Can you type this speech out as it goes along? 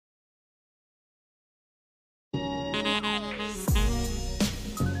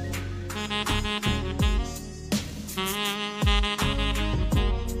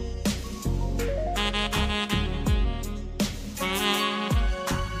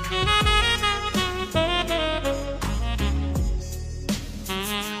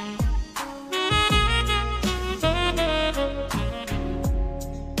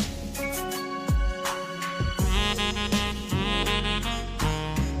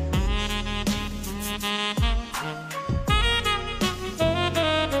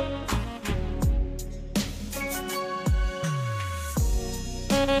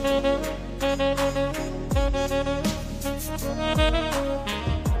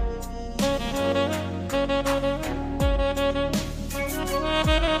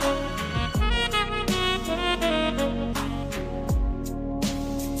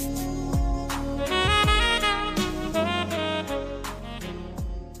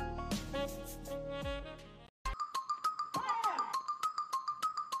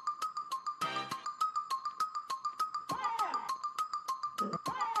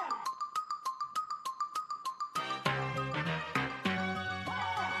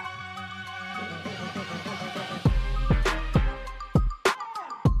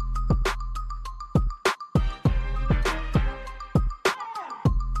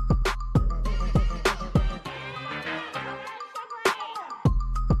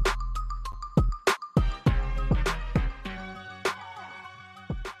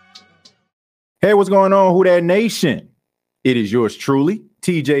Hey, what's going on, Who Dat Nation? It is yours truly,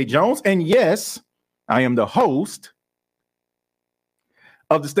 TJ Jones. And yes, I am the host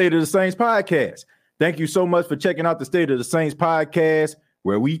of the State of the Saints podcast. Thank you so much for checking out the State of the Saints podcast,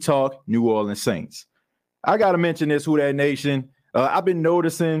 where we talk New Orleans Saints. I got to mention this, Who Dat Nation. I've been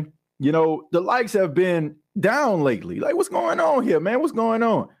noticing, the likes have been down lately. Like, what's going on here, man? What's going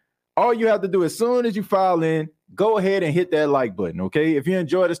on? All you have to do as soon as you file in, go ahead and hit that like button, okay? If you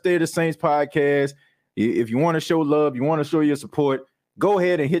enjoy the State of the Saints podcast, if you want to show love, you want to show your support, go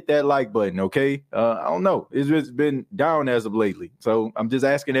ahead and hit that like button, okay? I don't know. It's just been down as of lately. So I'm just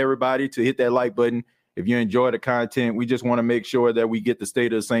asking everybody to hit that like button. If you enjoy the content, we just want to make sure that we get the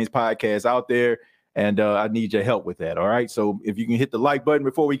State of the Saints podcast out there, and I need your help with that, all right? So if you can hit the like button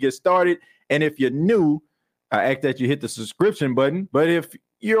before we get started, and if you're new, I ask that you hit the subscription button. But if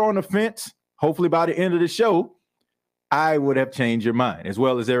you're on the fence, hopefully by the end of the show, I would have changed your mind, as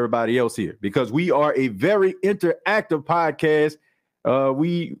well as everybody else here, because we are a very interactive podcast.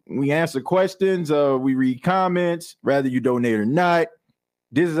 We answer questions, we read comments, whether you donate or not.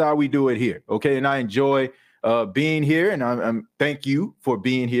 This is how we do it here, okay? And I enjoy being here, and I'm thank you for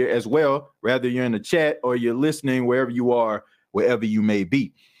being here as well, whether you're in the chat or you're listening, wherever you are, wherever you may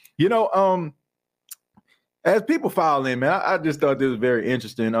be. As people file in, man, I just thought this was very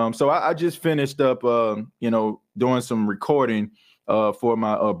interesting. So I just finished up, doing some recording for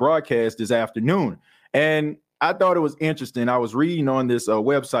my broadcast this afternoon. And I thought it was interesting. I was reading on this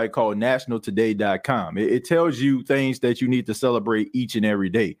website called nationaltoday.com. It tells you things that you need to celebrate each and every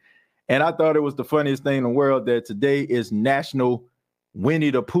day. And I thought it was the funniest thing in the world that today is National Winnie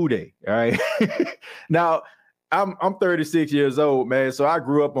the Pooh Day. All right. Now, I'm 36 years old, man, so I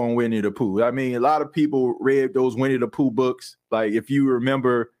grew up on Winnie the Pooh. I mean, a lot of people read those Winnie the Pooh books. Like, if you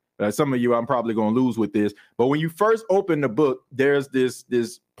remember, some of you, I'm probably going to lose with this, but when you first open the book, there's this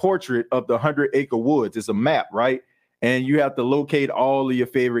portrait of the 100-acre woods. It's a map, right? And you have to locate all of your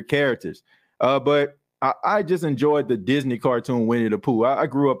favorite characters. But I just enjoyed the Disney cartoon Winnie the Pooh. I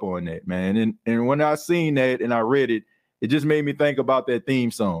grew up on that, man. And when I seen that and I read it, it just made me think about that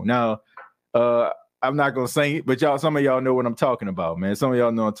theme song. Now, I'm not going to sing it, but some of y'all know what I'm talking about, man. Some of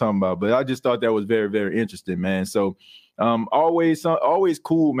y'all know what I'm talking about, but I just thought that was very, very interesting, man. So always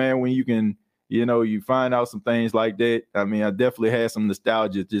cool, man, when you can, you find out some things like that. I mean, I definitely had some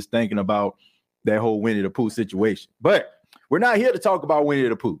nostalgia just thinking about that whole Winnie the Pooh situation. But we're not here to talk about Winnie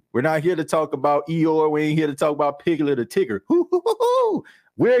the Pooh. We're not here to talk about Eeyore. We ain't here to talk about Piglet or Tigger.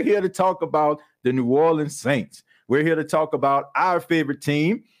 We're here to talk about the New Orleans Saints. We're here to talk about our favorite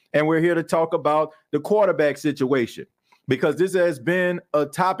team. And we're here to talk about the quarterback situation, because this has been a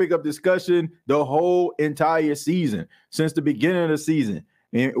topic of discussion the whole entire season, since the beginning of the season.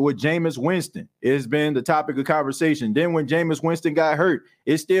 And with Jameis Winston, it's been the topic of conversation. Then when Jameis Winston got hurt,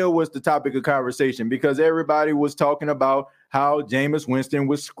 it still was the topic of conversation, because everybody was talking about how Jameis Winston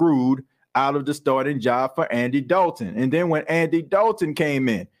was screwed out of the starting job for Andy Dalton. And then when Andy Dalton came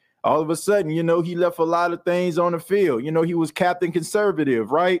in, all of a sudden, he left a lot of things on the field. He was captain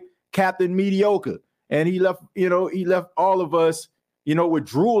conservative, right? Captain mediocre. And he left all of us, with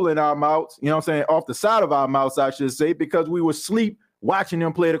drool in our mouths, off the side of our mouths, I should say, because we were asleep watching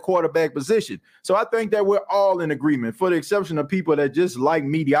him play the quarterback position. So I think that we're all in agreement, for the exception of people that just like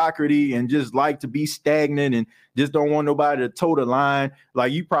mediocrity and just like to be stagnant and just don't want nobody to toe the line.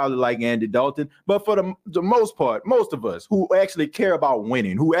 Like, you probably like Andy Dalton. But for the most part, most of us who actually care about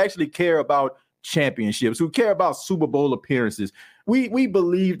winning, who actually care about championships, who care about Super Bowl appearances, we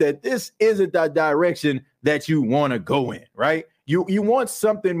believe that this isn't the direction that you want to go in, right? You want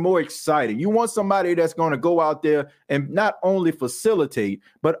something more exciting. You want somebody that's going to go out there and not only facilitate,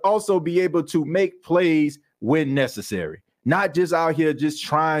 but also be able to make plays when necessary. Not just out here just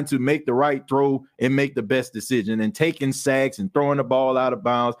trying to make the right throw and make the best decision and taking sacks and throwing the ball out of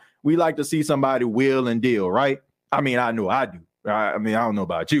bounds. We like to see somebody wheel and deal, right? I mean, I know I do. I don't know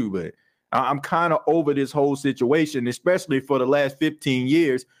about you, but I'm kind of over this whole situation, especially for the last 15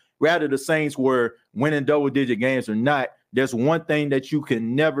 years. Rather, the Saints were winning double-digit games or not, there's one thing that you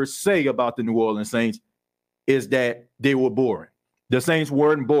can never say about the New Orleans Saints is that they were boring. The Saints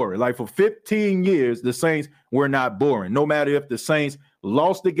weren't boring. Like, for 15 years, the Saints were not boring. No matter if the Saints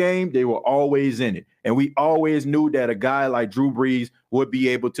lost the game, they were always in it. And we always knew that a guy like Drew Brees would be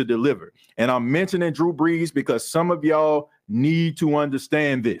able to deliver. And I'm mentioning Drew Brees because some of y'all need to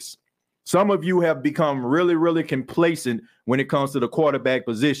understand this. Some of you have become really, really complacent when it comes to the quarterback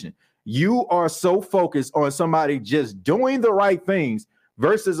position. You are so focused on somebody just doing the right things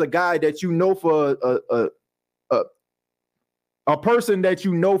versus a guy that you know for a person that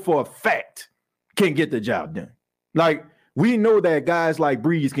you know for a fact can get the job done. Like, we know that guys like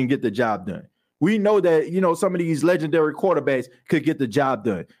Brees can get the job done. We know that, some of these legendary quarterbacks could get the job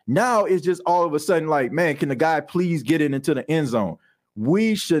done. Now it's just all of a sudden like, man, can the guy please get it into the end zone?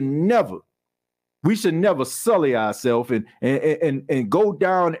 We should never sully ourselves and go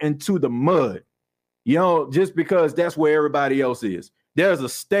down into the mud, just because that's where everybody else is. There's a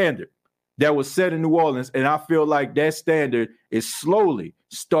standard that was set in New Orleans, and I feel like that standard is slowly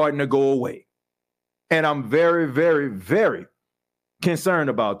starting to go away. And I'm very, very, very concerned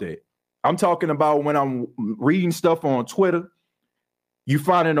about that. I'm talking about when I'm reading stuff on Twitter, you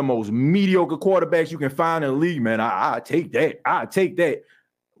finding the most mediocre quarterbacks you can find in the league, man. I take that.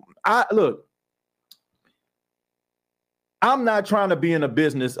 Look, I'm not trying to be in the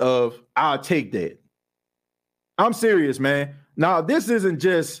business of I'll take that. I'm serious, man. Now, this isn't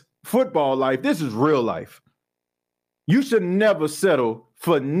just football life. This is real life. You should never settle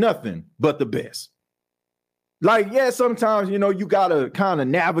for nothing but the best. Like, yeah, sometimes, you got to kind of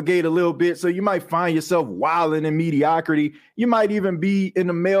navigate a little bit. So you might find yourself wilding in mediocrity. You might even be in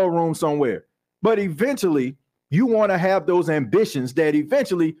the mailroom somewhere. But eventually, you want to have those ambitions that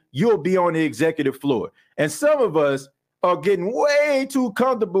eventually you'll be on the executive floor. And some of us are getting way too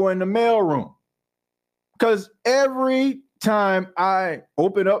comfortable in the mailroom. Because every time I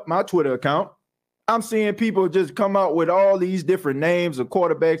open up my Twitter account, I'm seeing people just come out with all these different names of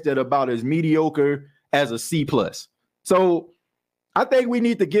quarterbacks that are about as mediocre as a C+. So I think we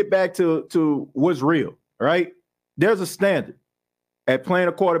need to get back to what's real, right? There's a standard at playing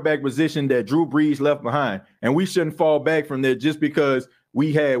a quarterback position that Drew Brees left behind, and we shouldn't fall back from there just because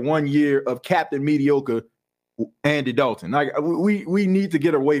we had 1 year of Captain Mediocre Andy Dalton. Like we need to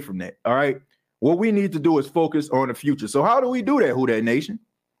get away from that, all right? What we need to do is focus on the future. So how do we do that, Who Dat Nation?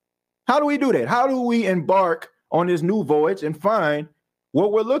 How do we do that? How do we embark on this new voyage and find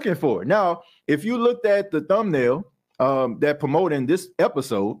what we're looking for? Now, if you looked at the thumbnail that promoting this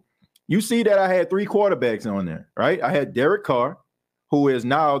episode, you see that I had 3 quarterbacks on there, right? I had Derek Carr, who is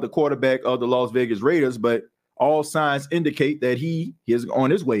now the quarterback of the Las Vegas Raiders, but all signs indicate that he is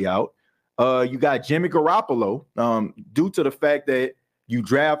on his way out. You got Jimmy Garoppolo, due to the fact that you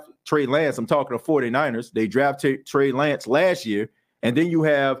draft Trey Lance. I'm talking to 49ers. They drafted Trey Lance last year. And then you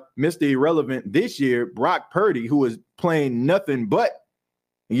have Mr. Irrelevant this year, Brock Purdy, who is playing nothing but,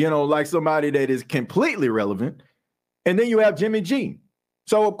 like somebody that is completely relevant. And then you have Jimmy G.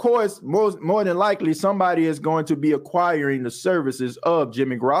 So, of course, more than likely, somebody is going to be acquiring the services of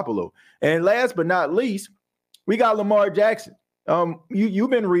Jimmy Garoppolo. And last but not least, we got Lamar Jackson. You've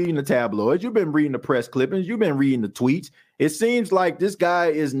been reading the tabloids. You've been reading the press clippings. You've been reading the tweets. It seems like this guy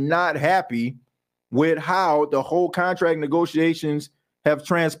is not happy with how the whole contract negotiations have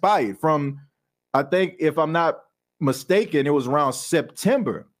transpired from, I think, if I'm not mistaken, it was around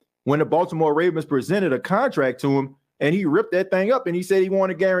September when the Baltimore Ravens presented a contract to him, and he ripped that thing up and he said he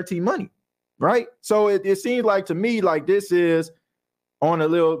wanted guarantee money, right? So it seems like to me like this is on a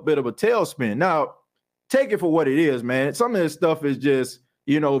little bit of a tailspin. Now, take it for what it is, man. Some of this stuff is just,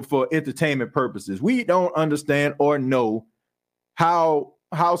 for entertainment purposes. We don't understand or know how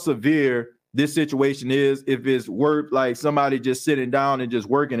severe this situation is, if it's worth like somebody just sitting down and just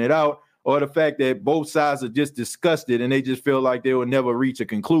working it out, or the fact that both sides are just disgusted and they just feel like they will never reach a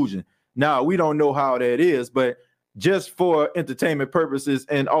conclusion. Now, we don't know how that is, but just for entertainment purposes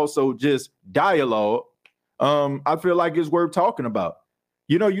and also just dialogue, I feel like it's worth talking about.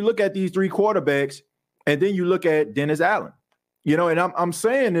 You look at these 3 quarterbacks and then you look at Dennis Allen, and I'm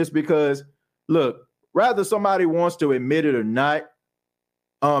saying this because, look, whether somebody wants to admit it or not,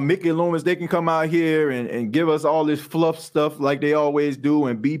 Mickey Loomis, they can come out here and give us all this fluff stuff like they always do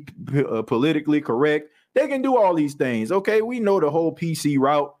and be politically correct. They can do all these things. Okay, we know the whole PC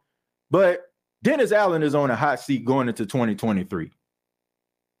route, but Dennis Allen is on a hot seat going into 2023.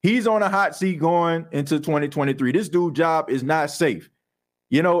 He's on a hot seat going into 2023. This dude's job is not safe.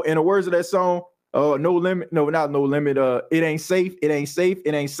 In the words of that song, no limit. No, not no limit. It ain't safe. It ain't safe.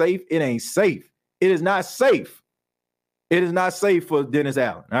 It ain't safe. It ain't safe. It is not safe. It is not safe for Dennis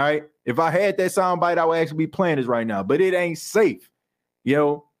Allen. All right. If I had that soundbite, I would actually be playing this right now, but it ain't safe.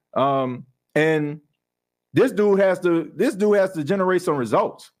 And this dude has to generate some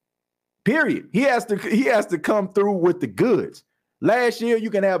results. Period. He has to come through with the goods. Last year,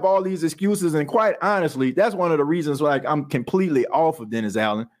 you can have all these excuses, and quite honestly, that's one of the reasons like I'm completely off of Dennis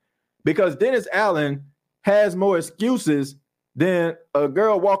Allen, because Dennis Allen has more excuses than a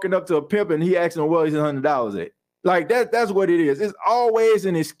girl walking up to a pimp and he asking, well, he's $100 at. Like that's what it is. It's always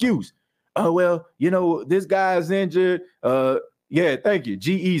an excuse. Oh, well, this guy's injured. Yeah, thank you.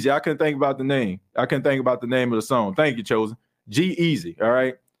 G-Eazy. I couldn't think about the name. I couldn't think about the name of the song. Thank you, Chosen. G-Eazy. All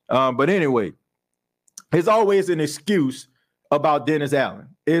right. But anyway, it's always an excuse about Dennis Allen.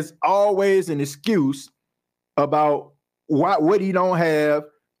 it's always an excuse about what he don't have,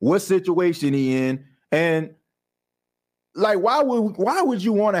 what situation he in, and like why would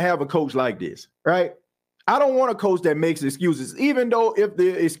you want to have a coach like this, right? I don't want a coach that makes excuses, even though if the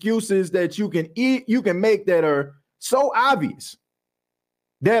excuses that you can make that are so obvious,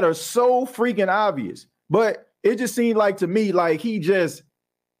 that are so freaking obvious, but it just seemed like to me like he just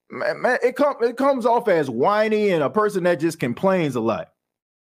it comes off as whiny and a person that just complains a lot,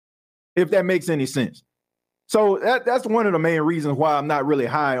 if that makes any sense. So that's one of the main reasons why I'm not really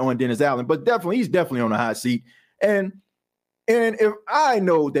high on Dennis Allen, but he's definitely on the hot seat. And if I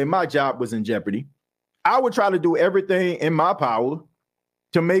know that my job was in jeopardy, I would try to do everything in my power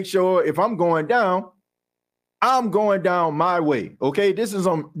to make sure if I'm going down, I'm going down my way. Okay, this is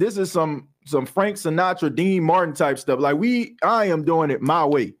some Frank Sinatra, Dean Martin type stuff. Like I am doing it my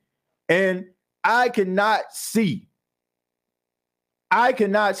way, and I cannot see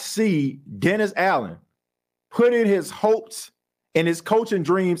Dennis Allen putting his hopes and his coaching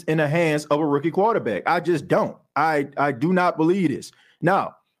dreams in the hands of a rookie quarterback. I just don't. I do not believe this.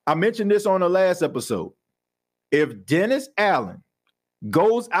 Now, I mentioned this on the last episode. If Dennis Allen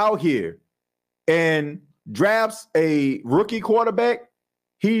goes out here and drafts a rookie quarterback,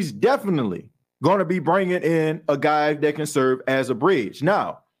 he's definitely going to be bringing in a guy that can serve as a bridge.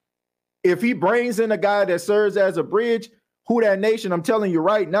 Now, if he brings in a guy that serves as a bridge, Who Dat Nation, I'm telling you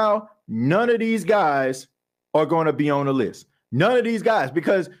right now, none of these guys are going to be on the list. None of these guys,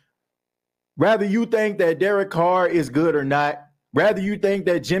 because whether you think that Derek Carr is good or not, whether you think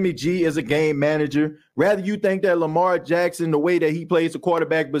that Jimmy G is a game manager, whether you think that Lamar Jackson, the way that he plays the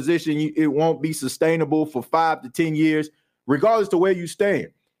quarterback position, it won't be sustainable for 5 to 10 years, regardless to where you stand.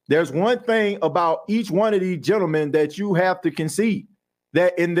 There's one thing about each one of these gentlemen that you have to concede,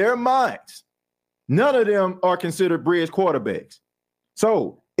 that in their minds, none of them are considered bridge quarterbacks.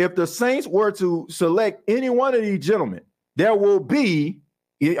 So if the Saints were to select any one of these gentlemen, there will be,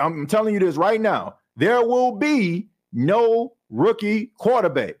 I'm telling you this right now, there will be no rookie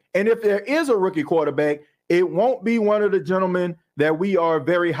quarterback. And if there is a rookie quarterback, it won't be one of the gentlemen that we are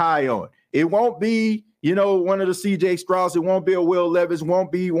very high on. It won't be, one of the CJ Strauss. It won't be a Will Levis. It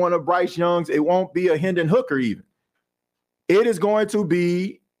won't be one of Bryce Young's. It won't be a Hendon Hooker even. It is going to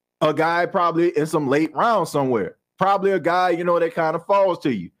be a guy probably in some late round somewhere. Probably a guy, that kind of falls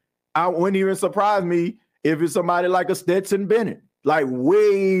to you. I wouldn't even surprise me if it's somebody like a Stetson Bennett, like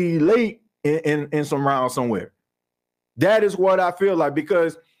way late in some round somewhere. That is what I feel like,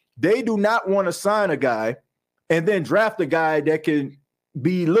 because they do not want to sign a guy and then draft a guy that can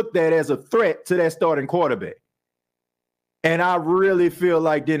be looked at as a threat to that starting quarterback. And I really feel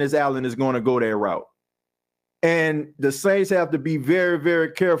like Dennis Allen is going to go that route. And the Saints have to be very,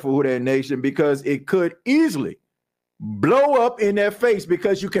 very careful with that, Nation, because it could easily blow up in their face,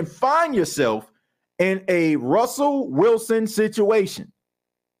 because you can find yourself in a Russell Wilson situation.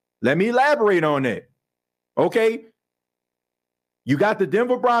 Let me elaborate on that. Okay. You got the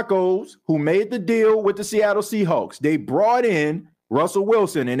Denver Broncos, who made the deal with the Seattle Seahawks. They brought in Russell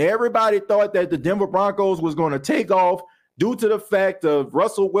Wilson, and everybody thought that the Denver Broncos was going to take off due to the fact of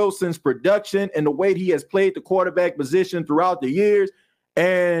Russell Wilson's production and the way he has played the quarterback position throughout the years,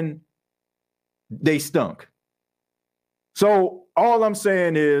 and they stunk. So all I'm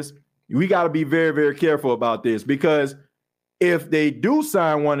saying is we got to be very, very careful about this, because if they do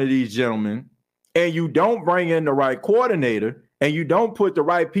sign one of these gentlemen and you don't bring in the right coordinator and you don't put the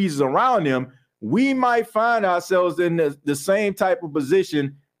right pieces around them, we might find ourselves in the same type of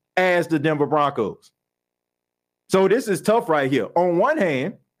position as the Denver Broncos. So this is tough right here. On one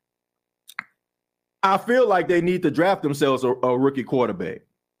hand, I feel like they need to draft themselves a rookie quarterback.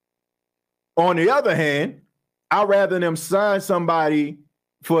 On the other hand, I'd rather them sign somebody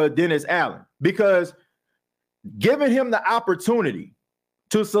for Dennis Allen, because giving him the opportunity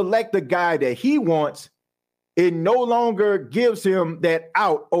to select the guy that he wants, it no longer gives him that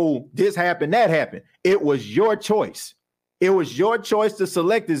out, oh, this happened, that happened. It was your choice. It was your choice to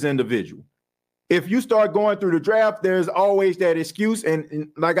select this individual. If you start going through the draft, there's always that excuse. And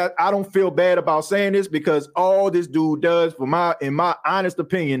like, I don't feel bad about saying this, because all this dude does, in my honest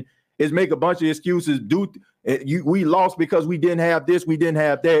opinion, is make a bunch of excuses. We lost because we didn't have this, we didn't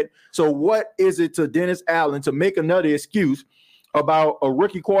have that. So what is it to Dennis Allen to make another excuse about a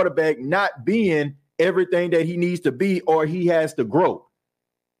rookie quarterback not being everything that he needs to be, or he has to grow?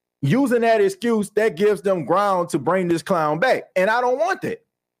 Using that excuse, that gives them ground to bring this clown back. And I don't want that.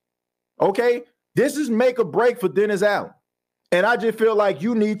 Okay? This is make or break for Dennis Allen. And I just feel like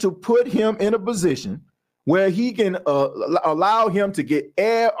you need to put him in a position where he can allow him to get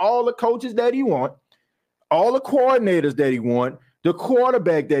all the coaches that he wants, all the coordinators that he wants, the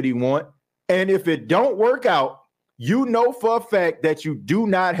quarterback that he wants. And if it don't work out, you know for a fact that you do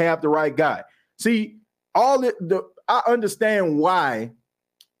not have the right guy. See, I understand why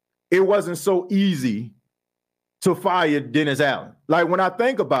it wasn't so easy to fire Dennis Allen. Like, when I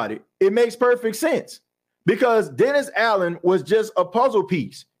think about it, it makes perfect sense because Dennis Allen was just a puzzle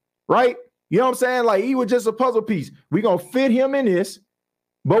piece, right? You know what I'm saying? Like, he was just a puzzle piece. We're going to fit him in this,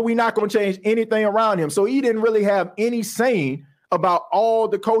 but we're not going to change anything around him. So he didn't really have any saying about all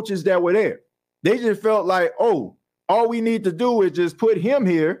the coaches that were there. They just felt like, oh, all we need to do is just put him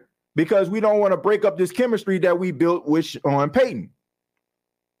here because we don't want to break up this chemistry that we built with Sean Payton.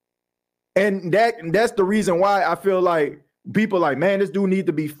 And that's the reason why I feel like people like, man, this dude need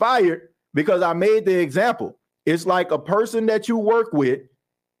to be fired, because I made the example. It's like a person that you work with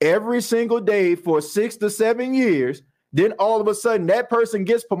every single day for 6 to 7 years. Then all of a sudden that person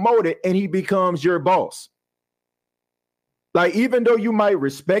gets promoted and he becomes your boss. Like, even though you might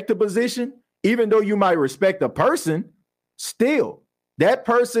respect the position, even though you might respect the person, still that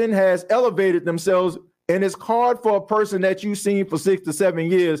person has elevated themselves. And it's hard for a person that you've seen for 6 to 7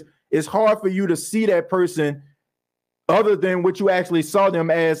 years. It's hard for you to see that person other than what you actually saw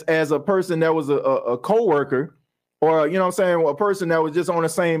them as a person that was a coworker, or, you know what I'm saying, a person that was just on the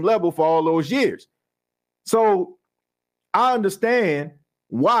same level for all those years. So I understand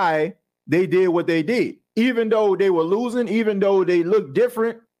why they did what they did. Even though they were losing, even though they looked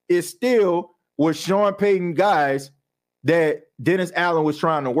different, it still was Sean Payton guys that Dennis Allen was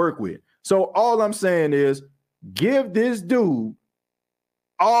trying to work with. So all I'm saying is give this dude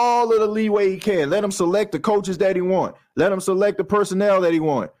all of the leeway he can. Let him select the coaches that he wants. Let him select the personnel that he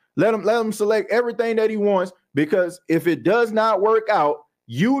wants. Let him select everything that he wants, because if it does not work out,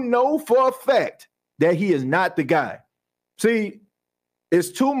 you know for a fact that he is not the guy. See,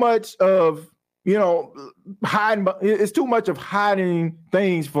 it's too much of, hiding. It's too much of hiding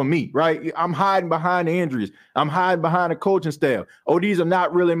things for me, right? I'm hiding behind the injuries. I'm hiding behind the coaching staff. Oh, these are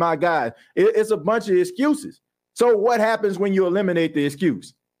not really my guys. It's a bunch of excuses. So what happens when you eliminate the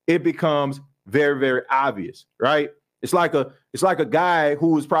excuse? It becomes very, very obvious, right? It's like a guy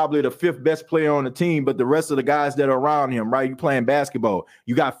who is probably the 5th best player on the team, but the rest of the guys that are around him, right? You're playing basketball.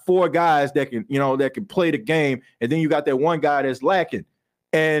 You got 4 guys that can play the game, and then you got that one guy that's lacking.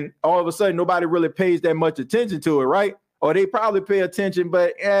 And all of a sudden, nobody really pays that much attention to it, right? Or they probably pay attention,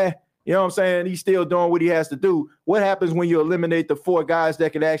 but you know what I'm saying? He's still doing what he has to do. What happens when you eliminate the 4 guys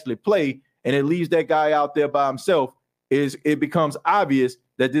that can actually play, and it leaves that guy out there by himself? Is it becomes obvious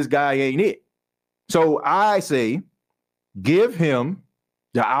that this guy ain't it. So I say, give him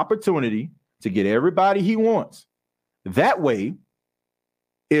the opportunity to get everybody he wants. That way,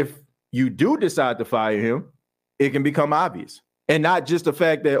 if you do decide to fire him, it can become obvious. And not just the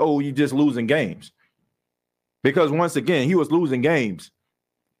fact that, oh, you're just losing games. Because once again, he was losing games.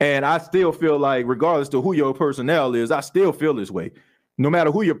 And I still feel like, regardless to who your personnel is, I still feel this way. No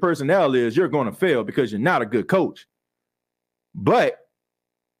matter who your personnel is, you're going to fail because you're not a good coach. But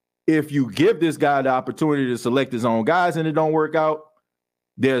if you give this guy the opportunity to select his own guys and it don't work out,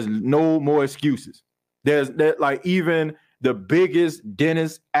 there's no more excuses. Like even the biggest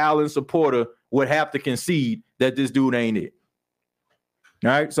Dennis Allen supporter would have to concede that this dude ain't it. All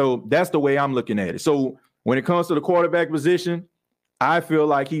right, so that's the way I'm looking at it. So when it comes to the quarterback position, I feel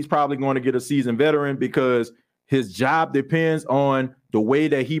like he's probably going to get a seasoned veteran because his job depends on the way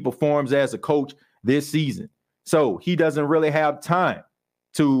that he performs as a coach this season. So he doesn't really have time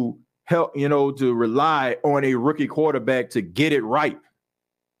to help, to rely on a rookie quarterback to get it right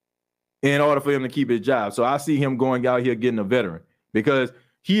in order for him to keep his job. So I see him going out here getting a veteran because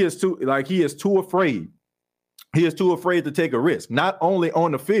he is too afraid. He is too afraid to take a risk, not only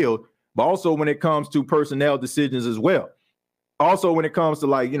on the field, but also when it comes to personnel decisions as well. Also, when it comes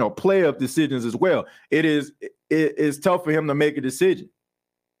to player decisions as well, it's tough for him to make a decision.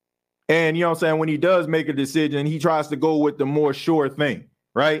 And you know what I'm saying? When he does make a decision, he tries to go with the more sure thing,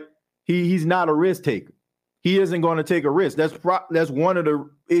 right? He's not a risk taker. He isn't going to take a risk. That's one of the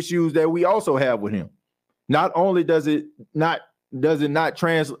issues that we also have with him. Not only does it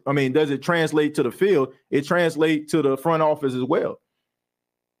translate to the field, it translates to the front office as well.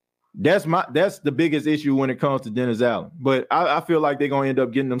 That's the biggest issue when it comes to Dennis Allen. But I feel like they're going to end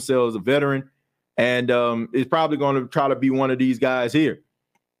up getting themselves a veteran, and it's probably going to try to be one of these guys here.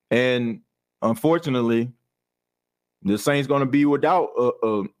 And unfortunately, the Saints going to be without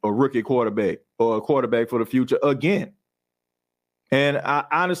a rookie quarterback or a quarterback for the future again. And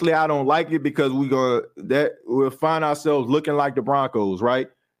I don't like it because we'll find ourselves looking like the Broncos, right?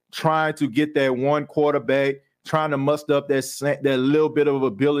 Trying to get that one quarterback, trying to muster up that little bit of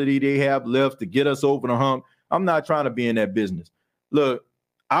ability they have left to get us over the hump. I'm not trying to be in that business. look,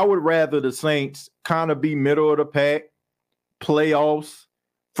 I would rather the Saints kind of be middle of the pack, playoffs,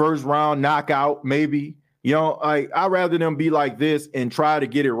 first round knockout, maybe. I'd rather them be like this and try to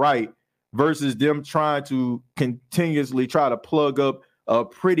get it right versus them trying to continuously try to plug up a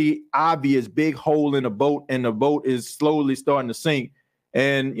pretty obvious big hole in the boat, and the boat is slowly starting to sink.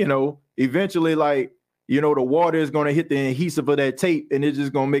 And, eventually, the water is going to hit the adhesive of that tape, and it's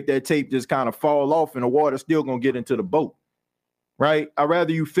just going to make that tape just kind of fall off, and the water's still going to get into the boat, right? I'd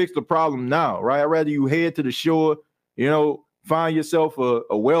rather you fix the problem now, right? I'd rather you head to the shore, find yourself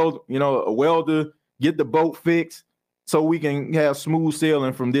a welder, get the boat fixed so we can have smooth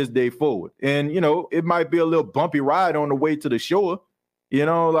sailing from this day forward. And, it might be a little bumpy ride on the way to the shore,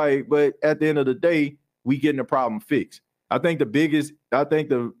 but at the end of the day, we getting the problem fixed. I think the biggest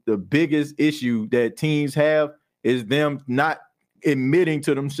issue that teams have is them not admitting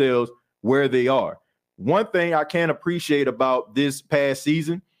to themselves where they are. One thing I can appreciate about this past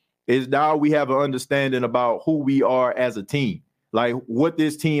season is now we have an understanding about who we are as a team, like what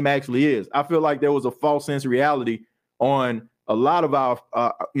this team actually is. I feel like there was a false sense of reality on a lot of our,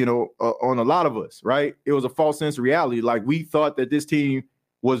 on a lot of us, right? It was a false sense of reality. Like we thought that this team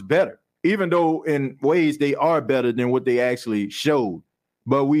was better, even though in ways they are better than what they actually showed.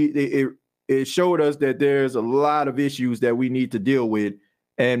 But it showed us that there's a lot of issues that we need to deal with,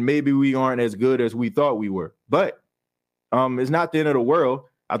 and maybe we aren't as good as we thought we were. But it's not the end of the world.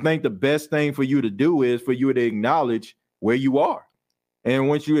 I think the best thing for you to do is for you to acknowledge where you are. And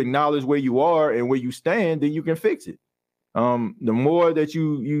once you acknowledge where you are and where you stand, then you can fix it. The more that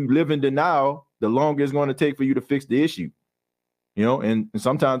you live in denial, the longer it's going to take for you to fix the issue. And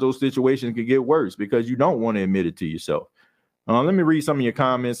sometimes those situations can get worse because you don't want to admit it to yourself. Let me read some of your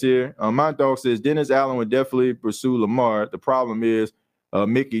comments here. My dog says Dennis Allen would definitely pursue Lamar. The problem is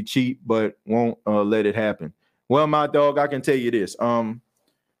Mickey cheat, but won't let it happen. Well, my dog, I can tell you this. I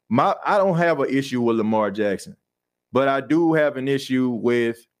don't have an issue with Lamar Jackson, but I do have an issue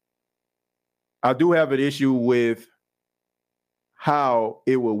with how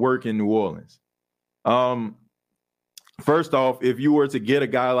it would work in New Orleans. First off, if you were to get a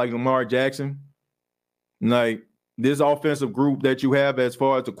guy like Lamar Jackson, like this offensive group that you have as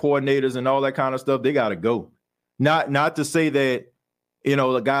far as the coordinators and all that kind of stuff, they got to go. Not to say that,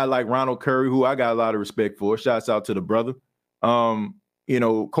 a guy like Ronald Curry, who I got a lot of respect for, shouts out to the brother.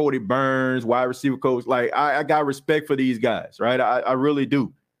 Cody Burns, wide receiver coach, like I got respect for these guys, right? I really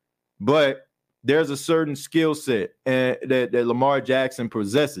do. But there's a certain skill set that Lamar Jackson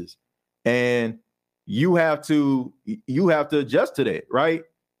possesses, and you have to adjust to that, right?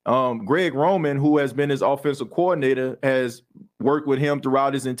 Greg Roman, who has been his offensive coordinator, has worked with him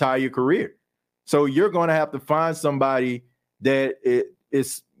throughout his entire career. So you're going to have to find somebody that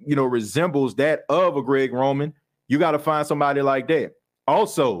resembles that of a Greg Roman. You got to find somebody like that.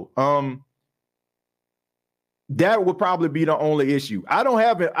 Also, that would probably be the only issue. I don't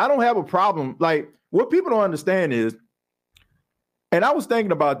have a problem. Like, what people don't understand is, and I was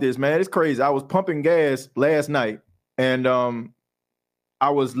thinking about this, man, it's crazy. I was pumping gas last night, and I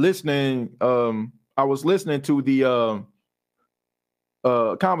was listening to the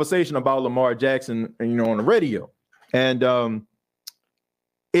conversation about Lamar Jackson, on the radio, and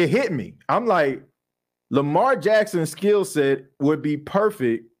it hit me. I'm like, Lamar Jackson's skill set would be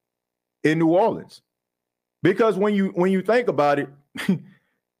perfect in New Orleans. Because when you think about it,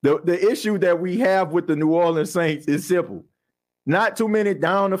 the issue that we have with the New Orleans Saints is simple. Not too many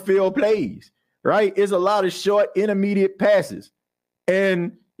down the field plays, right? It's a lot of short intermediate passes.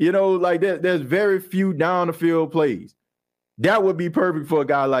 And, there's very few down the field plays. That would be perfect for a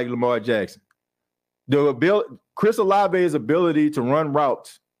guy like Lamar Jackson. Chris Olave's ability to run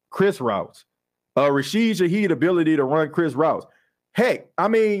Chris routes. Rashid Shaheed ability to run Chris routes. Heck, I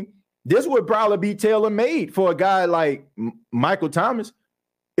mean, this would probably be tailor-made for a guy like Michael Thomas.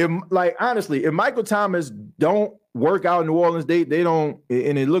 If Michael Thomas don't work out in New Orleans, they don't,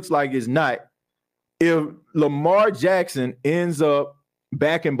 and it looks like it's not. If Lamar Jackson ends up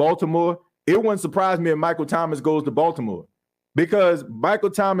back in Baltimore, it wouldn't surprise me if Michael Thomas goes to Baltimore, because Michael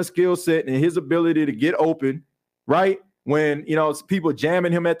Thomas' skill set and his ability to get open, right, when, people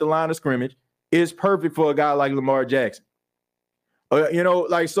jamming him at the line of scrimmage, is perfect for a guy like Lamar Jackson.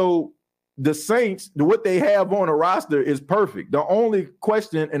 So the Saints, what they have on the roster is perfect. The only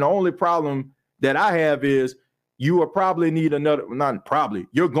question and the only problem that I have is you're going to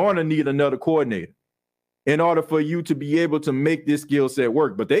need another coordinator in order for you to be able to make this skill set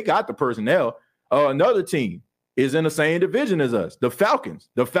work. But they got the personnel. Another team is in the same division as us, the Falcons.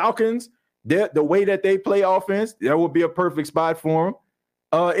 The Falcons, the way that they play offense, that would be a perfect spot for them.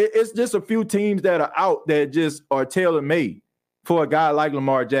 It's just a few teams that are out that just are tailor-made. for a guy like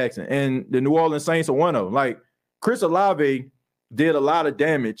Lamar Jackson. And the New Orleans Saints are one of them. Like, Chris Olave did a lot of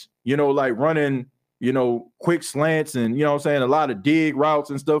damage, like running, quick slants and, a lot of dig routes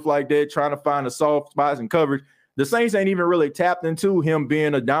and stuff like that, trying to find the soft spots and coverage. The Saints ain't even really tapped into him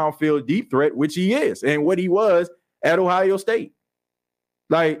being a downfield deep threat, which he is, and what he was at Ohio State.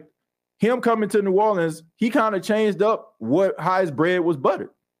 Like, him coming to New Orleans, he kind of changed up how his bread was buttered.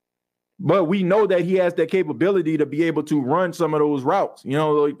 But we know that he has that capability to be able to run some of those routes,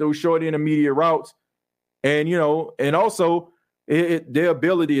 like those short intermediate routes. And, and also their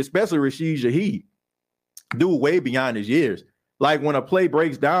ability, especially Rashid Shaheed, do way beyond his years. Like, when a play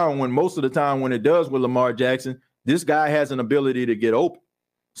breaks down, when most of the time when it does with Lamar Jackson, this guy has an ability to get open.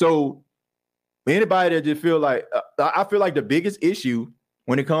 So anybody that just feel like I feel like the biggest issue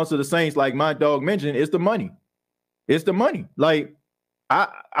when it comes to the Saints, like my dog mentioned, is the money. It's the money. Like,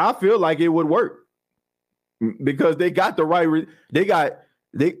 I feel like it would work because they got the right. Alvin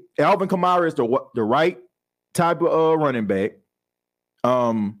Kamara is the right type of running back.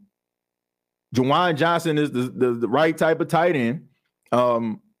 Juwan Johnson is the right type of tight end.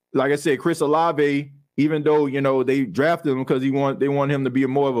 Like I said, Chris Olave, even though they drafted him because they want him to be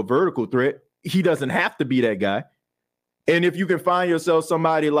more of a vertical threat, he doesn't have to be that guy. And if you can find yourself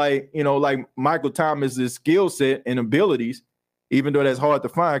somebody like Michael Thomas's skill set and abilities, even though that's hard to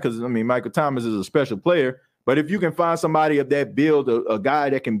find because, Michael Thomas is a special player. But if you can find somebody of that build, a guy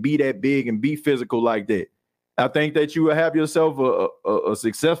that can be that big and be physical like that, I think that you will have yourself a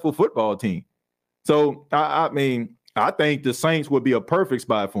successful football team. So, I think the Saints would be a perfect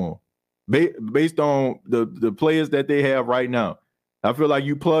spot for him based on the players that they have right now. I feel like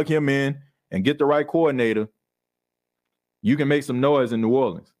you plug him in and get the right coordinator, you can make some noise in New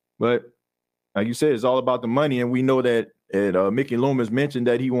Orleans. But like you said, it's all about the money, and we know that Mickey Loomis mentioned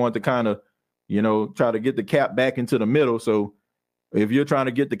that he wanted to kind of, try to get the cap back into the middle. So if you're trying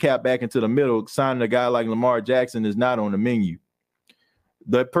to get the cap back into the middle, signing a guy like Lamar Jackson is not on the menu.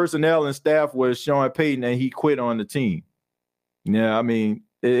 The personnel and staff was Sean Payton, and he quit on the team. Yeah, it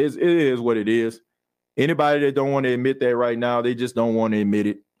is what it is. Anybody that don't want to admit that right now, they just don't want to admit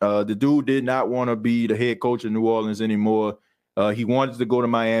it. The dude did not want to be the head coach of New Orleans anymore. He wanted to go to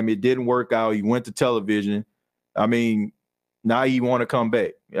Miami. It didn't work out. He went to television. Now he want to come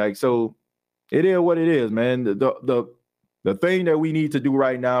back. Like, so it is what it is, man. The thing that we need to do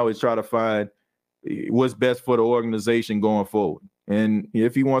right now is try to find what's best for the organization going forward. And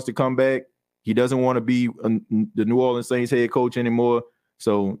if he wants to come back, he doesn't want to be the New Orleans Saints head coach anymore.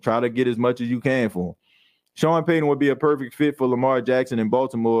 So try to get as much as you can for him. Sean Payton would be a perfect fit for Lamar Jackson in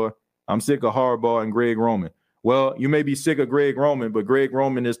Baltimore. I'm sick of Harbaugh and Greg Roman. Well, you may be sick of Greg Roman, but Greg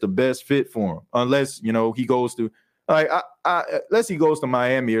Roman is the best fit for him, unless he goes to unless he goes to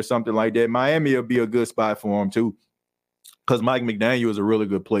Miami or something like that. Miami will be a good spot for him too, because Mike McDaniel is a really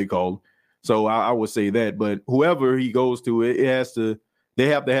good play caller. So I would say that. But whoever he goes to, they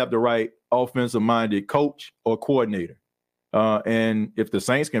have to have the right offensive-minded coach or coordinator. And if the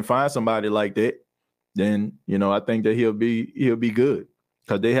Saints can find somebody like that, then I think that he'll be good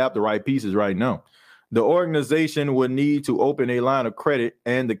because they have the right pieces right now. The organization would need to open a line of credit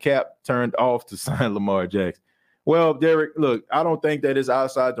and the cap turned off to sign Lamar Jackson. Well, Derek, look, I don't think that is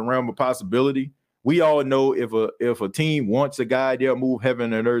outside the realm of possibility. We all know if a team wants a guy, they'll move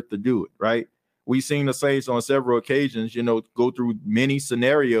heaven and earth to do it, right? We've seen the Saints on several occasions, go through many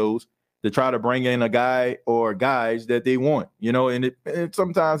scenarios to try to bring in a guy or guys that they want, and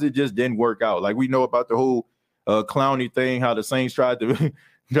sometimes it just didn't work out. Like, we know about the whole Clowney thing, how the Saints tried to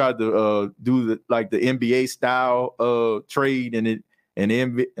do the NBA style trade and the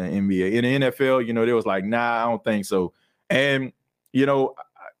NBA in the NFL, they was like, nah, I don't think so. And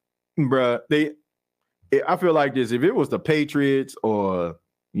I feel like this, if it was the Patriots or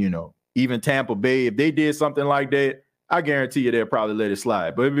even Tampa Bay, if they did something like that, I guarantee you they'll probably let it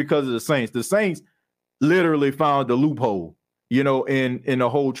slide. But because of the Saints literally found the loophole, in the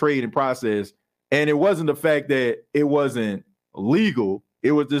whole trading process. And it wasn't the fact that it wasn't legal.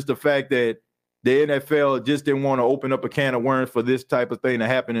 It was just the fact that the NFL just didn't want to open up a can of worms for this type of thing to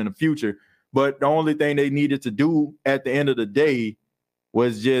happen in the future. But the only thing they needed to do at the end of the day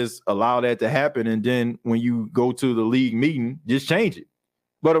was just allow that to happen. And then when you go to the league meeting, just change it.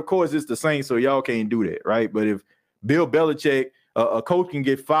 But of course, it's the Saints, so y'all can't do that, right? But if Bill Belichick, a coach can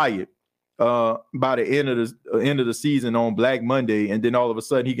get fired by the end of the season on Black Monday, and then all of a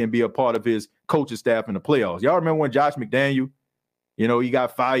sudden he can be a part of his coaching staff in the playoffs. Y'all remember when Josh McDaniel, he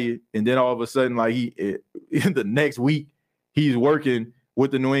got fired, and then all of a sudden, like in the next week, he's working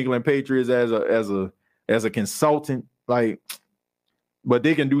with the New England Patriots as a consultant, like. But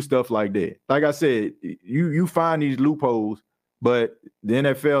they can do stuff like that. Like I said, you find these loopholes But the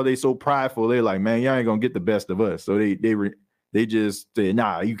NFL, they so prideful. They're like, man, y'all ain't gonna get the best of us. So they just said,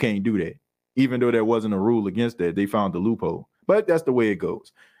 nah, you can't do that. Even though there wasn't a rule against that, they found the loophole. But that's the way it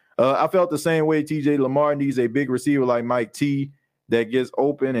goes. I felt the same way. TJ Lamar needs a big receiver like Mike T that gets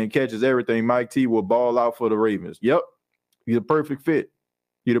open and catches everything. Mike T will ball out for the Ravens. Yep, he's a perfect fit.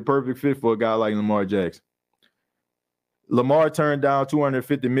 You're the perfect fit for a guy like Lamar Jackson. Lamar turned down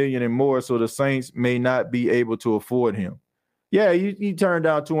 $250 million and more, so the Saints may not be able to afford him. Yeah, he turned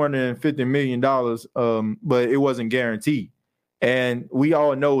down $250 million, but it wasn't guaranteed. And we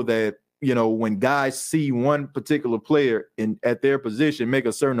all know that, you know, when guys see one particular player at their position make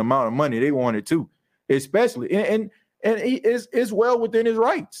a certain amount of money, they want it too. Especially, and it's well within his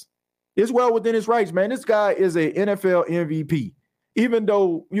rights. It's well within his rights, man. This guy is a NFL MVP. Even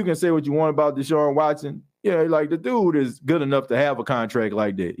though you can say what you want about Deshaun Watson, you know, like the dude is good enough to have a contract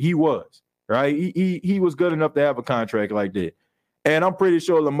like that. He was, right? He was good enough to have a contract like that. And I'm pretty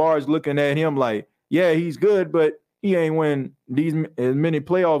sure Lamar is looking at him like, yeah, he's good, but he ain't win as many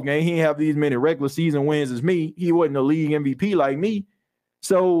playoff games. He ain't have these many regular season wins as me. He wasn't a league MVP like me.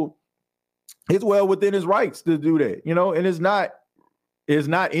 So it's well within his rights to do that, you know, and it's not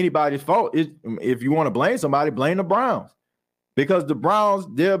anybody's fault. If you want to blame somebody, blame the Browns. Because the Browns,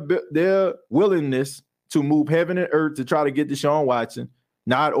 their willingness to move heaven and earth to try to get Deshaun Watson,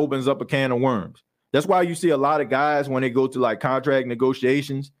 now it opens up a can of worms. That's why you see a lot of guys when they go to like contract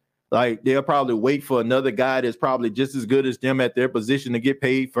negotiations, like they'll probably wait for another guy that's probably just as good as them at their position to get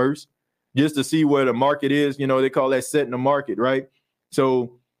paid first, just to see where the market is. You know, they call that setting the market, right?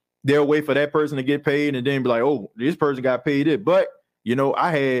 So they'll wait for that person to get paid and then be like, oh, this person got paid it. But, you know,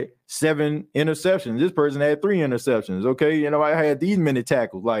 I had 7 interceptions. This person had 3 interceptions. Okay. You know, I had these many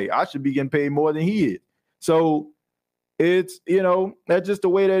tackles. Like, I should be getting paid more than he is. So it's, you know, that's just the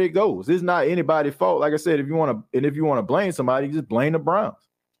way that it goes. It's not anybody's fault. Like I said, if you want to blame somebody, just blame the Browns,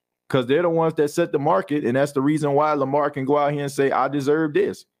 because they're the ones that set the market. And that's the reason why Lamar can go out here and say, I deserve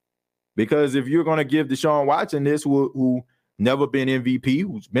this. Because if you're going to give Deshaun Watson this, who never been MVP,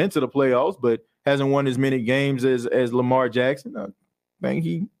 who's been to the playoffs, but hasn't won as many games as Lamar Jackson, I think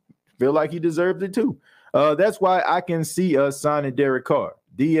he feel like he deserved it too. That's why I can see us signing Derek Carr.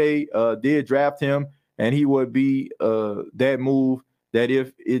 DA did draft him, and he would be that move that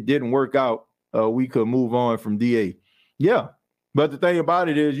if it didn't work out, we could move on from DA. Yeah, but the thing about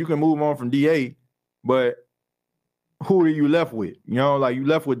it is you can move on from DA, but who are you left with? You know, like you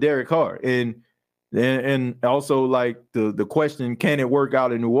left with Derek Carr. And also like the question, can it work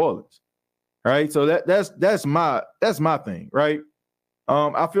out in New Orleans? Right. So that's my thing, right?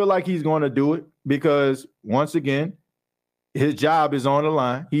 I feel like he's going to do it because once again, his job is on the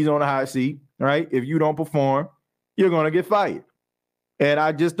line. He's on the hot seat, right? If you don't perform, you're going to get fired. And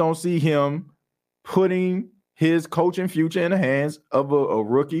I just don't see him putting his coaching future in the hands of a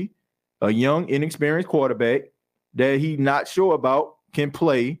rookie, a young, inexperienced quarterback that he's not sure about can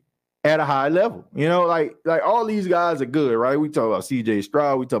play at a high level. You know, like all these guys are good, right? We talk about CJ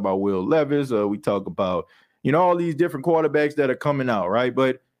Stroud, we talk about Will Levis, we talk about, you know, all these different quarterbacks that are coming out, right?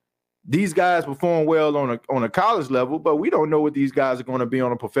 But these guys perform well on a college level, but we don't know what these guys are going to be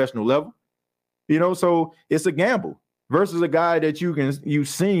on a professional level. You know, so it's a gamble versus a guy that you've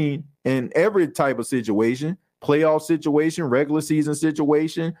seen in every type of situation, playoff situation, regular season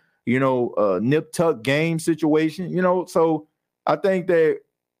situation, you know, nip tuck game situation, you know. So I think that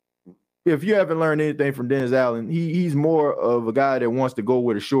if you haven't learned anything from Dennis Allen, he's more of a guy that wants to go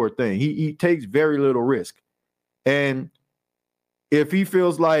with a sure thing. He takes very little risk. And if he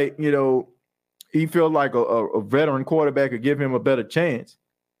feels like, you know, he feels like a veteran quarterback could give him a better chance,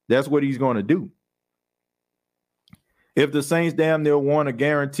 that's what he's going to do. If the Saints damn near want to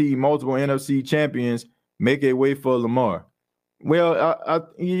guarantee multiple NFC champions, make a way for Lamar. Well,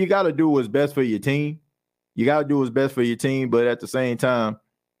 you got to do what's best for your team. You got to do what's best for your team, but at the same time,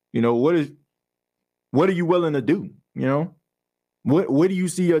 you know, what are you willing to do? You know, what do you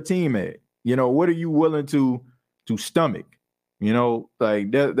see your team at? You know, what are you willing to stomach? You know,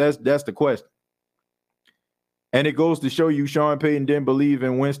 like that's the question. And it goes to show you Sean Payton didn't believe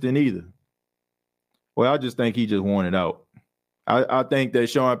in Winston either. Well, I just think he just wanted out. I think that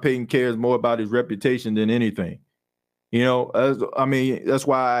Sean Payton cares more about his reputation than anything. You know, that's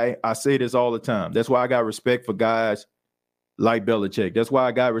why I say this all the time. That's why I got respect for guys like Belichick. That's why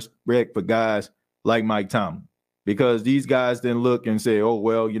I got respect for guys like Mike Tomlin, because these guys didn't look and say, oh,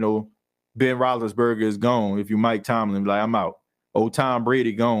 well, you know, Ben Roethlisberger is gone. If you Mike Tomlin, like, I'm out. Oh, Tom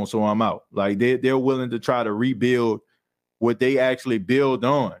Brady gone, so I'm out. Like they're willing to try to rebuild what they actually build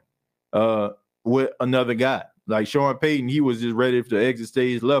on with another guy. Like Sean Payton, he was just ready to exit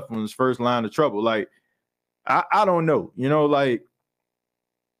stage left from his first line of trouble. Like I don't know. You know, like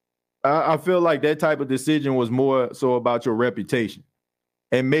I feel like that type of decision was more so about your reputation.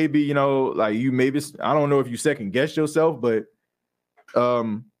 And maybe, you know, like I don't know if you second guess yourself, but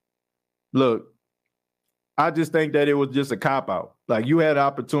look, I just think that it was just a cop out. Like you had an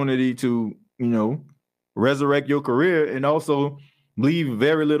opportunity to, you know, resurrect your career and also leave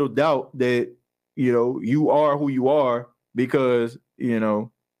very little doubt that, you know, you are who you are because, you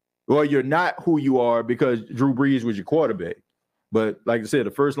know, or you're not who you are because Drew Brees was your quarterback. But like I said,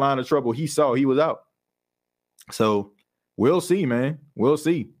 the first line of trouble he saw, he was out. So we'll see, man. We'll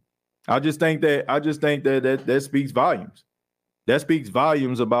see. I just think that speaks volumes. That speaks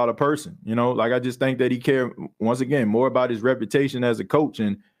volumes about a person. You know, like I just think that he cared once again more about his reputation as a coach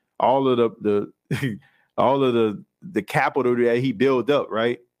and all of the all of the capital that he built up,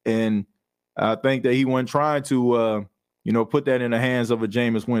 right? And I think that he wasn't trying to you know, put that in the hands of a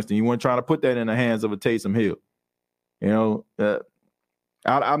Jameis Winston. He wasn't trying to put that in the hands of a Taysom Hill. You know,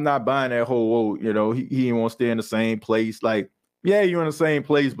 I'm not buying that whole, you know, he didn't want to stay in the same place. Like, yeah, you're in the same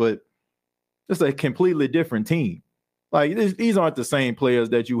place, but it's a completely different team. Like, these aren't the same players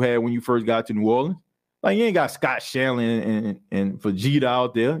that you had when you first got to New Orleans. Like, you ain't got Scott Shanley and Fajita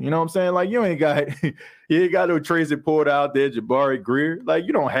out there. You know what I'm saying? Like, you ain't got no Tracy Porter out there, Jabari Greer. Like,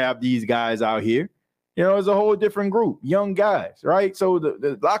 you don't have these guys out here. You know, it's a whole different group, young guys, right? So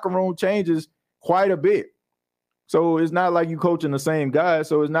the locker room changes quite a bit. So it's not like you coaching the same guys.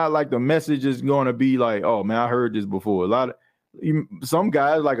 So it's not like the message is going to be like, oh, man, I heard this before. Some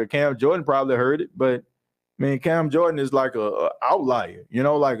guys like a Cam Jordan probably heard it, but man, Cam Jordan is like a outlier, you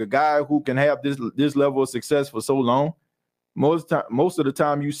know, like a guy who can have this level of success for so long. Most of the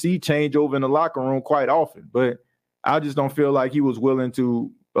time you see changeover in the locker room quite often, but I just don't feel like he was willing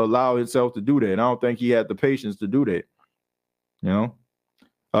to allow himself to do that. And I don't think he had the patience to do that, you know.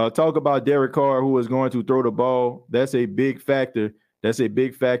 Talk about Derek Carr, who is going to throw the ball. That's a big factor. That's a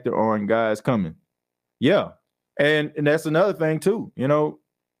big factor on guys coming. Yeah. And that's another thing too. You know,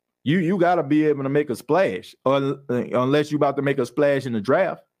 you got to be able to make a splash unless you're about to make a splash in the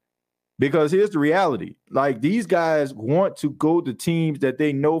draft. Because here's the reality. Like, these guys want to go to teams that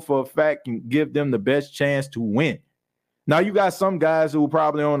they know for a fact can give them the best chance to win. Now, you got some guys who are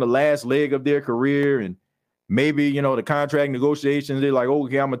probably on the last leg of their career and maybe, you know, the contract negotiations, they're like, oh,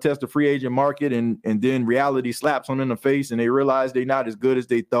 okay, I'm going to test the free agent market. And then reality slaps them in the face and they realize they're not as good as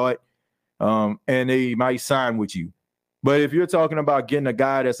they thought. And they might sign with you. But if you're talking about getting a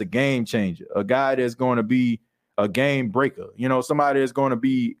guy that's a game changer, a guy that's going to be a game breaker, you know, somebody that's going to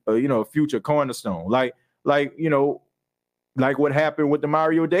be, you know, a future cornerstone, like, you know, like what happened with the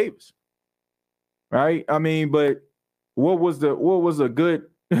Mario Davis. Right. I mean, but what was a good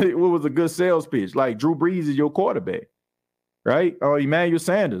sales pitch? Like, Drew Brees is your quarterback, right? Or Emmanuel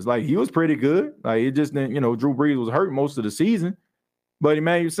Sanders, like, he was pretty good. Like, it just didn't, you know, Drew Brees was hurt most of the season, but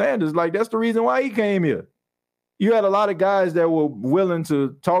Emmanuel Sanders, like, that's the reason why he came here. You had a lot of guys that were willing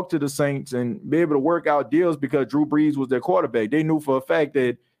to talk to the Saints and be able to work out deals because Drew Brees was their quarterback. They knew for a fact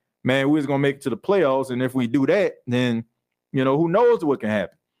that, man, we was going to make it to the playoffs, and if we do that, then, you know, who knows what can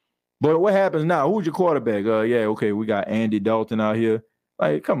happen. But what happens now? Who's your quarterback? Yeah, okay, we got Andy Dalton out here.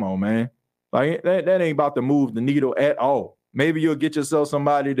 Like, come on, man. Like, that ain't about to move the needle at all. Maybe you'll get yourself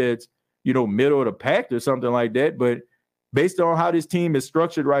somebody that's, you know, middle of the pack or something like that. But based on how this team is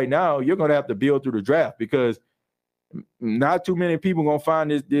structured right now, you're going to have to build through the draft because not too many people going to find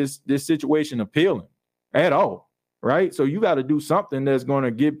this situation appealing at all, right? So you got to do something that's going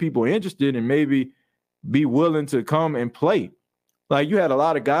to get people interested and maybe be willing to come and play. Like, you had a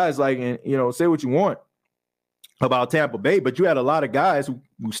lot of guys, like, and, you know, say what you want about Tampa Bay, but you had a lot of guys who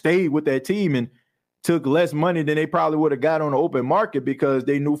stayed with that team and took less money than they probably would have got on the open market because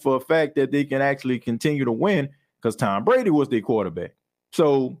they knew for a fact that they can actually continue to win because Tom Brady was their quarterback.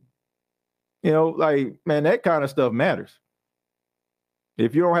 So, you know, like, man, that kind of stuff matters.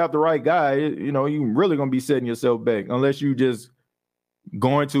 If you don't have the right guy, you know, you're really going to be setting yourself back unless you just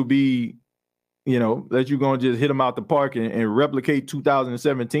going to be, you know, that you're going to just hit them out the park and replicate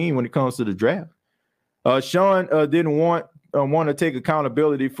 2017 when it comes to the draft. Sean didn't want to take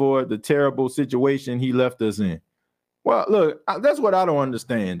accountability for the terrible situation he left us in. Well, look, that's what I don't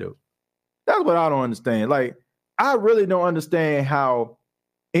understand, though. That's what I don't understand. Like, I really don't understand how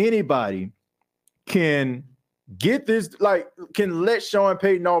anybody can get this, like, can let Sean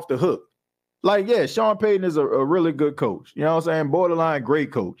Payton off the hook. Like, yeah, Sean Payton is a really good coach. You know what I'm saying? Borderline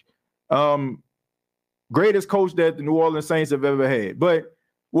great coach. Greatest coach that the New Orleans Saints have ever had. But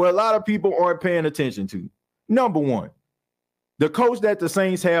what a lot of people aren't paying attention to, number one, the coach that the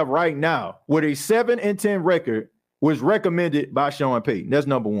Saints have right now with a 7-10 record was recommended by Sean Payton. That's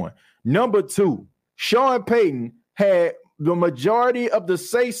number one. Number two, Sean Payton had the majority of the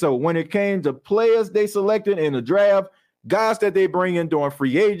say-so when it came to players they selected in the draft, guys that they bring in during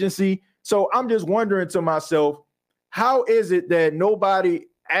free agency. So I'm just wondering to myself, how is it that nobody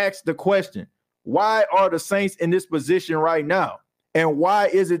asked the question, why are the Saints in this position right now? And why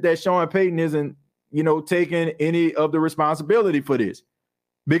is it that Sean Payton isn't, taking any of the responsibility for this?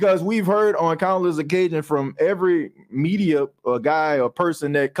 Because we've heard on countless occasions from every media guy or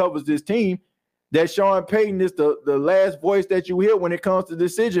person that covers this team that Sean Payton is the last voice that you hear when it comes to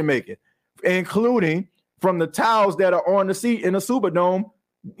decision making, including from the towels that are on the seat in the Superdome,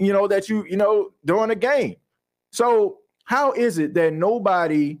 that during the game. So how is it that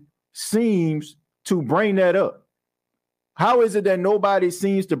nobody seems to bring that up? How is it that nobody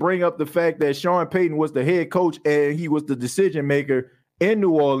seems to bring up the fact that Sean Payton was the head coach and he was the decision maker in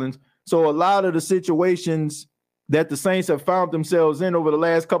New Orleans? So a lot of the situations that the Saints have found themselves in over the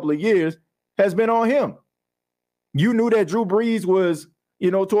last couple of years has been on him. You knew that Drew Brees was,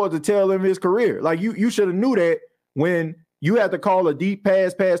 towards the tail end of his career. Like you should have knew that when you had to call a deep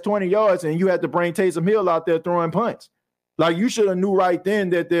pass past 20 yards and you had to bring Taysom Hill out there throwing punts. Like you should have knew right then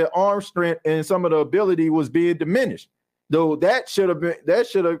that their arm strength and some of the ability was being diminished. Though that should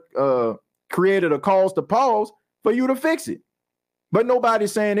have created a cause to pause for you to fix it. But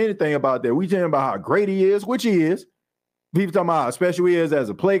nobody's saying anything about that. We talking about how great he is, which he is. People talking about how special he is as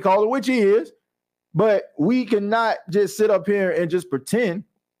a play caller, which he is. But we cannot just sit up here and just pretend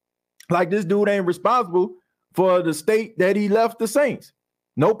like this dude ain't responsible for the state that he left the Saints.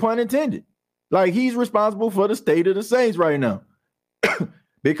 No pun intended. Like he's responsible for the state of the Saints right now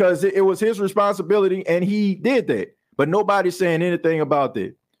because it was his responsibility and he did that. But nobody's saying anything about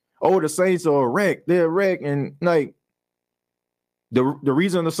that. Oh, the Saints are a wreck. They're a wreck. And like the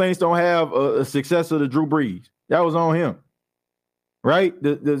reason the Saints don't have a successor to Drew Brees, that was on him. Right?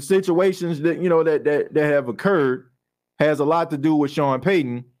 The situations that that have occurred has a lot to do with Sean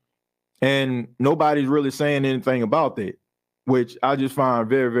Payton, and nobody's really saying anything about that, which I just find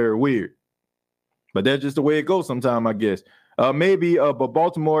very, very weird. But that's just the way it goes sometimes, I guess. But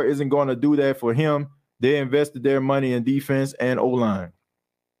Baltimore isn't going to do that for him. They invested their money in defense and O-line.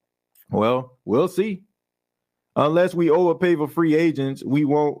 Well, we'll see. Unless we overpay for free agents, we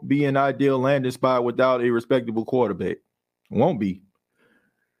won't be an ideal landing spot without a respectable quarterback. Won't be.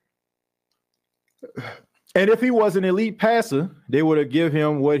 And if he was an elite passer, they would have given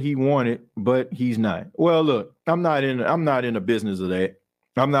him what he wanted, but he's not. Well, look, I'm not in the business of that.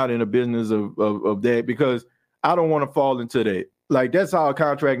 I'm not in the business of that because I don't want to fall into that. Like that's how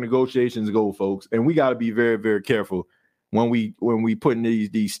contract negotiations go, folks. And we got to be very, very careful when we putting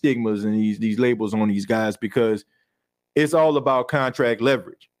these stigmas and these labels on these guys because it's all about contract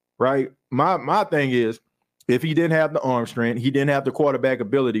leverage, right? My thing is, if he didn't have the arm strength, he didn't have the quarterback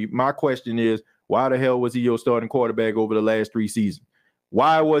ability. My question is, why the hell was he your starting quarterback over the last 3 seasons?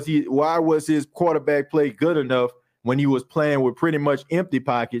 Why was his quarterback play good enough when he was playing with pretty much empty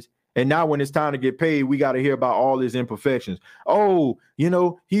pockets? And now when it's time to get paid, we got to hear about all his imperfections. Oh,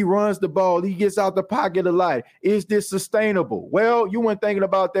 he runs the ball. He gets out the pocket a lot. Is this sustainable? Well, you weren't thinking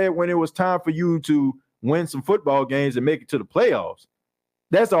about that when it was time for you to win some football games and make it to the playoffs.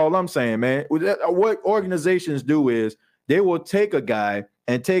 That's all I'm saying, man. What organizations do is they will take a guy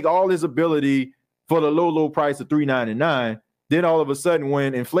and take all his ability for the low price of $3.99. Then all of a sudden,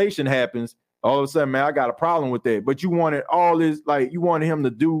 when inflation happens, all of a sudden, man, I got a problem with that. But you wanted all this, like you wanted him to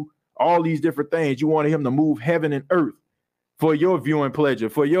do all these different things. You wanted him to move heaven and earth for your viewing pleasure,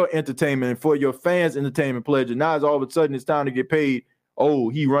 for your entertainment, for your fans' entertainment pleasure. Now it's all of a sudden it's time to get paid. Oh,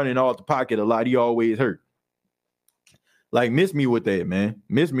 he running off the pocket a lot. He always hurt. Like, miss me with that, man.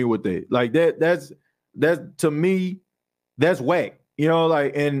 Miss me with that. Like that's to me, that's whack.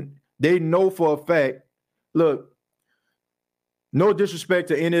 And they know for a fact, look, no disrespect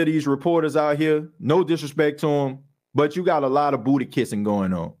to any of these reporters out here, no disrespect to them, but you got a lot of booty kissing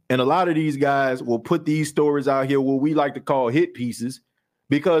going on. And a lot of these guys will put these stories out here, what we like to call hit pieces,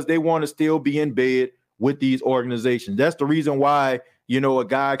 because they want to still be in bed with these organizations. That's the reason why, a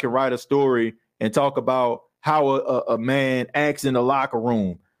guy can write a story and talk about how a man acts in the locker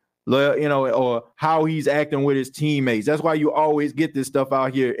room, or how he's acting with his teammates. That's why you always get this stuff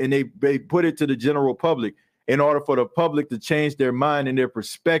out here, and they put it to the general public in order for the public to change their mind and their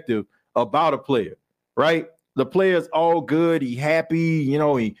perspective about a player, right? The player's all good. He happy.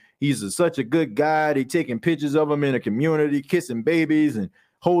 He's such a good guy. They taking pictures of him in the community, kissing babies and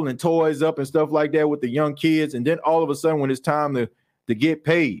holding toys up and stuff like that with the young kids. And then all of a sudden, when it's time to get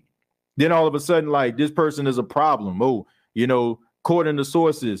paid, then all of a sudden, like, this person is a problem. Oh, according to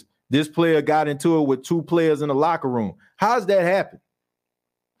sources, this player got into it with 2 players in the locker room. How's that happen?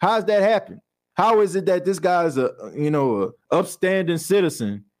 How is it that this guy's a upstanding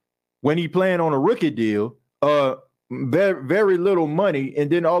citizen when he playing on a rookie deal, very, very little money, and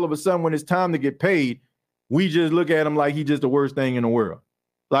then all of a sudden when it's time to get paid, we just look at him like he's just the worst thing in the world.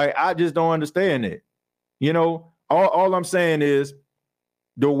 Like, I just don't understand it. All I'm saying is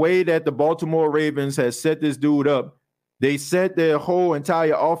the way that the Baltimore Ravens has set this dude up, they set their whole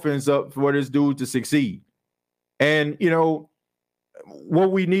entire offense up for this dude to succeed. And,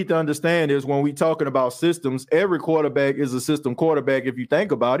 what we need to understand is when we're talking about systems, every quarterback is a system quarterback if you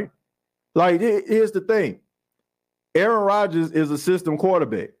think about it. Like, here's the thing. Aaron Rodgers is a system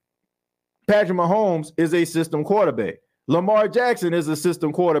quarterback. Patrick Mahomes is a system quarterback. Lamar Jackson is a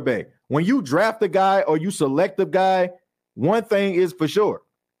system quarterback. When you draft a guy or you select a guy, one thing is for sure.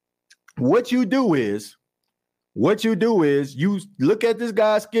 What you do is you look at this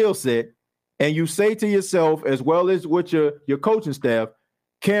guy's skill set and you say to yourself, as well as with your coaching staff,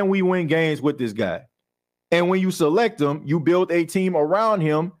 can we win games with this guy? And when you select him, you build a team around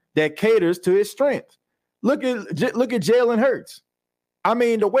him that caters to his strengths. Look at Jalen Hurts. I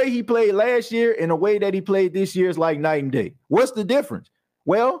mean, the way he played last year and the way that he played this year is like night and day. What's the difference?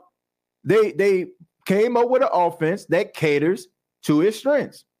 Well, they came up with an offense that caters to his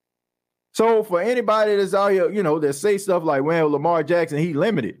strengths. So for anybody that's out here, that say stuff like, well, Lamar Jackson, he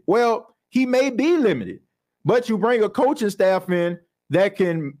limited. Well, he may be limited, but you bring a coaching staff in that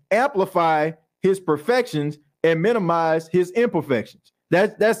can amplify his perfections and minimize his imperfections.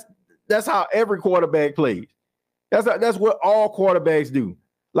 That's how every quarterback plays. That's what all quarterbacks do.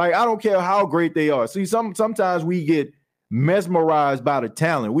 Like, I don't care how great they are. See, sometimes we get mesmerized by the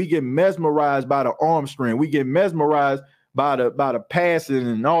talent. We get mesmerized by the arm strength. We get mesmerized by the passing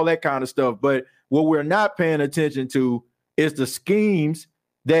and all that kind of stuff. But what we're not paying attention to is the schemes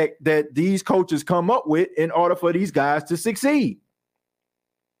that these coaches come up with in order for these guys to succeed.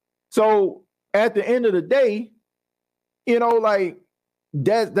 So at the end of the day, like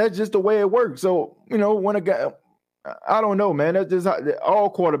that's just the way it works. So, when a guy, I don't know, man. That's just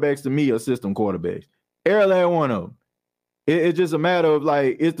all quarterbacks to me are system quarterbacks. Every last one of them. It's just a matter of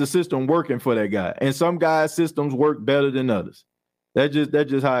like, is the system working for that guy? And some guys' systems work better than others. That's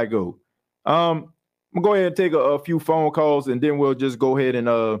just how it goes. I'm gonna go ahead and take a few phone calls, and then we'll just go ahead and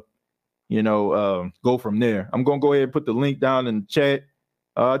go from there. I'm gonna go ahead and put the link down in the chat.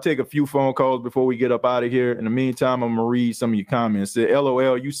 I'll take a few phone calls before we get up out of here. In the meantime, I'm gonna read some of your comments. Say,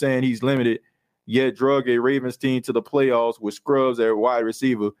 LOL, you saying he's limited, yet drug a Ravens team to the playoffs with scrubs at wide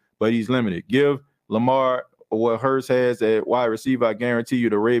receiver, but he's limited. Give Lamar what Hurts has at wide receiver. I guarantee you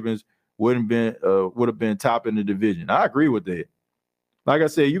the Ravens would have been top in the division. I agree with that. Like I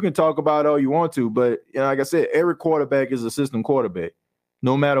said, you can talk about it all you want to, but like I said, every quarterback is a system quarterback,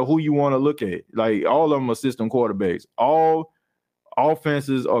 no matter who you want to look at. Like, all of them are system quarterbacks. All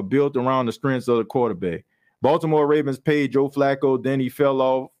offenses are built around the strengths of the quarterback. Baltimore Ravens paid Joe Flacco, then he fell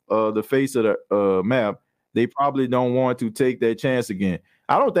off the face of the map. They probably don't want to take that chance again.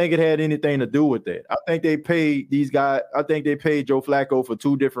 I don't think it had anything to do with that. I think they paid these guys. I think they paid Joe Flacco for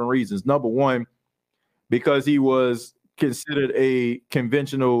two different reasons. Number one, because he was considered a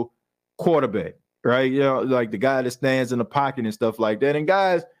conventional quarterback, right? Like the guy that stands in the pocket and stuff like that. And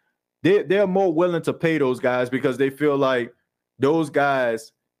guys, they're more willing to pay those guys because they feel like those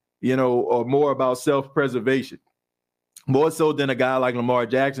guys, are more about self-preservation, more so than a guy like Lamar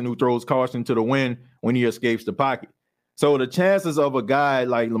Jackson who throws caution to the wind when he escapes the pocket. So the chances of a guy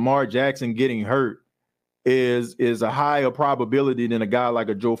like Lamar Jackson getting hurt is a higher probability than a guy like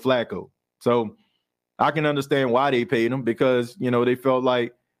a Joe Flacco. So I can understand why they paid him, because they felt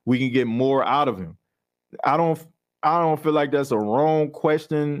like we can get more out of him. I don't feel like that's a wrong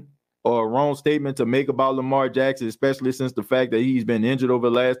question or a wrong statement to make about Lamar Jackson, especially since the fact that he's been injured over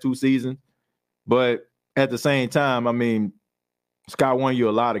the last 2 seasons. But at the same time, I mean, Scott won you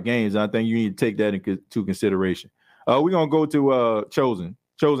a lot of games. And I think you need to take that into consideration. We're gonna go to Chosen.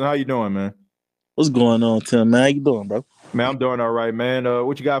 Chosen, how you doing, man? What's going on, Tim? Man, how you doing, bro? Man, I'm doing all right, man.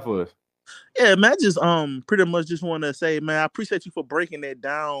 What you got for us? Yeah, man, I just pretty much just want to say, man, I appreciate you for breaking that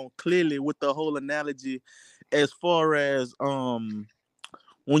down clearly with the whole analogy as far as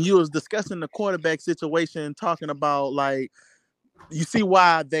when you was discussing the quarterback situation, talking about like, you see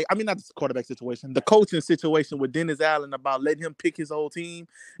why not the quarterback situation, the coaching situation with Dennis Allen about letting him pick his whole team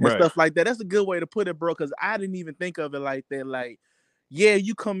and stuff like that. That's a good way to put it, bro, because I didn't even think of it like that. Like, yeah,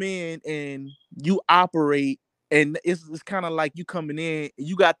 you come in and you operate, and it's kind of like you coming in,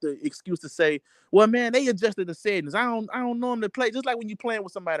 you got the excuse to say, well, man, they adjusted the settings. I don't normally play. Just like when you playing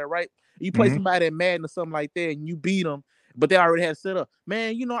with somebody, right? You play somebody at Madden or something like that, and you beat them, but they already had set up.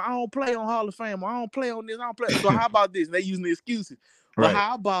 Man, I don't play on Hall of Fame. I don't play on this. I don't play. So how about this? And they using the excuses. Well,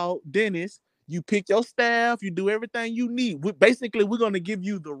 how about Dennis? You pick your staff, you do everything you need. Basically, we're gonna give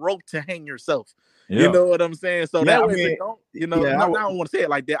you the rope to hang yourself. You Yeah. know what I'm saying? So Yeah, that I way, if mean, it don't, yeah, no, I don't want to say it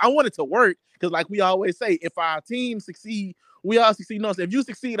like that. I want it to work because, like we always say, if our team succeed, we all succeed. No, so if you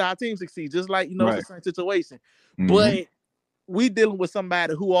succeed, our team succeeds. Just like it's the right. same situation. Mm-hmm. But we dealing with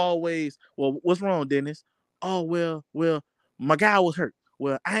somebody who always, well, what's wrong, Dennis? Oh, well, my guy was hurt.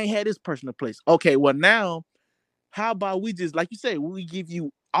 Well, I ain't had this person in place. Okay, well now, how about we just, like you say, we give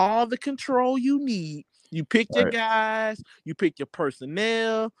you all the control you need. You pick your Right. guys, you pick your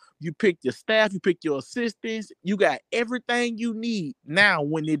personnel, you pick your staff, you pick your assistants. You got everything you need. Now,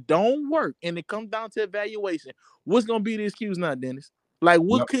 when it don't work and it comes down to evaluation, what's gonna be the excuse now, Dennis? Like,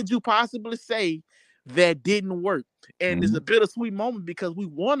 what Yep. could you possibly say that didn't work? And it's Mm-hmm. a bittersweet moment because we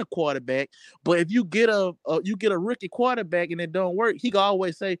won a quarterback. But if you get a rookie quarterback and it don't work, he can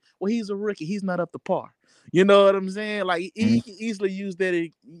always say, "Well, he's a rookie. He's not up to par." You know what I'm saying? Like he can easily use that.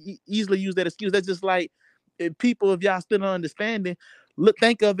 Easily use that excuse. That's just like if y'all still don't understanding,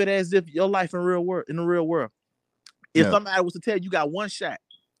 think of it as if your life in the real world. If Yeah. somebody was to tell you got one shot,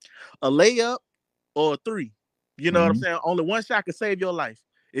 a layup or a three, you know what I'm Mm-hmm. saying? Only one shot can save your life.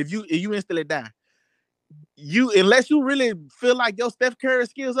 If you instantly die, unless you really feel like your Steph Curry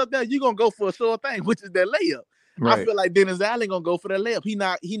skills up there, you're gonna go for a sure thing, which is that layup. I Right. feel like Dennis Allen gonna go for that layup. He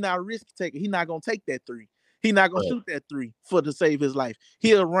not risk taker. He not gonna take that three. He not gonna Right. shoot that three for to save his life.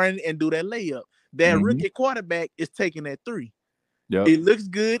 He'll run and do that layup. That Mm-hmm. rookie quarterback is taking that three. Yep. It looks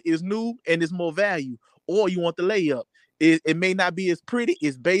good, it's new, and it's more value. Or you want the layup. It may not be as pretty,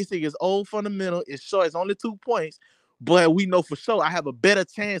 it's basic, it's old fundamental, it's short, it's only 2 points, but we know for sure I have a better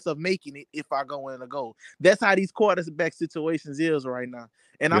chance of making it if I go in a goal. That's how these quarterback situations is right now.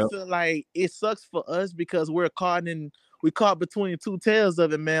 And I Yep. feel like it sucks for us because we're caught between two tails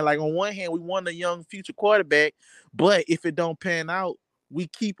of it, man. Like on one hand, we want a young future quarterback, but if it don't pan out, we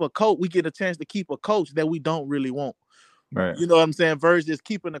get a chance to keep a coach that we don't really want. Right. You know what I'm saying? Versus just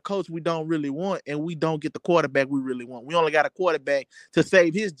keeping the coach we don't really want, and we don't get the quarterback we really want. We only got a quarterback to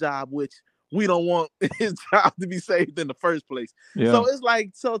save his job, which we don't want his job to be saved in the first place. Yeah. So it's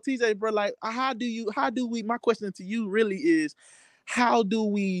like, so TJ, bro, like, how do we? My question to you really is, how do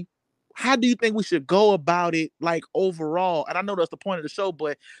we? How do you think we should go about it, like overall? And I know that's the point of the show,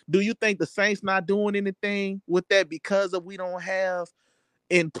 but do you think the Saints not doing anything with that because of we don't have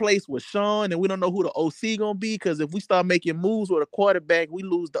in place with Sean, and we don't know who the OC gonna be? Because if we start making moves with a quarterback, we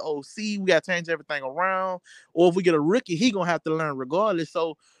lose the OC. We gotta change everything around. Or if we get a rookie, he gonna have to learn regardless.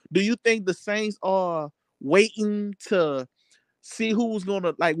 So, do you think the Saints are waiting to see who's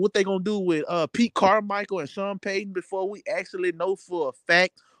gonna, like, what they gonna do with Pete Carmichael and Sean Payton before we actually know for a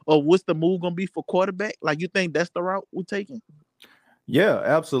fact or what's the move gonna be for quarterback? Like, you think that's the route we're taking? Yeah,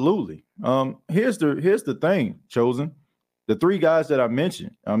 absolutely. Here's the thing, Chosen. The three guys that I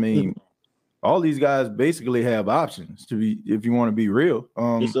mentioned, I mean, all these guys basically have options to be, if you want to be real.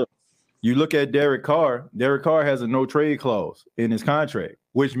 Yes, sir. You look at Derek Carr. Derek Carr has a no trade clause in his contract,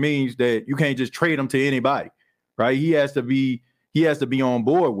 which means that you can't just trade him to anybody, right? He has to be on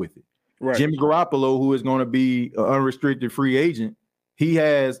board with it. Right. Jimmy Garoppolo, who is going to be an unrestricted free agent, he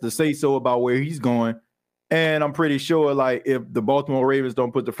has the say so about where he's going. And I'm pretty sure, like, if the Baltimore Ravens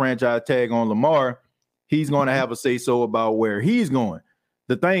don't put the franchise tag on Lamar, he's going to have a say so about where he's going.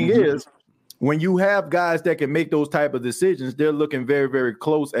 The thing is, when you have guys that can make those type of decisions, they're looking very, very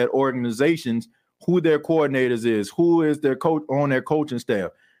close at organizations, who their coordinators is, who is their coach on their coaching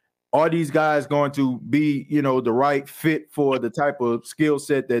staff. Are these guys going to be, the right fit for the type of skill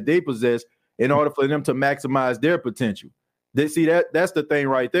set that they possess in order for them to maximize their potential? They see that's the thing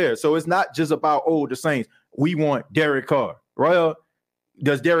right there. So it's not just about, the Saints, we want Derek Carr. Well,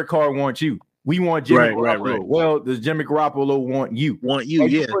 does Derek Carr want you? We want Jimmy Garoppolo. Right. Well, does Jimmy Garoppolo want you? Want you,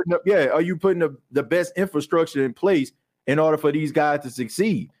 yeah. Are you putting the best infrastructure in place in order for these guys to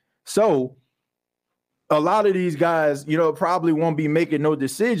succeed? So a lot of these guys, probably won't be making no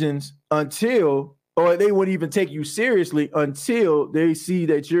decisions until, or they wouldn't even take you seriously until they see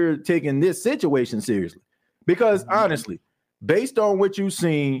that you're taking this situation seriously. Because honestly, based on what you've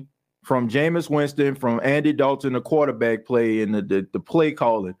seen from Jameis Winston, from Andy Dalton, the quarterback play and the play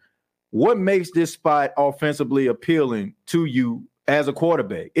calling, what makes this spot offensively appealing to you as a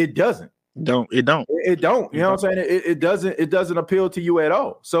quarterback? It doesn't. It don't. You know what I'm saying? It doesn't appeal to you at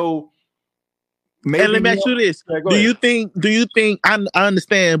all. So maybe. And let me ask you this: Do you think? I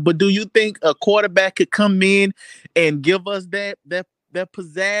understand, but do you think a quarterback could come in and give us that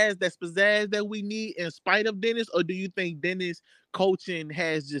pizzazz that we need in spite of Dennis, or do you think Dennis coaching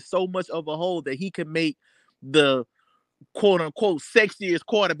has just so much of a hold that he can make the quote unquote sexiest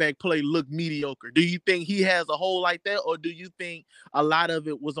quarterback play look mediocre? Do you think he has a hole like that, or do you think a lot of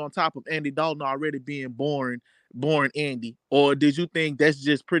it was on top of Andy Dalton already being born Andy? Or did you think that's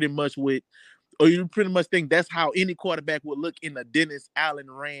just pretty much what, or you pretty much think that's how any quarterback would look in a Dennis Allen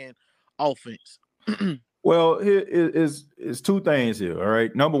ran offense? Well, here is two things here. All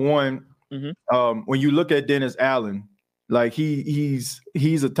right. Number one, when you look at Dennis Allen, like he's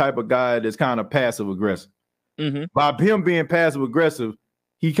a type of guy that's kind of passive aggressive. By him being passive aggressive,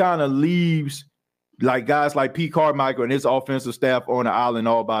 he kind of leaves like guys like Pete Carmichael and his offensive staff on the island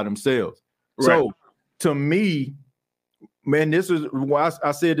all by themselves. Right. So to me, man, this is why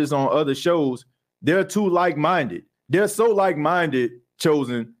I said this on other shows. They're too like-minded. They're so like-minded,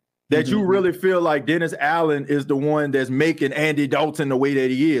 Chosen, that you really feel like Dennis Allen is the one that's making Andy Dalton the way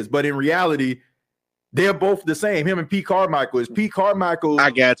that he is. But in reality, they're both the same. Him and Pete Carmichael. Is Pete Carmichael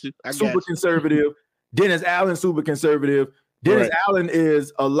super conservative. Dennis Allen super conservative. Dennis Allen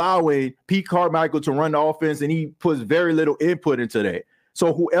is allowing Pete Carmichael to run the offense, and he puts very little input into that.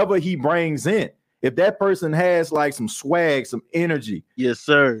 So whoever he brings in, if that person has like some swag, some energy, yes,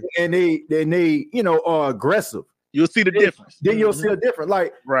 sir, and they are aggressive, you'll see the difference. Then you'll see a difference.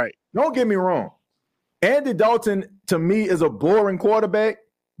 Like, don't get me wrong, Andy Dalton to me is a boring quarterback.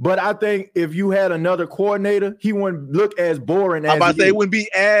 But I think if you had another coordinator, he wouldn't look as boring as it wouldn't be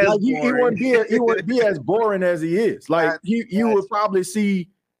as like he wouldn't be as boring as he is. Like you would probably see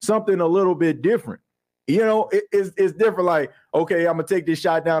something a little bit different. You know, it's different. Like, okay, I'm gonna take this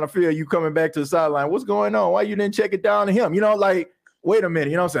shot down the field. You coming back to the sideline. What's going on? Why you didn't check it down to him? You know, like, wait a minute,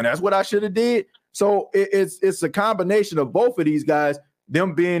 you know what I'm saying? That's what I should have did. So it's a combination of both of these guys,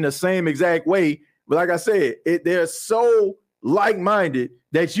 them being the same exact way. But like I said, they're so like-minded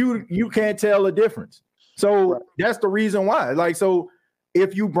that you can't tell the difference. So that's the reason why. Like, so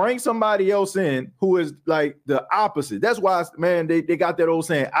if you bring somebody else in who is like the opposite, that's why, man, they got that old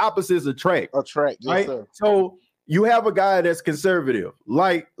saying, opposites attract. Yes, right? Sir. So you have a guy that's conservative,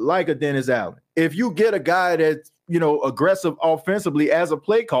 like a Dennis Allen. If you get a guy that's, aggressive offensively as a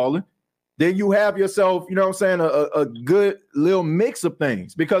play caller, then you have yourself, you know what I'm saying, a good little mix of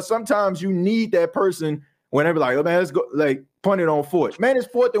things. Because sometimes you need that person whenever, like, oh, man, let's go, like, punt it on fourth. Man, it's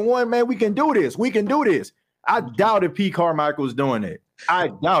 4th and 1, man. We can do this. I doubt if Pete Carmichael is doing that. I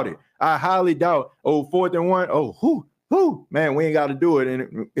doubt it. I highly doubt. 4th and 1. Oh, who, man, we ain't got to do it.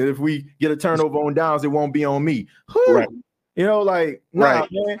 And if we get a turnover on downs, it won't be on me. Right. You know, like, nah,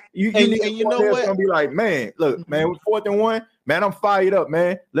 man. You know what? Gonna be like, man, look, man, with 4th and 1, man, I'm fired up,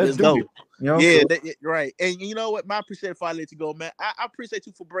 man. Let's do it. You know? Yeah, right. And you know what? I appreciate it before I let you go, man. I appreciate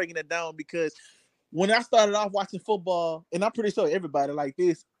you for breaking it down, because when I started off watching football, and I'm pretty sure everybody like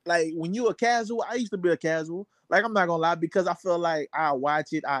this, like when you a casual, I used to be a casual. Like, I'm not gonna lie, because I feel like I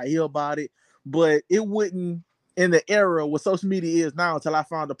watch it, I hear about it, but it wouldn't in the era what social media is now until I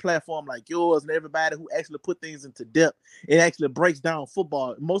found a platform like yours and everybody who actually put things into depth. It actually breaks down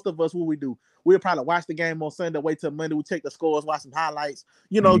football. Most of us, what we do, we'll probably watch the game on Sunday, wait till Monday, we check the scores, watch some highlights,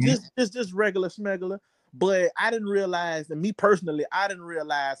 just regular smegular. But I didn't realize, and me personally, I didn't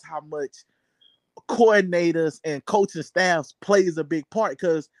realize how much coordinators and coaching staffs plays a big part,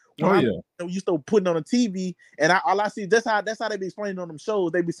 because when you start putting on a TV and all I see, that's how they be explaining on them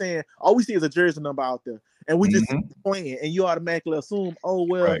shows. They be saying all we see is a jersey number out there, and we just playing, and you automatically assume, oh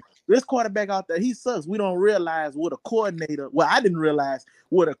well, this quarterback out there, he sucks. We don't realize what a coordinator. Well, I didn't realize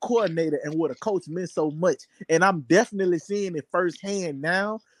what a coordinator and what a coach meant so much, and I'm definitely seeing it firsthand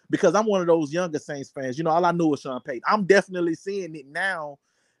now, because I'm one of those younger Saints fans. You know, all I knew was Sean Payton. I'm definitely seeing it now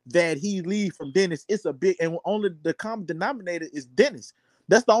that he leaves from Dennis. It's a big, and only the common denominator is Dennis.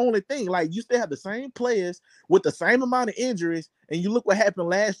 That's the only thing. Like, you still have the same players with the same amount of injuries, and you look what happened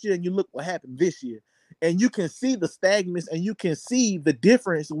last year and you look what happened this year. And you can see the stagnance, and you can see the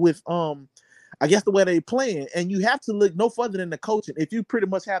difference with I guess the way they playing. And you have to look no further than the coaching. If you pretty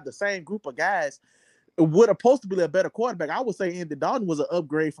much have the same group of guys, would supposed to be a better quarterback, I would say Andy Dalton was an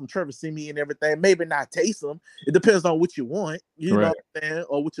upgrade from Trevor Siemian and everything. Maybe not Taysom. It depends on what you want, you know what I'm saying,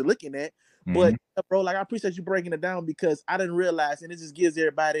 or what you're looking at. But bro, like, I appreciate you breaking it down, because I didn't realize, and it just gives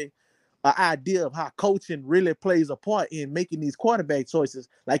everybody an idea of how coaching really plays a part in making these quarterback choices.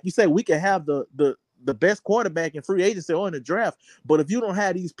 Like you said, we can have the best quarterback in free agency or in the draft, but if you don't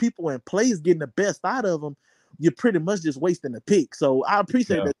have these people in place getting the best out of them, you're pretty much just wasting the pick. So I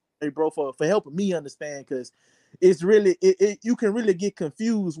appreciate that. Hey, bro, for helping me understand, because it's really you can really get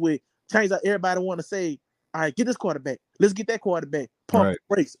confused with change that everybody want to say, all right, get this quarterback, let's get that quarterback, pump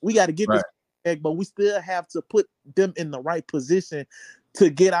the brakes, we got to get this quarterback, but we still have to put them in the right position to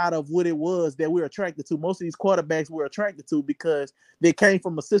get out of what it was that we're attracted to. Most of these quarterbacks we're attracted to because they came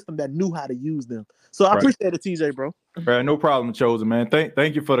from a system that knew how to use them. So I appreciate it, TJ, bro. Right, no problem, Chosen, man.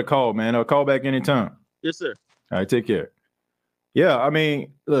 Thank you for the call, man. I'll call back anytime. Yes, sir. All right, take care. Yeah, I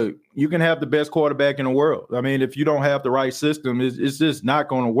mean, look, you can have the best quarterback in the world. I mean, if you don't have the right system, it's just not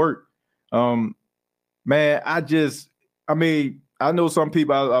going to work. Man, I know some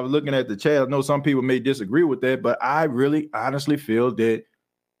people, I was looking at the chat, I know some people may disagree with that, but I really honestly feel that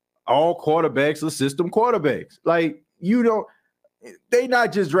all quarterbacks are system quarterbacks. Like, they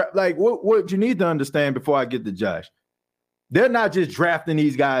not just like what you need to understand before I get to Josh. They're not just drafting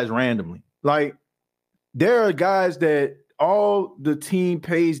these guys randomly. Like, there are guys that all the team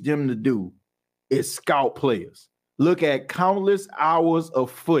pays them to do is scout players, look at countless hours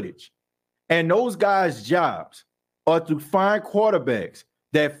of footage. And those guys' jobs are to find quarterbacks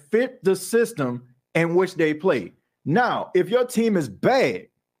that fit the system in which they play. Now, if your team is bad,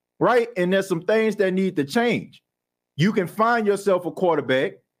 right, and there's some things that need to change, you can find yourself a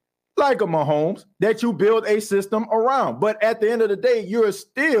quarterback like a Mahomes that you build a system around. But at the end of the day, you're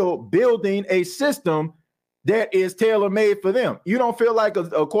still building a system that is tailor-made for them. You don't feel like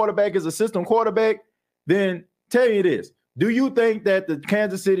a quarterback is a system quarterback? Then tell you this. Do you think that the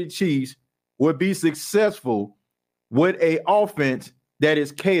Kansas City Chiefs would be successful with an offense that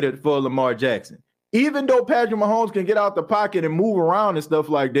is catered for Lamar Jackson? Even though Patrick Mahomes can get out the pocket and move around and stuff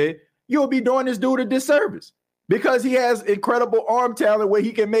like that, you'll be doing this dude a disservice because he has incredible arm talent where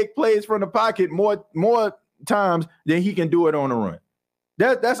he can make plays from the pocket more times than he can do it on the run.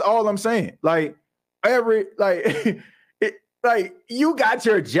 That's all I'm saying. Like, you got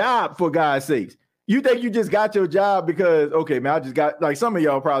your job, for God's sakes. You think you just got your job because, okay, man, I just got, like, some of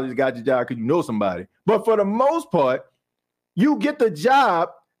y'all probably just got your job because you know somebody. But for the most part, you get the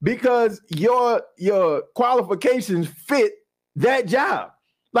job because your qualifications fit that job.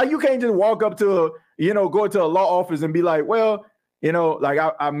 Like, you can't just walk up to go to a law office and be like, well, like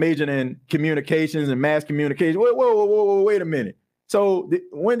I majored in communications and mass communication. Whoa, wait a minute. So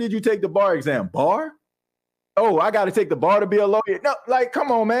when did you take the bar exam? Bar? Oh, I got to take the bar to be a lawyer. No, like,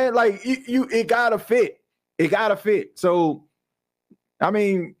 come on, man. Like, it gotta fit. It gotta fit. So, I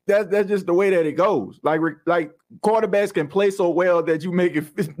mean, that's just the way that it goes. Like quarterbacks can play so well that you make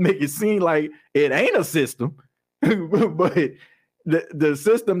it seem like it ain't a system, but the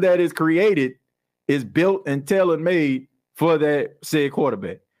system that is created is built and tailor-made for that said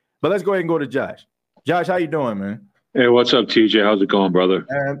quarterback. But let's go ahead and go to Josh. Josh, how you doing, man? Hey, what's up, TJ? How's it going, brother?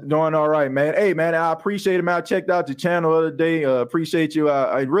 Doing all right, man. Hey, man, I appreciate it, man. I checked out your channel the other day. Appreciate you.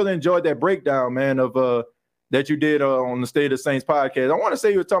 I really enjoyed that breakdown, man, of that you did on the State of Saints podcast. I want to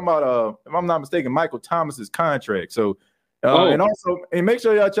say you were talking about, if I'm not mistaken, Michael Thomas's contract. So, and make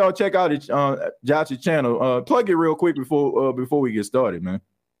sure y'all check out Josh's channel. Plug it real quick before we get started, man.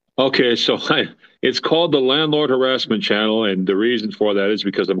 Okay, so it's called the Landlord Harassment Channel, and the reason for that is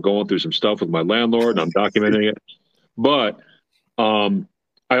because I'm going through some stuff with my landlord, and I'm documenting it. But I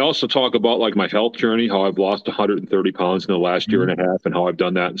also talk about, like, my health journey, how I've lost 130 pounds in the last year and a half, and how I've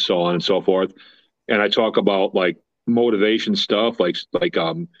done that, and so on and so forth. And I talk about, like, motivation stuff, like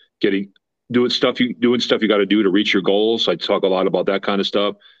doing stuff you got to do to reach your goals. I talk a lot about that kind of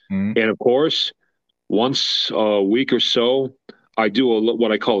stuff. And of course, once a week or so, I do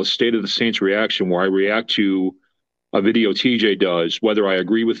what I call a State of the Saints reaction, where I react to a video TJ does, whether I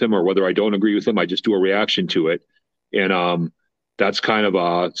agree with him or whether I don't agree with him. I just do a reaction to it. And that's kind of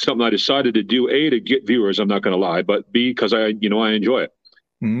something I decided to do, A, to get viewers, I'm not going to lie, but B, because I enjoy it.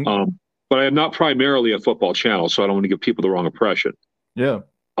 But I am not primarily a football channel, so I don't want to give people the wrong impression. Yeah.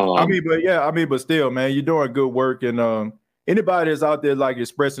 But still, man, you're doing good work. And anybody that's out there, like,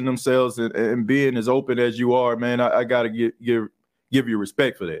 expressing themselves and being as open as you are, man, I got to give you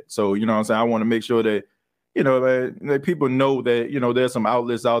respect for that. So, you know what I'm saying? I want to make sure that, that people know that, there's some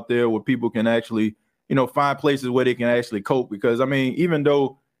outlets out there where people can actually, find places where they can actually cope. Because, I mean, even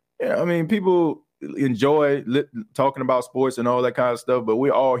though, people enjoy talking about sports and all that kind of stuff, but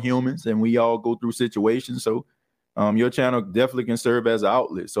we're all humans and we all go through situations. So your channel definitely can serve as an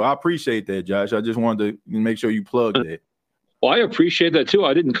outlet. So I appreciate that, Josh. I just wanted to make sure you plugged that. Well, I appreciate that too.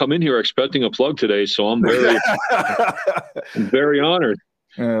 I didn't come in here expecting a plug today, so I'm very honored.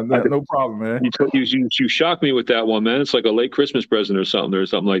 Yeah, no problem, man. You shocked me with that one, man. It's like a late Christmas present or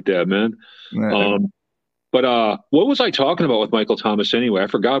something like that, man. But what was I talking about with Michael Thomas anyway? I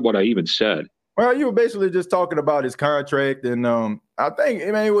forgot what I even said. Well, you were basically just talking about his contract, and I think,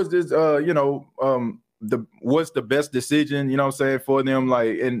 it was just what's the best decision, for them,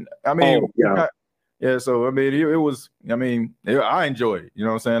 like, and I mean, so I mean, it was, I enjoyed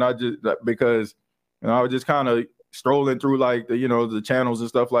it, I just, because I was just kind of strolling through like the channels and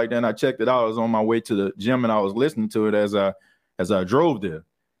stuff like that. And I checked it out. I was on my way to the gym and I was listening to it as I drove there.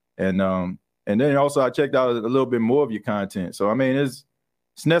 And then also I checked out a little bit more of your content. So I mean, it's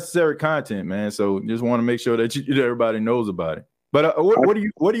necessary content, man. So just want to make sure that everybody knows about it. But what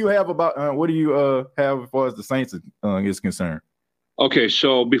do you have about what do you have as far as the Saints is concerned? Okay,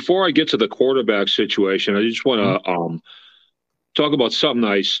 so before I get to the quarterback situation, I just want to talk about something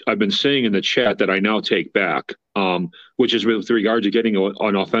I've been saying in the chat that I now take back, which is with regard to getting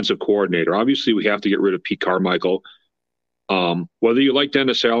an offensive coordinator. Obviously, we have to get rid of Pete Carmichael. Whether you like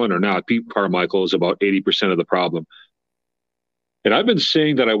Dennis Allen or not, Pete Carmichael is about 80% of the problem. And I've been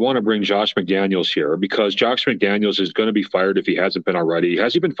saying that I want to bring Josh McDaniels here because Josh McDaniels is going to be fired if he hasn't been already.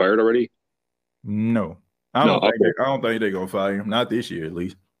 Has he been fired already? No. I don't think they're going to fire him. Not this year, at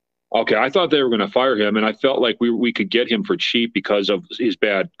least. Okay, I thought they were going to fire him, and I felt like we could get him for cheap because of his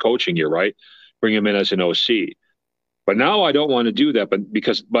bad coaching year, right? Bring him in as an OC. But now I don't want to do that,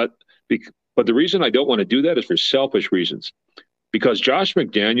 but the reason I don't want to do that is for selfish reasons. Because Josh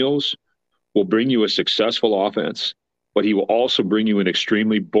McDaniels will bring you a successful offense, but he will also bring you an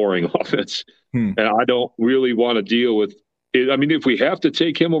extremely boring offense. And I don't really want to deal with it. I mean, if we have to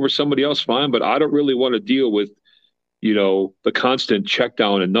take him over somebody else, fine, but I don't really want to deal with the constant check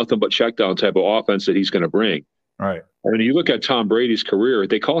down and nothing but check down type of offense that he's going to bring. Right. I mean, you look at Tom Brady's career,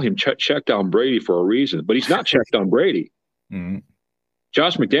 they call him check down Brady for a reason, but he's not check down Brady. Mm-hmm.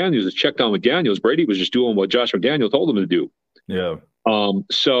 Josh McDaniels is check down McDaniels. Brady was just doing what Josh McDaniels told him to do. Yeah.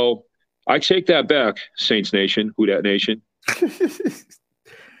 So I take that back, Saints Nation, Who Dat Nation.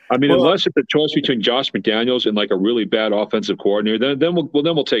 I mean, unless it's a choice between Josh McDaniels and like a really bad offensive coordinator, then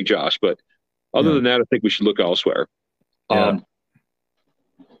we'll take Josh. But other than that, I think we should look elsewhere. Yeah.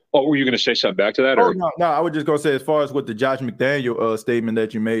 Were you going to say something back to that? Or? No. I was just going to say, as far as with the Josh McDaniel statement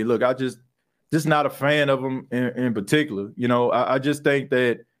that you made, look, I just not a fan of him in particular. I just think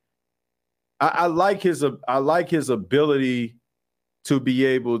that I like his ability to be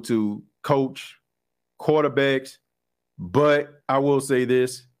able to coach quarterbacks. But I will say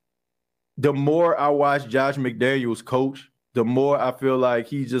this: the more I watch Josh McDaniels coach, the more I feel like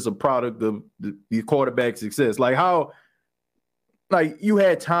he's just a product of the quarterback success. Like how. Like you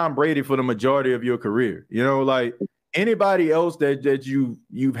had Tom Brady for the majority of your career, like anybody else that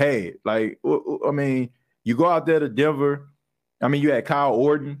you've had. Like, I mean, you go out there to Denver. I mean, you had Kyle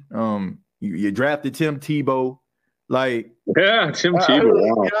Orton. You drafted Tim Tebow. Like, yeah, Tim Tebow.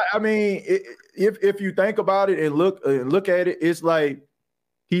 Wow. I mean, if you think about it and look at it, it's like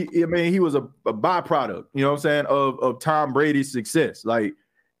he was a byproduct. You know what I'm saying of Tom Brady's success. Like,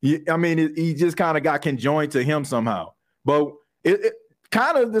 he just kind of got conjoined to him somehow, but. It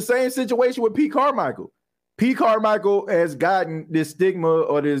kind of the same situation with Pete Carmichael. Pete Carmichael has gotten this stigma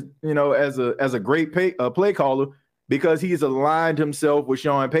or this, as a great play caller because he's aligned himself with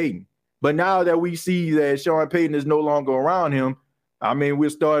Sean Payton. But now that we see that Sean Payton is no longer around him, I mean,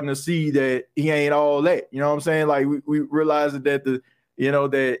 we're starting to see that he ain't all that. You know what I'm saying? Like we realize that that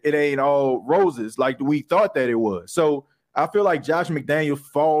it ain't all roses like we thought that it was. So I feel like Josh McDaniels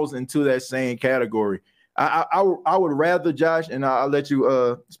falls into that same category. I would rather, Josh, and I'll let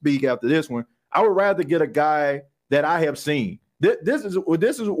you speak after this one. I would rather get a guy that I have seen. This is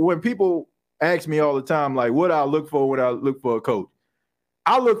when people ask me all the time, like, what I look for when I look for a coach.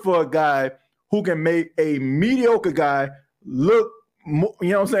 I look for a guy who can make a mediocre guy look,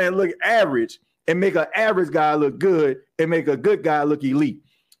 look average and make an average guy look good and make a good guy look elite.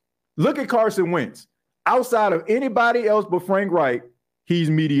 Look at Carson Wentz. Outside of anybody else but Frank Reich, he's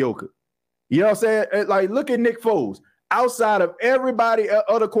mediocre. You know what I'm saying? Like, look at Nick Foles. Outside of everybody,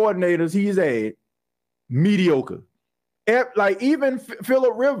 other coordinators he's had, mediocre. Like, even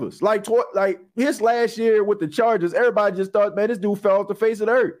Phillip Rivers, like his last year with the Chargers, everybody just thought, man, this dude fell off the face of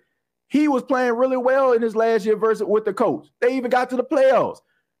the earth. He was playing really well in his last year versus with the coach. They even got to the playoffs.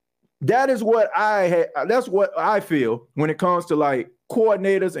 That's what I feel when it comes to like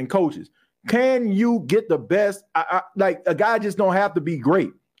coordinators and coaches. Can you get the best? Like, a guy just don't have to be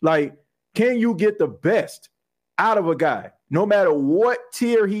great. Like, can you get the best out of a guy, no matter what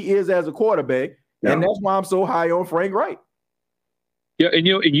tier he is as a quarterback? Yeah. And that's why I'm so high on Frank Reich. Yeah, and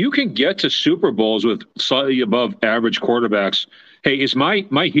you can get to Super Bowls with slightly above average quarterbacks. Hey, is my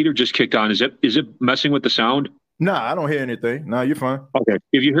heater just kicked on? Is it messing with the sound? Nah, I don't hear anything. Nah, you're fine. Okay.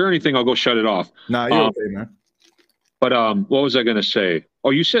 If you hear anything, I'll go shut it off. Nah, you're okay, man. But what was I going to say? Oh,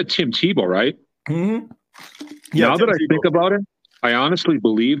 you said Tim Tebow, right? Mm-hmm. Yeah. Now that I think about it, I honestly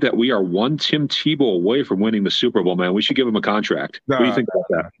believe that we are one Tim Tebow away from winning the Super Bowl, man. We should give him a contract. What do you think about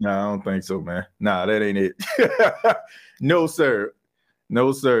that? No, I don't think so, man. Nah, that ain't it. No, sir.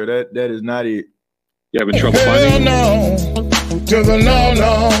 That is not it. You having trouble finding it? Hell no, to the no,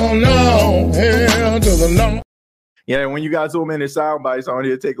 hell to the no. Yeah, when you got so many sound bites on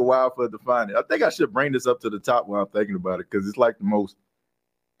here, it take a while for it to find it. I think I should bring this up to the top while I'm thinking about it because it's like the most.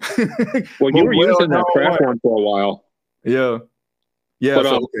 Well, you were using that crap one for a while. Yeah. Yeah, but,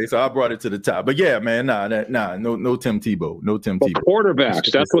 okay, so I brought it to the top. But yeah, man, no Tim Tebow. No Tim Tebow. Quarterbacks,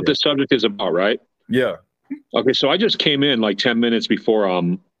 that's what the subject is about, right? Yeah. Okay, so I just came in like 10 minutes before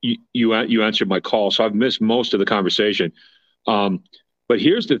you answered my call, so I've missed most of the conversation. But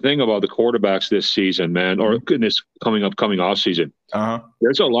here's the thing about the quarterbacks this season, man, or goodness, coming off season.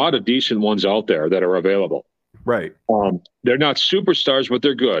 There's a lot of decent ones out there that are available. Right. They're not superstars, but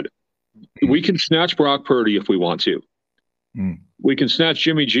they're good. We can snatch Brock Purdy if we want to. We can snatch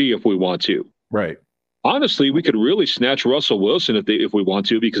Jimmy G if we want to. Right. Honestly, we could really snatch Russell Wilson if we want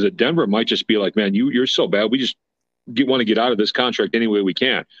to, because at Denver might just be like, man, you're so bad. We just want to get out of this contract any way we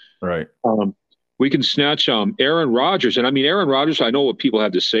can. Right. We can snatch Aaron Rodgers. And I mean, Aaron Rodgers, I know what people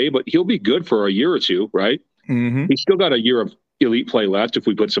have to say, but he'll be good for a year or two, right? He's still got a year of elite play left if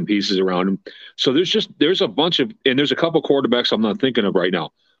we put some pieces around him. So there's a bunch of, and there's a couple quarterbacks I'm not thinking of right now,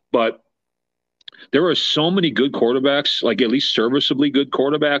 but there are so many good quarterbacks, like at least serviceably good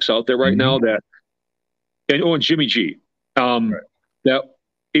quarterbacks out there right now that, and Jimmy G, that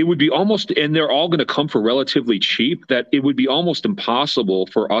it would be almost, and they're all going to come for relatively cheap, that it would be almost impossible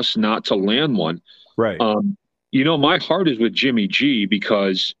for us not to land one. Right. My heart is with Jimmy G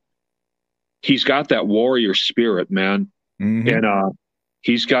because he's got that warrior spirit, man. And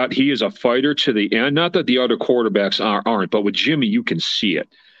he is a fighter to the end. Not that the other quarterbacks aren't, but with Jimmy, you can see it.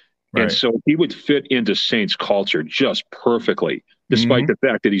 Right. And so he would fit into Saints culture just perfectly, despite the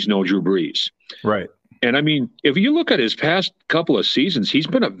fact that he's no Drew Brees. Right. And I mean, if you look at his past couple of seasons, he's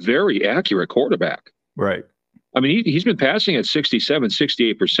been a very accurate quarterback. Right. I mean, he's been passing at 67,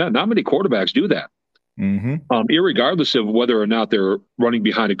 68%. Not many quarterbacks do that, irregardless of whether or not they're running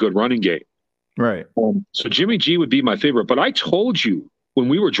behind a good running game. Right. So Jimmy G would be my favorite. But I told you when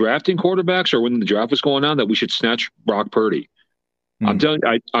we were drafting quarterbacks or when the draft was going on that we should snatch Brock Purdy. I'm telling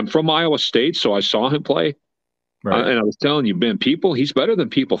you, I'm from Iowa State, so I saw him play. Right. And I was telling you, man, he's better than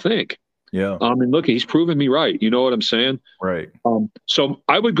people think. Yeah. And look, he's proven me right. You know what I'm saying? Right. So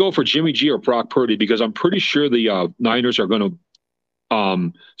I would go for Jimmy G or Brock Purdy because I'm pretty sure the Niners are going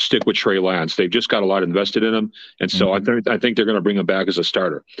to stick with Trey Lance. They've just got a lot invested in him. And so I think they're going to bring him back as a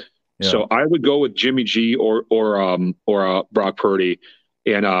starter. Yeah. So I would go with Jimmy G or Brock Purdy.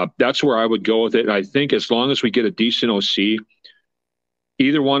 And that's where I would go with it. And I think as long as we get a decent OC,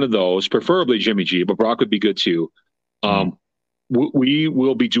 either one of those, preferably Jimmy G, but Brock would be good too. We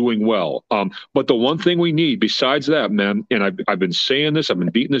will be doing well. But the one thing we need besides that, man, and I've been saying this, I've been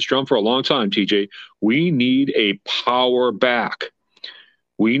beating this drum for a long time, TJ, we need a power back.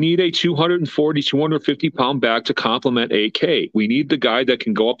 We need a 240, 250-pound back to complement AK. We need the guy that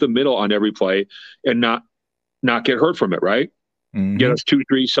can go up the middle on every play and not get hurt from it, right? Get us 2,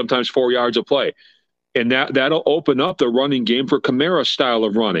 3, sometimes 4 yards of play. And that'll open up the running game for Kamara style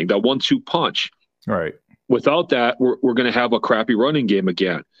of running, that 1-2 punch. Right. Without that, we're going to have a crappy running game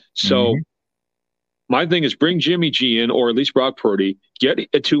again. So my thing is bring Jimmy G in, or at least Brock Purdy, get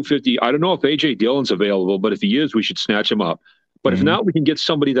a 250. I don't know if A.J. Dillon's available, but if he is, we should snatch him up. But if not, we can get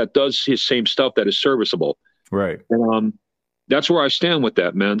somebody that does his same stuff that is serviceable. Right. And that's where I stand with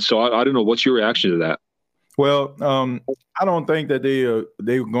that, man. So I don't know. What's your reaction to that? Well, I don't think that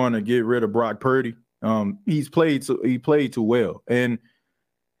they're going to get rid of Brock Purdy. He played too well, and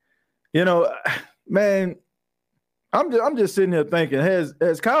man, I'm just sitting here thinking, has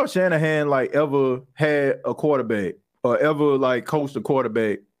Kyle Shanahan like ever had a quarterback or ever like coached a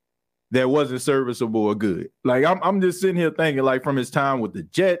quarterback that wasn't serviceable or good? Like I'm just sitting here thinking, like from his time with the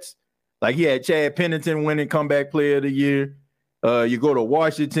Jets, like he had Chad Pennington winning comeback player of the year. You go to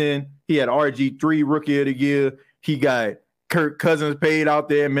Washington, he had RG3 rookie of the year. He got Kirk Cousins paid out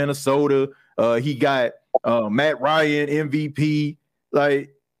there in Minnesota. He got Matt Ryan MVP.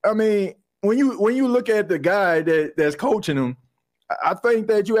 Like, I mean, when you look at the guy that's coaching him, I think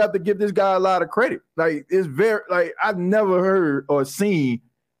that you have to give this guy a lot of credit. Like, it's very I've never heard or seen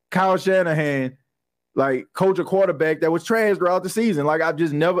Kyle Shanahan like coach a quarterback that was trash throughout the season. Like, I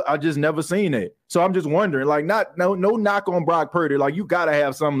just never seen that. So I'm just wondering, like, no knock on Brock Purdy. Like, you gotta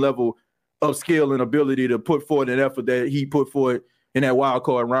have some level of skill and ability to put forth an effort that he put forth in that wild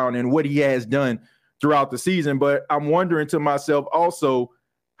card round and what he has done throughout the season. But I'm wondering to myself also,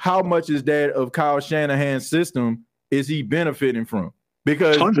 how much is that of Kyle Shanahan's system is he benefiting from?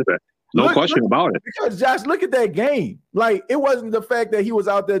 Because tons of it. No question about it. Because Josh, look at that game. Like, it wasn't the fact that he was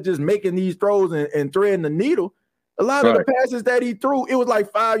out there just making these throws and threading the needle. A lot of the passes that he threw, it was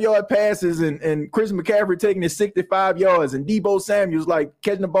like 5-yard passes, and Chris McCaffrey taking it 65 yards, and Deebo Samuel's like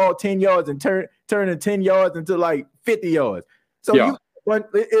catching the ball 10 yards and turning 10 yards into like 50 yards. So but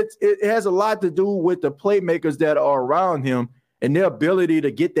it has a lot to do with the playmakers that are around him and their ability to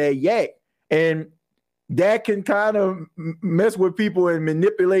get that yak. And that can kind of mess with people and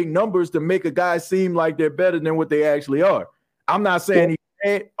manipulate numbers to make a guy seem like they're better than what they actually are. I'm not saying he's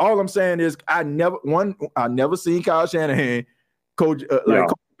bad. All I'm saying is I never seen Kyle Shanahan coach a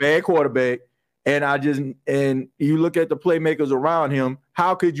bad quarterback. And you look at the playmakers around him,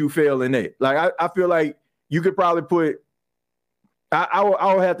 how could you fail in that? Like, I feel like you could probably put, I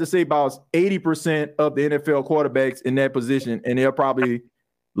would have to say about 80% of the NFL quarterbacks in that position, and they'll probably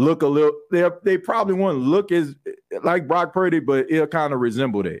look a little, they probably won't look as like Brock Purdy, but it'll kind of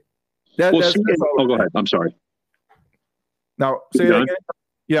resemble that. Go ahead. I'm sorry. Now, say it again.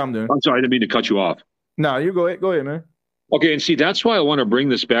 Yeah, I'm done. I'm sorry. I didn't mean to cut you off. No, you go ahead. Go ahead, man. Okay, and see, that's why I want to bring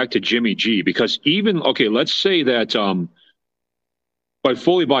this back to Jimmy G, because let's say that I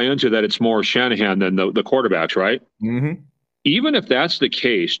fully buy into that it's more Shanahan than the quarterbacks, right? Mm-hmm. Even if that's the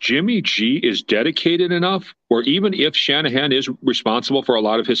case, Jimmy G is dedicated enough where even if Shanahan is responsible for a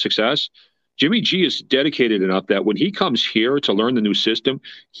lot of his success, Jimmy G is dedicated enough that when he comes here to learn the new system,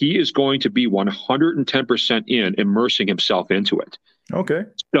 he is going to be 110% immersing himself into it. Okay.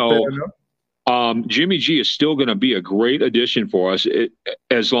 So Jimmy G is still going to be a great addition for us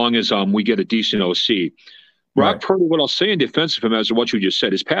as long as we get a decent OC. Brock Purdy, what I'll say in defense of him, as what you just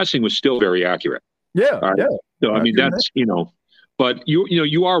said, his passing was still very accurate. Yeah, yeah. So, I mean, that's, but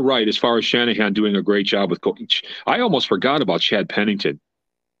you are right as far as Shanahan doing a great job with coach. I almost forgot about Chad Pennington.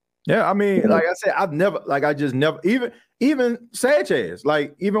 Yeah, I mean, like I said, even Sanchez,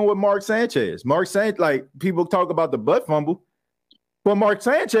 like even with Mark Sanchez, like people talk about the butt fumble, but Mark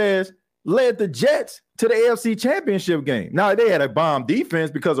Sanchez led the Jets to the AFC Championship game. Now, they had a bomb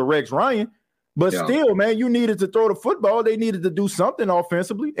defense because of Rex Ryan, but still, man, you needed to throw the football. They needed to do something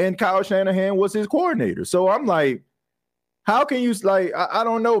offensively, and Kyle Shanahan was his coordinator. So I'm like, how can you, like, I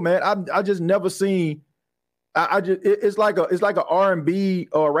don't know, man. I just never seen. It's like a R&B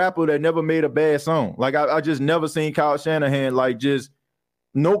or a rapper that never made a bad song. Like I just never seen Kyle Shanahan, like, just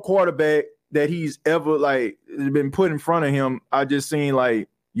no quarterback that he's ever like been put in front of him. I just seen, like,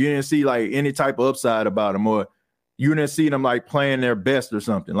 you didn't see like any type of upside about him, or you didn't see them like playing their best or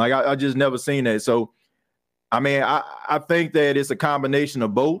something. Like I just never seen that. So I mean, I think that it's a combination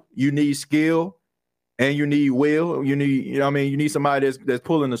of both. You need skill and you need will. You need, you need somebody that's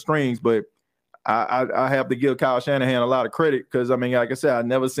pulling the strings, but I have to give Kyle Shanahan a lot of credit because, I mean, like I said, I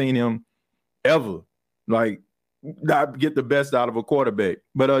never seen him ever like not get the best out of a quarterback.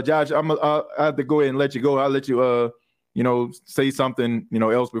 But Josh, I have to go ahead and let you go. I'll let you say something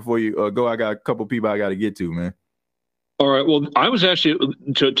else before you go. I got a couple people I got to get to, man. All right. Well, I was actually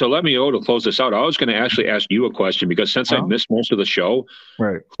to let me to close this out. I was going to actually ask you a question because since I missed most of the show,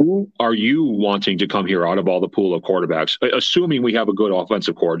 right? Who are you wanting to come here out of all the pool of quarterbacks, assuming we have a good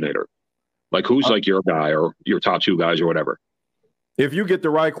offensive coordinator? Like, who's like your guy or your top two guys or whatever? If you get the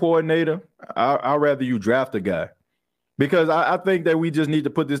right coordinator, I'd rather you draft a guy because I think that we just need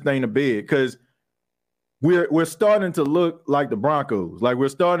to put this thing to bed because we're starting to look like the Broncos. Like, we're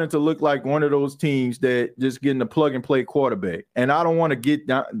starting to look like one of those teams that just getting the plug and play quarterback. And I don't want to get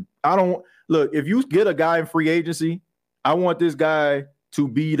down. Look, if you get a guy in free agency, I want this guy to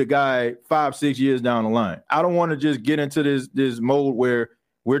be the guy 5-6 years down the line. I don't want to just get into this mode where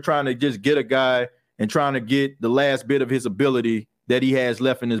we're trying to just get a guy and trying to get the last bit of his ability that he has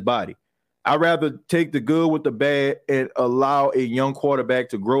left in his body. I'd rather take the good with the bad and allow a young quarterback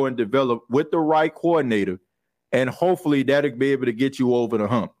to grow and develop with the right coordinator, and hopefully that'll be able to get you over the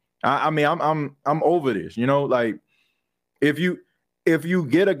hump. I mean, I'm over this. Like if you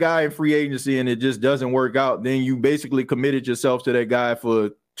get a guy in free agency and it just doesn't work out, then you basically committed yourself to that guy for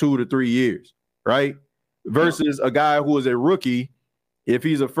 2 to 3 years, right? Versus a guy who is a rookie. If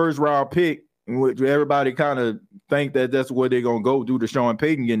he's a first-round pick, which everybody kind of think that that's where they're going to go due to Sean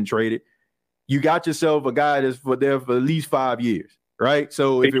Payton getting traded, you got yourself a guy that's there for at least 5 years, right?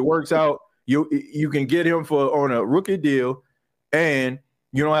 So if it works out, you can get him on a rookie deal, and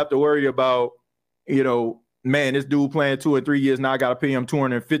you don't have to worry about, man, this dude playing 2 or 3 years, now I got to pay him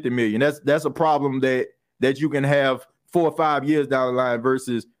 $250 million. That's a problem that you can have 4 or 5 years down the line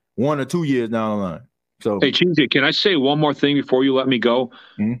versus 1 or 2 years down the line. So, hey, Cheesy, can I say one more thing before you let me go?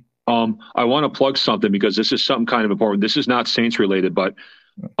 Mm-hmm. I want to plug something because this is something kind of important. This is not Saints related, but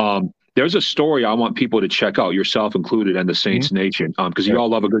there's a story I want people to check out, yourself included, and the Saints Nation, because you all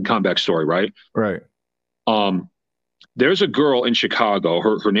love a good comeback story, right? Right. There's a girl in Chicago.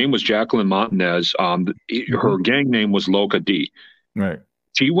 Her name was Jacqueline Montanez. Her gang name was Loca D. Right.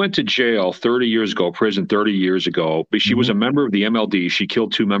 She went to jail 30 years ago, prison 30 years ago, but she was a member of the MLD. She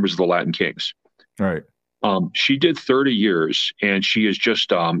killed 2 members of the Latin Kings. Right. She did 30 years, and she is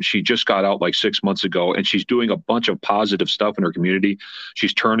just she just got out like 6 months ago, and she's doing a bunch of positive stuff in her community.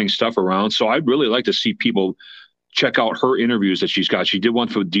 She's turning stuff around. So I'd really like to see people check out her interviews that she's got. She did one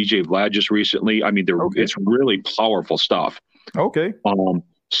for DJ Vlad just recently. I mean, it's really powerful stuff. Okay.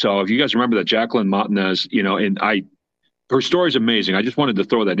 So if you guys remember that Jacqueline Montanez, and her story is amazing. I just wanted to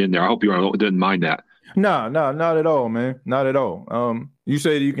throw that in there. I hope you didn't mind that. No, not at all, man. Not at all. You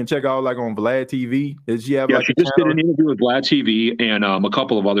say that you can check out like on Vlad TV. Did she have? Yeah, she just did an interview with Vlad TV and a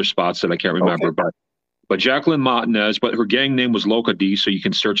couple of other spots that I can't remember. Okay. But Jacqueline Montanez, but her gang name was Loca D, so you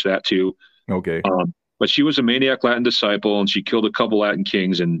can search that too. Okay. But she was a maniac Latin disciple, and she killed a couple Latin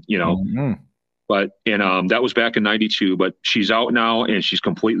kings, and But that was back in '92. But she's out now, and she's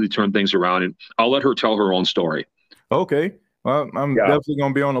completely turned things around. And I'll let her tell her own story. Okay. Well, I'm definitely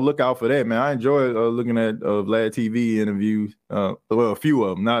gonna be on the lookout for that, man. I enjoy looking at Vlad TV interviews. Well, a few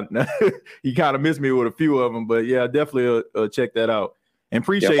of them. Not you kind of missed me with a few of them, but yeah, definitely check that out. And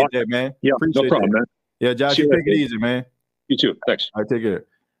appreciate that, man. Yeah, appreciate no problem, that. man. Yeah, Josh, you take it easy, man. You too. Thanks. I take care.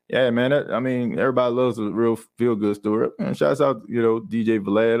 Yeah, man. I mean, everybody loves a real feel-good story. And shouts out, DJ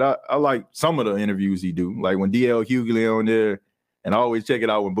Vlad. I like some of the interviews he do, like when DL Hughley on there, and I always check it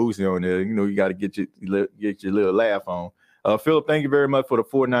out when Boosie on there. You got to get your little laugh on. Philip, thank you very much for the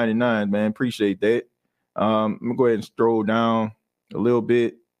 $4.99, man. Appreciate that. I'm gonna go ahead and stroll down a little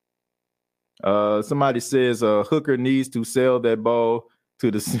bit. Somebody says Hooker needs to sell that ball to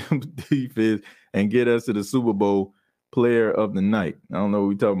the defense and get us to the Super Bowl player of the night. I don't know what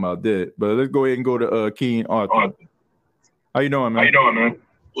we're talking about that, but let's go ahead and go to Keen Arthur. How you doing, man?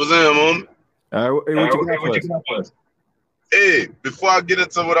 What's up, man? All right, what you got for us? Hey, before I get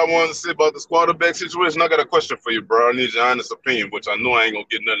into what I wanted to say about this quarterback situation, I got a question for you, bro. I need your honest opinion, which I know I ain't gonna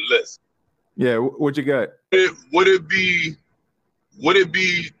get nothing less. Yeah, what you got? Would it be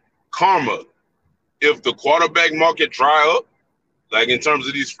karma if the quarterback market dry up, like in terms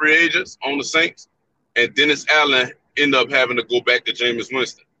of these free agents on the Saints, and Dennis Allen end up having to go back to Jameis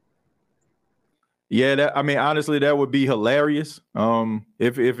Winston? Yeah, honestly, that would be hilarious.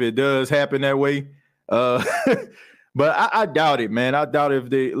 If it does happen that way. But I doubt it, man. I doubt if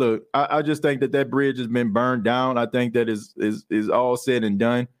they look. I just think that bridge has been burned down. I think that is all said and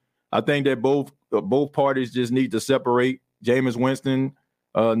done. I think that both parties just need to separate. Jameis Winston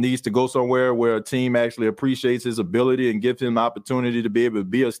needs to go somewhere where a team actually appreciates his ability and gives him the opportunity to be able to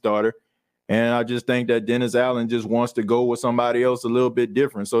be a starter. And I just think that Dennis Allen just wants to go with somebody else a little bit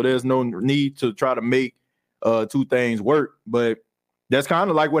different. So there's no need to try to make two things work. But that's kind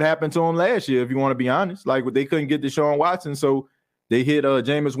of like what happened to him last year, if you want to be honest. Like they couldn't get Deshaun Watson, so they hit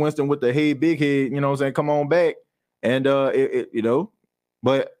Jameis Winston with the hey big head, you know what I'm saying, come on back. And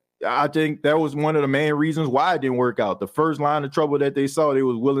but I think that was one of the main reasons why it didn't work out. The first line of trouble that they saw, they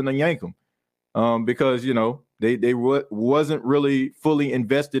was willing to yank him. Because they wasn't really fully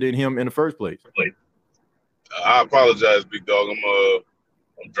invested in him in the first place. I apologize, big dog.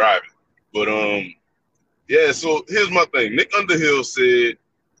 I'm driving. But yeah, so here's my thing. Nick Underhill said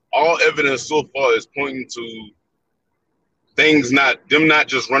all evidence so far is pointing to them not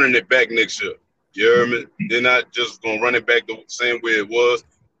just running it back next year. You hear me? They're not just gonna run it back the same way it was.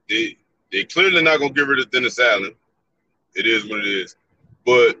 They clearly not gonna get rid of Dennis Allen. It is what it is.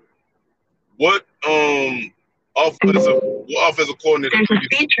 But what offensive coordinator? There's a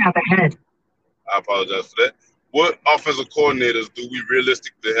speed trap ahead. I apologize for that. What offensive coordinators do we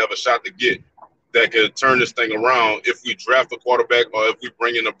realistically have a shot to get that could turn this thing around if we draft a quarterback or if we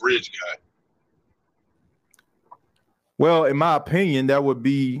bring in a bridge guy? Well, in my opinion, that would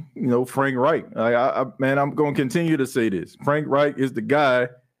be, Frank Reich. I'm going to continue to say this. Frank Reich is the guy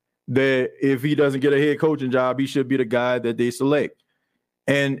that if he doesn't get a head coaching job, he should be the guy that they select.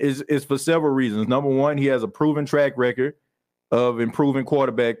 And it's for several reasons. Number one, he has a proven track record of improving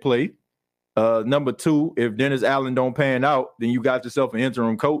quarterback play. Number two, if Dennis Allen don't pan out, then you got yourself an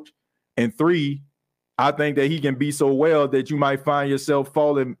interim coach. And three, I think that he can be so well that you might find yourself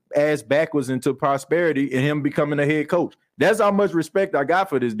falling ass backwards into prosperity and him becoming a head coach. That's how much respect I got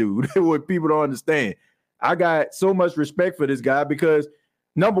for this dude. What people don't understand. I got so much respect for this guy because,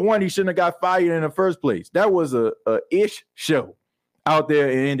 number one, he shouldn't have got fired in the first place. That was a ish show out there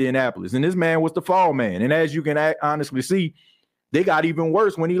in Indianapolis. And this man was the fall man. And as you can honestly see, they got even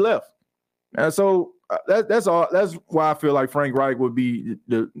worse when he left. And so that's all. That's why I feel like Frank Reich would be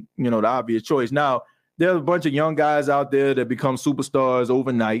the obvious choice. Now, there's a bunch of young guys out there that become superstars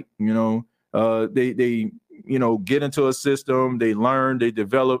overnight. They get into a system. They learn, they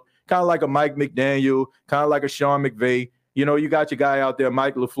develop, kind of like a Mike McDaniel, kind of like a Sean McVay. You got your guy out there,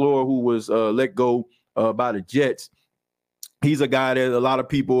 Mike LaFleur, who was let go by the Jets. He's a guy that a lot of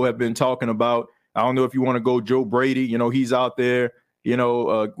people have been talking about. I don't know if you want to go Joe Brady. He's out there,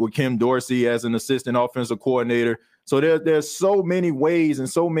 with Kim Dorsey as an assistant offensive coordinator. So there's so many ways and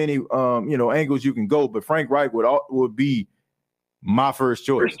so many, angles you can go. But Frank Reich would be my first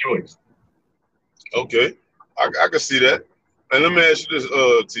choice. Okay. I can see that. And let me ask you this,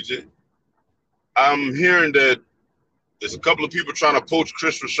 TJ. I'm hearing that there's a couple of people trying to poach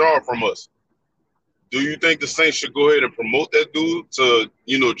Chris Richard from us. Do you think the Saints should go ahead and promote that dude to,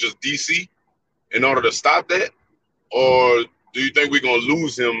 just DC in order to stop that? Or do you think we're going to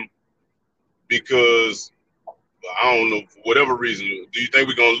lose him because, I don't know, for whatever reason? Do you think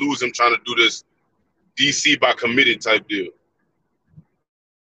we're going to lose him trying to do this DC by committee type deal?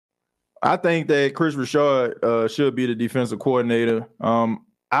 I think that Chris Richard should be the defensive coordinator. I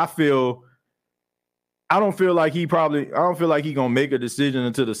don't feel like he's gonna make a decision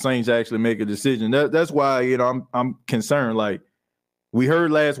until the Saints actually make a decision. That's why I'm concerned. Like we heard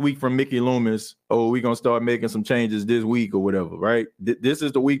last week from Mickey Loomis, we're gonna start making some changes this week or whatever, right? This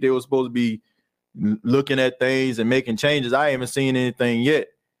is the week they were supposed to be looking at things and making changes. I haven't seen anything yet.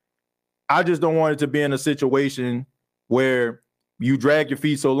 I just don't want it to be in a situation where you drag your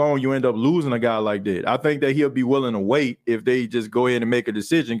feet so long you end up losing a guy like that. I think that he'll be willing to wait if they just go ahead and make a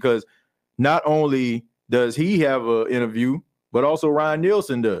decision, because not only does he have an interview, but also Ryan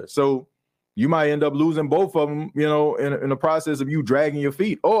Nielsen does. So you might end up losing both of them, in the process of you dragging your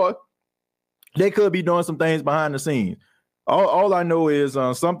feet. Or they could be doing some things behind the scenes. All I know is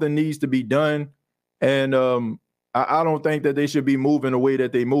something needs to be done, and I don't think that they should be moving the way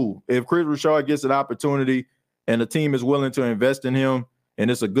that they move. If Chris Richard gets an opportunity and the team is willing to invest in him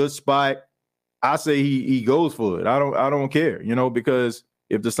and it's a good spot, I say he goes for it. I don't care, because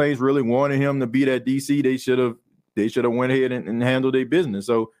if the Saints really wanted him to be that DC, they should have went ahead and handled their business.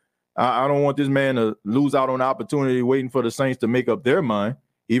 So I don't want this man to lose out on the opportunity waiting for the Saints to make up their mind,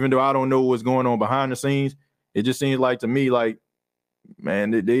 even though I don't know what's going on behind the scenes. It just seems like to me, like,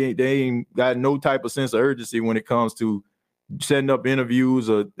 man, they ain't got no type of sense of urgency when it comes to setting up interviews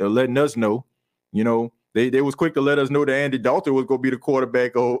or letting us know. They was quick to let us know that Andy Dalton was going to be the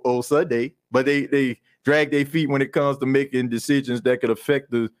quarterback on Sunday, but they drag their feet when it comes to making decisions that could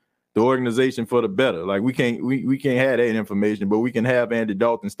affect the organization for the better. Like we can't have that information, but we can have Andy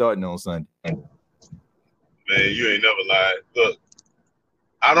Dalton starting on Sunday. Man, you ain't never lied. Look,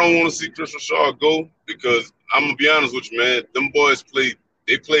 I don't want to see Chris Richard go because I'm gonna be honest with you, man. Them boys play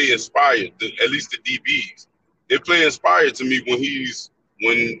inspired. At least the DBs, they play inspired to me when he's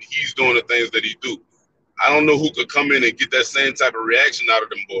doing the things that he do. I don't know who could come in and get that same type of reaction out of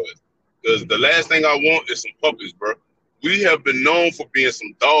them boys. Because the last thing I want is some puppies, bro. We have been known for being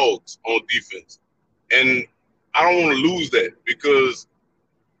some dogs on defense. And I don't want to lose that, because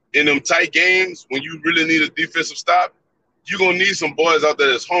in them tight games, when you really need a defensive stop, you're going to need some boys out there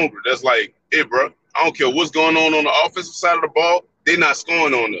that's hungry. That's like, hey, bro, I don't care what's going on the offensive side of the ball. They're not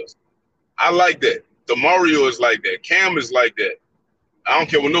scoring on us. I like that. DeMario is like that. Cam is like that. I don't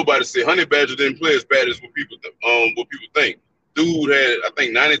care what nobody say. Honey Badger didn't play as bad as what people think. Dude had, I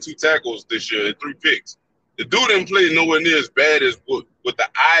think, 92 tackles this year and 3 picks. The dude didn't play nowhere near as bad as what the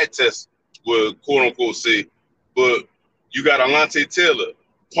eye test would, quote-unquote, say. But you got Alontae Taylor.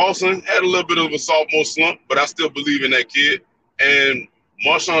 Paulson had a little bit of a sophomore slump, but I still believe in that kid. And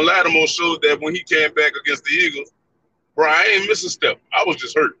Marshawn Lattimore showed that when he came back against the Eagles, bro, I ain't missing a step. I was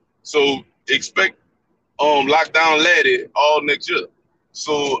just hurt. So expect lockdown Laddie all next year.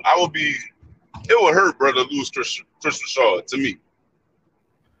 So it would hurt, brother, to lose Chris Richard, to me.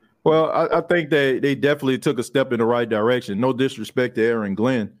 Well, I think they definitely took a step in the right direction. No disrespect to Aaron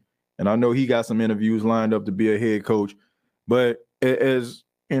Glenn, and I know he got some interviews lined up to be a head coach. But as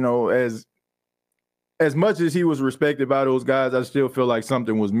much as he was respected by those guys, I still feel like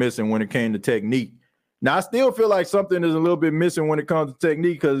something was missing when it came to technique. Now, I still feel like something is a little bit missing when it comes to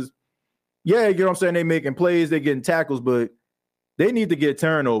technique because, yeah, you know what I'm saying, they making plays, they getting tackles, but they need to get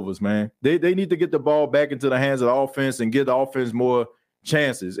turnovers, man. They need to get the ball back into the hands of the offense and give the offense more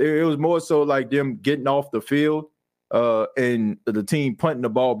chances. It was more so like them getting off the field and the team punting the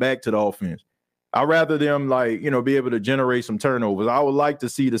ball back to the offense. I'd rather them be able to generate some turnovers. I would like to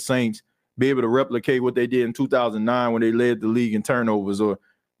see the Saints be able to replicate what they did in 2009 when they led the league in turnovers, or,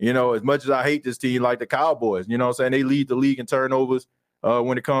 as much as I hate this team, like the Cowboys, they lead the league in turnovers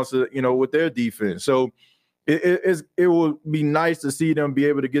when it comes to, with their defense. So it would be nice to see them be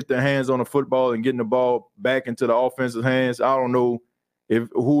able to get their hands on the football and getting the ball back into the offensive hands. I don't know if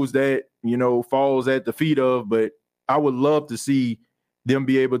who's that, falls at the feet of, but I would love to see them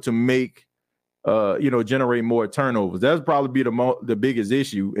be able to make, generate more turnovers. That's probably be the biggest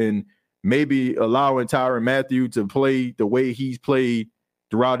issue, and maybe allowing Tyrann Mathieu to play the way he's played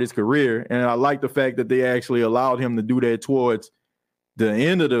throughout his career. And I like the fact that they actually allowed him to do that towards the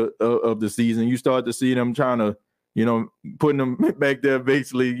end of the season. You start to see them trying to, putting them back there,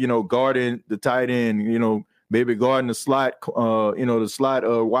 basically, guarding the tight end, maybe guarding the slot, the slot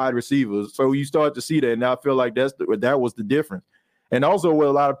wide receivers. So you start to see that, and I feel like that was the difference. And also, what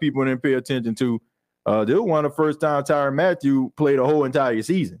a lot of people didn't pay attention to, this was one of the first time Tyrann Mathieu played a whole entire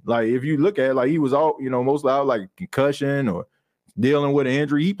season. Like, if you look at it, like, he was all, mostly out like concussion or dealing with an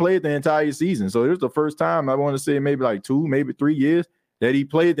injury. He played the entire season. So it was the first time, I want to say maybe like 2, maybe 3 years, that he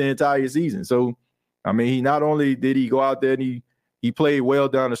played the entire season. So, I mean, he not only did he go out there and he played well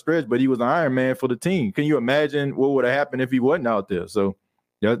down the stretch, but he was an Iron Man for the team. Can you imagine what would have happened if he wasn't out there? So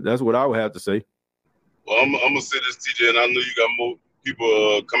that's what I would have to say. Well, I'm going to say this, TJ, and I know you got more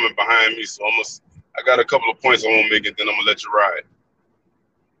people coming behind me, so I got a couple of points I want to make, and then I'm going to let you ride.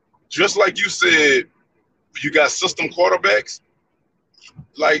 Just like you said, you got system quarterbacks.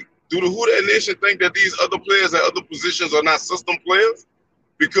 Like, do the Who Dat Nation think that these other players at other positions are not system players?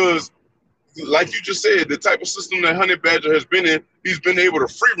 Because, like you just said, the type of system that Honey Badger has been in, he's been able to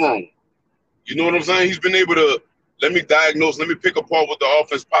free roam. You know what I'm saying? He's been able to, let me diagnose, let me pick apart what the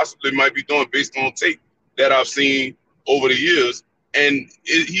offense possibly might be doing based on tape that I've seen over the years. And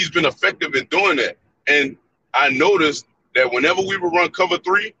he's been effective in doing that. And I noticed that whenever we would run cover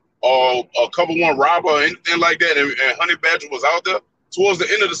 3 or cover 1 robber or anything like that, and Honey Badger was out there, towards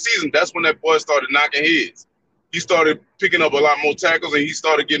the end of the season, that's when that boy started knocking heads. He started picking up a lot more tackles, and he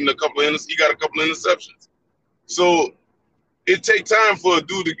started getting he got a couple of interceptions. So it takes time for a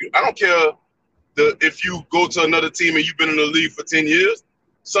dude to, I don't care if you go to another team and you've been in the league for 10 years,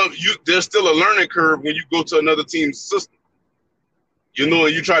 there's still a learning curve when you go to another team's system. And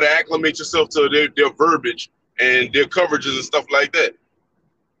you try to acclimate yourself to their verbiage and their coverages and stuff like that.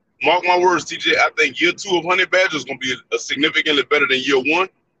 Mark my words, TJ, I think year 2 of Honey Badger is going to be significantly better than year 1.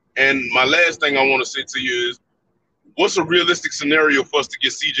 And my last thing I want to say to you is, what's a realistic scenario for us to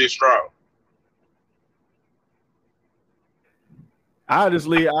get CJ Stroud?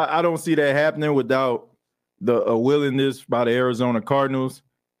 Honestly, I don't see that happening without the willingness by the Arizona Cardinals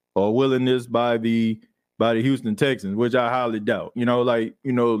or willingness by the Houston Texans, which I highly doubt.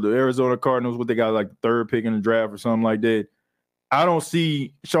 The Arizona Cardinals, what they got, like the 3rd pick in the draft or something like that. I don't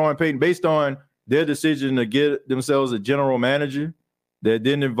see Sean Payton, based on their decision to get themselves a general manager that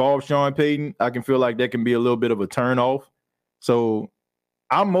didn't involve Sean Payton, I can feel like that can be a little bit of a turn off. So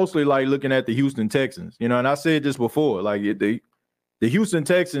I'm mostly like looking at the Houston Texans, and I said this before, like the Houston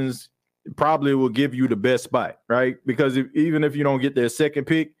Texans probably will give you the best spot, right? Because even if you don't get their 2nd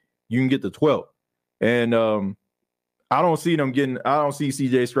pick, you can get the 12th. And I don't see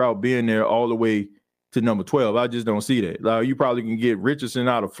CJ Stroud being there all the way to number 12. I just don't see that. Like, you probably can get Richardson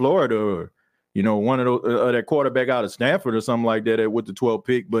out of Florida, or one of those, that quarterback out of Stanford or something like that with the 12th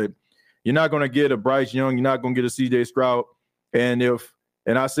pick. But you're not going to get a Bryce Young. You're not going to get a CJ Stroud. And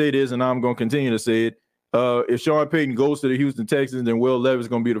I say this, and I'm going to continue to say it, if Sean Payton goes to the Houston Texans, then Will Levis is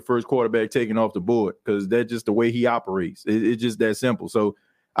going to be the first quarterback taken off the board, because that's just the way he operates. It's just that simple. So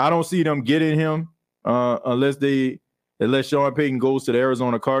I don't see them getting him unless Sean Payton goes to the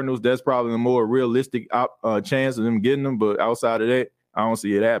Arizona Cardinals. That's probably a more realistic chance of them getting them. But outside of that, I don't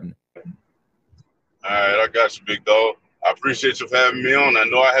see it happening. All right, I got you, big dog. I appreciate you for having me on. I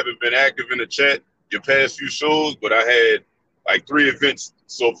know I haven't been active in the chat your past few shows, but I had like 3 events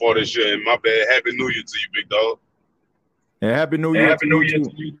so far this year. And my bad. Happy New Year to you, big dog. Yeah, Happy New Year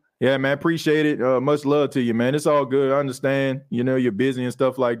to you. Yeah, man, appreciate it. Much love to you, man. It's all good. I understand. You're busy and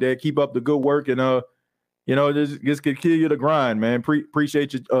stuff like that. Keep up the good work, and just continue the grind, man.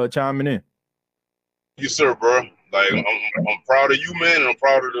 Appreciate you chiming in. Yes, sir, bro. Like, I'm proud of you, man, and I'm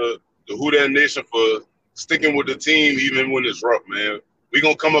proud of the Who Dat Nation for sticking with the team even when it's rough, man. We're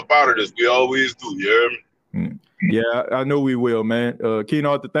going to come up out of this. We always do, you hear me? Yeah, I know we will, man. Keen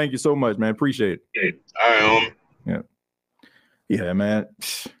Arthur, thank you so much, man. Appreciate it. All right, Yeah, man.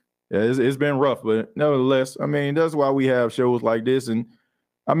 Yeah, it's been rough, but nevertheless, I mean, that's why we have shows like this. And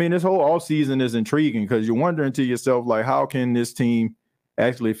I mean, this whole off season is intriguing, because you're wondering to yourself, like, how can this team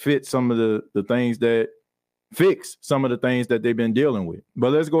actually fit some of the things that fix some of the things that they've been dealing with.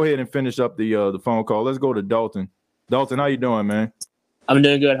 But let's go ahead and finish up the phone call. Let's go to Dalton. Dalton, how you doing, man? I'm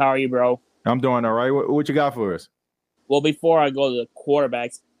doing good. How are you, bro? I'm doing all right. What you got for us? Well, before I go to the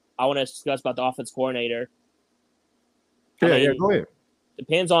quarterbacks, I want to discuss about the offense coordinator. Yeah, go ahead.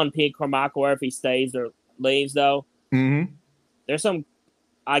 Depends on Pete Carmichael if he stays or leaves, though. Mm-hmm. There's some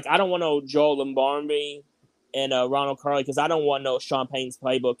like I don't want no Joel Lombardi and Ronald Curley because I don't want no Sean Payton's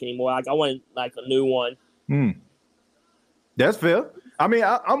playbook anymore. Like I want like a new one. That's fair. I mean,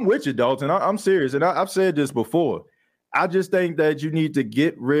 I'm with you, Dalton. I'm serious, and I've said this before. I just think that you need to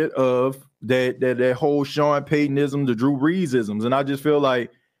get rid of that whole Sean Paytonism, the Drew Breesisms, and I just feel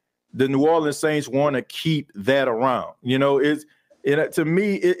like the New Orleans Saints want to keep that around. You know, to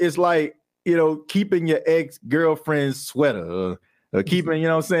me, it's like, you know, keeping your ex-girlfriend's sweater, keeping, you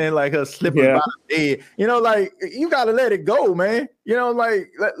know what I'm saying, like her slippers by the bed. You know, like, you got to let it go, man. You know,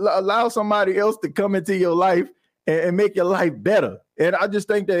 like, allow somebody else to come into your life and make your life better. And I just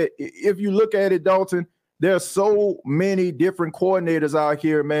think that if you look at it, Dalton, there are so many different coordinators out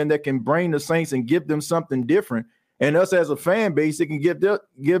here, man, that can bring the Saints and give them something different. And us as a fan base, it can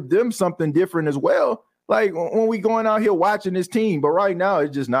give them something different as well. Like when we going out here watching this team, but right now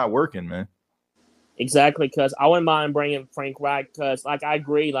it's just not working, man. Exactly, because I wouldn't mind bringing Frank Reich because, like, I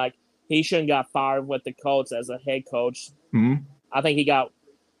agree, like, he shouldn't got fired with the Colts as a head coach. I think he got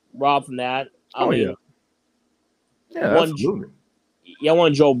robbed from that. I mean, absolutely. You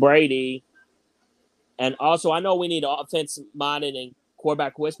want Joe Brady. And also, I know we need an offensive-minded and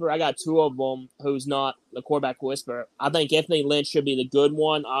quarterback whisperer. I got two of them who's not the quarterback whisperer. I think Anthony Lynn should be the good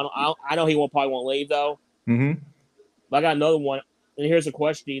one. I know he probably won't leave, though. But I got another one. And here's a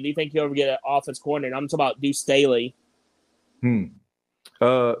question. Do you think he'll ever get an offense coordinator? I'm talking about Deuce Staley.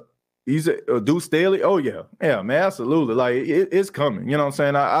 He's Deuce Staley? Oh, yeah. Yeah, man, absolutely. Like, it's coming. You know what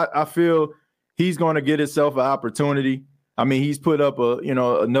I'm saying? I feel he's going to get himself an opportunity. I mean, he's put up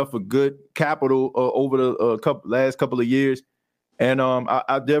enough of good capital over the last couple of years. And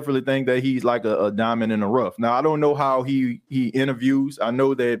I definitely think that he's like a diamond in the rough. Now, I don't know how he interviews. I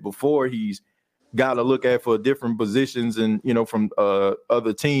know that before he's got to look at for different positions and, you know, from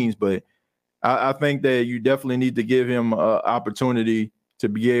other teams. But I think that you definitely need to give him an opportunity to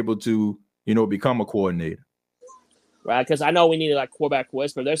be able to, you know, become a coordinator. Right, because I know we need like quarterback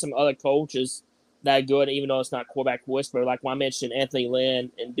whisperer. There's some other coaches that good, even though it's not quarterback whisperer. Like when I mentioned Anthony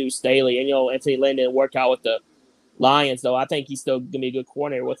Lynn and Deuce Staley. And, you know, Anthony Lynn didn't work out with the Lions, though. I think he's still going to be a good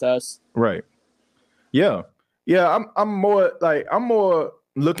coordinator with us. Right. Yeah. Yeah, I'm more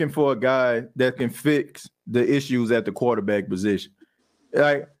looking for a guy that can fix the issues at the quarterback position.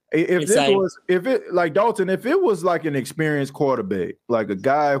 Like if Dalton, if it was like an experienced quarterback, like a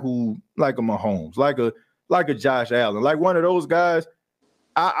guy who like a Mahomes, like a Josh Allen, like one of those guys,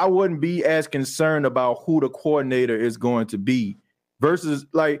 I wouldn't be as concerned about who the coordinator is going to be versus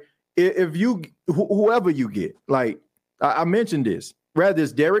like if whoever you get. Like I mentioned this, whether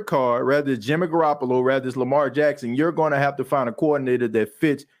it's Derek Carr, whether it's Jimmy Garoppolo, whether it's Lamar Jackson, you're going to have to find a coordinator that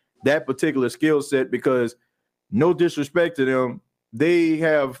fits that particular skill set because no disrespect to them, they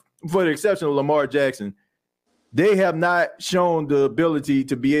have, for the exception of Lamar Jackson, they have not shown the ability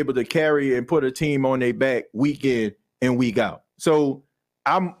to be able to carry and put a team on their back week in and week out. So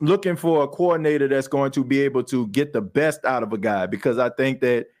I'm looking for a coordinator that's going to be able to get the best out of a guy because I think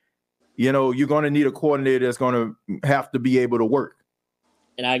that, you know, you're going to need a coordinator that's going to have to be able to work.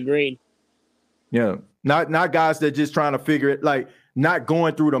 And I agreed. Yeah. Not guys that just trying to figure it, like not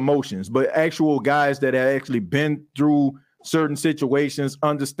going through the motions, but actual guys that have actually been through certain situations,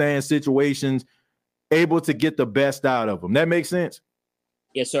 understand situations, able to get the best out of them. That makes sense?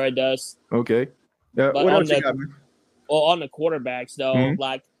 Yes, sir, it does. Okay. But what else you got, man? Well, on the quarterbacks, though,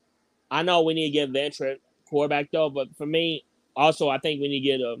 like I know we need to get a veteran quarterback, though, but for me, also, I think we need to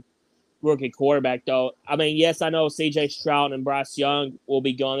get a rookie quarterback, though. I mean, yes, I know C.J. Stroud and Bryce Young will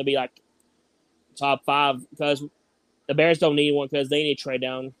be going to be like top 5 because the Bears don't need one because they need to trade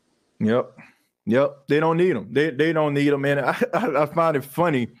down. Yep. They don't need them. They don't need them, man. I find it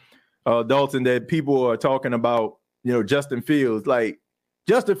funny, Dalton, that people are talking about, you know, Justin Fields. Like,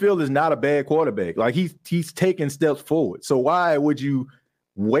 Justin Fields is not a bad quarterback. Like, he's taking steps forward. So why would you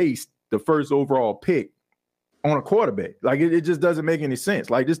waste the first overall pick on a quarterback? Like, it just doesn't make any sense.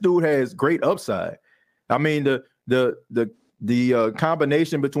 Like, this dude has great upside. I mean, the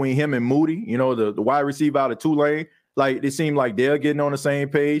combination between him and Moody, you know, the wide receiver out of Tulane, like, it seemed like they're getting on the same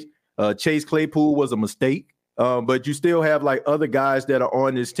page. Chase Claypool was a mistake, but you still have like other guys that are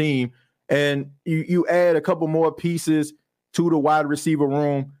on this team, and you add a couple more pieces to the wide receiver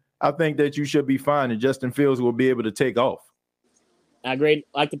room. I think that you should be fine, and Justin Fields will be able to take off. I agree.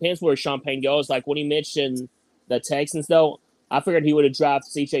 Like, depends where Sean Payton goes. Like, when he mentioned the Texans, though, I figured he would have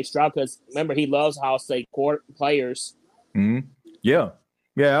drafted C.J. Stroud because, remember, he loves Ohio State players. Mm-hmm. Yeah,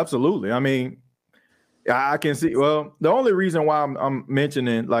 absolutely. I mean, I can see. Well, the only reason why I'm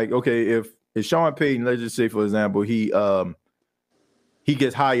mentioning, like, okay, if Sean Payton, let's just say, for example, he he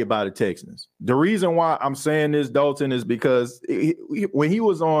gets hired by the Texans. The reason why I'm saying this, Dalton, is because when he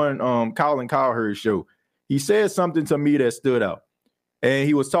was on Colin Cowherd's show, he said something to me that stood out. And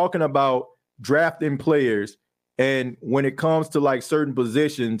he was talking about drafting players. And when it comes to like certain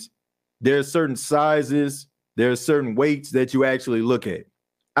positions, there's certain sizes, there's certain weights that you actually look at.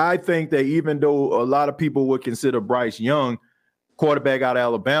 I think that even though a lot of people would consider Bryce Young, quarterback out of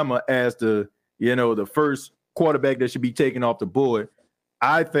Alabama, as the first quarterback that should be taken off the board,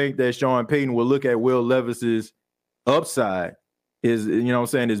 I think that Sean Payton will look at Will Levis's upside, his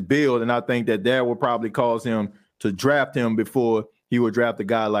build, and I think that will probably cause him to draft him before he would draft a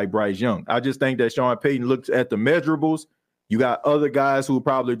guy like Bryce Young. I just think that Sean Payton looks at the measurables. You got other guys who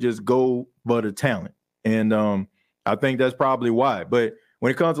probably just go for the talent, and I think that's probably why. But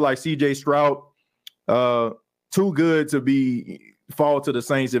when it comes to like C.J. Stroud, too good to fall to the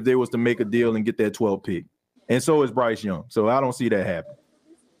Saints if they was to make a deal and get that 12th pick, and so is Bryce Young. So I don't see that happen.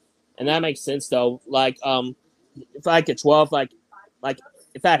 And that makes sense though. Like, if I get 12, like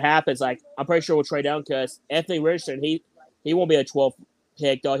if that happens, like I'm pretty sure we'll trade down because Anthony Richardson, he won't be a 12th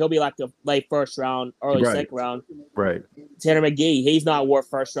pick though. He'll be like the late first round, early second round. Right. Tanner McGee, he's not worth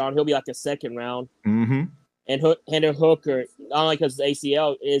first round. He'll be like a second round. Mm-hmm. And Hendon Hooker, not only because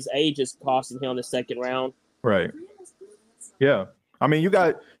ACL, his age is costing him the second round. Right. Yeah. I mean, you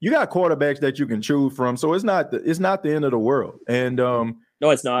got quarterbacks that you can choose from, so it's not the end of the world. And no,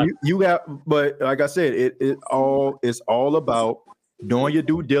 it's not. You got, but like I said, it's all about doing your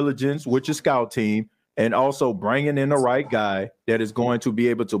due diligence with your scout team and also bringing in the right guy that is going to be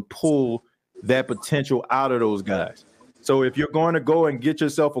able to pull that potential out of those guys. So if you're going to go and get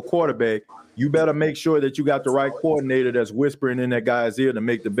yourself a quarterback, you better make sure that you got the right coordinator that's whispering in that guy's ear to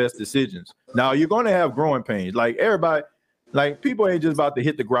make the best decisions. Now, you're going to have growing pains. Like everybody, like people ain't just about to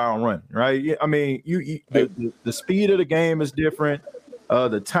hit the ground running, right? I mean, the speed of the game is different.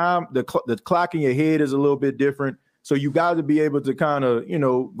 The time, the clock in your head is a little bit different. So you got to be able to kind of,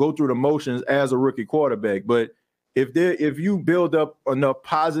 go through the motions as a rookie quarterback. But if you build up enough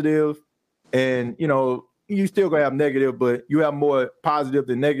positive and, you still gonna have negative, but you have more positive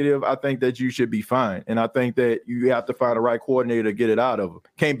than negative, I think that you should be fine. And I think that you have to find the right coordinator to get it out of him.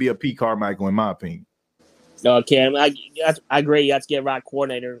 Can't be a Pete Carmichael, in my opinion. No, Cam, I agree. You have to get a right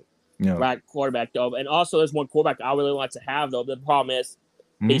coordinator, right quarterback, though. And also, there's one quarterback I really like to have, though. The problem is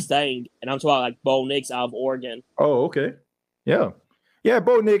he's staying, and I'm talking about like Bo Nix out of Oregon. Oh, okay. Yeah. Yeah,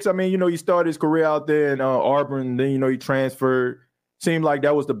 Bo Nix, I mean, he started his career out there in Auburn. Then, he transferred. Seemed like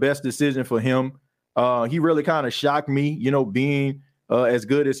that was the best decision for him. He really kind of shocked me, being as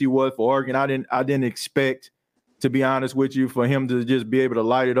good as he was for Oregon. I didn't expect, to be honest with you, for him to just be able to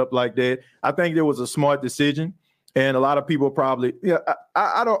light it up like that. I think it was a smart decision, and a lot of people probably,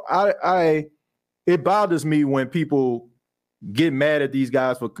 it bothers me when people get mad at these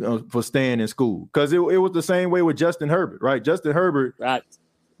guys for staying in school, because it was the same way with Justin Herbert, right? Justin Herbert, right?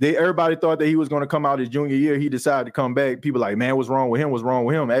 Everybody thought that he was going to come out his junior year. He decided to come back. People like, man, what's wrong with him? What's wrong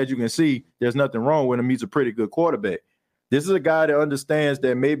with him? As you can see, there's nothing wrong with him. He's a pretty good quarterback. This is a guy that understands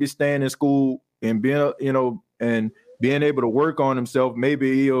that maybe staying in school and being, and being able to work on himself,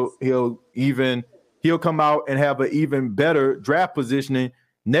 maybe he'll come out and have an even better draft positioning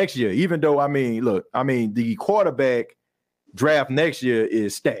next year. Even though, the quarterback draft next year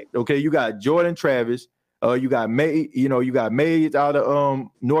is stacked. Okay, you got Jordan Travis. You got Mays out of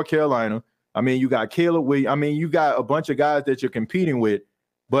North Carolina. You got Caleb Williams. You got a bunch of guys that you're competing with.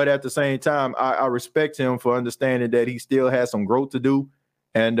 But at the same time, I respect him for understanding that he still has some growth to do,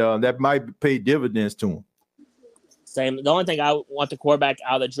 and that might pay dividends to him. Same. The only thing I want the quarterback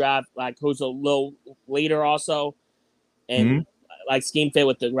out of the draft, like who's a little leader also, and like scheme fit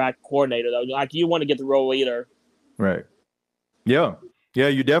with the right coordinator though. Like you want to get the role leader. Right. Yeah. Yeah,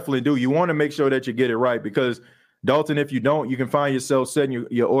 you definitely do. You want to make sure that you get it right, because, Dalton, if you don't, you can find yourself setting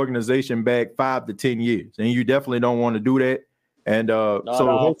your organization back 5 to 10 years, and you definitely don't want to do that. And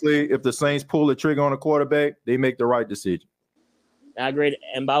hopefully if the Saints pull the trigger on a quarterback, they make the right decision. I agree.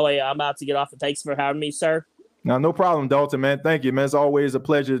 And by the way, I'm about to get off. Thanks for having me, sir. No problem, Dalton, man. Thank you, man. It's always a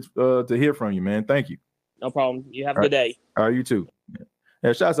pleasure to hear from you, man. Thank you. No problem. You have a good day. All right, you too.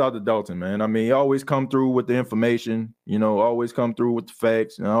 Yeah, shouts out to Dalton, man. He always come through with the information, always come through with the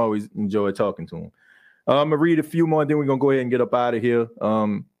facts, and I always enjoy talking to him. I'm going to read a few more, and then we're going to go ahead and get up out of here.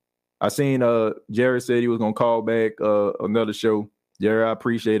 I seen Jared said he was going to call back another show. Jared, I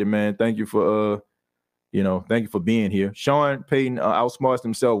appreciate it, man. Thank you for, thank you for being here. Sean Payton outsmarts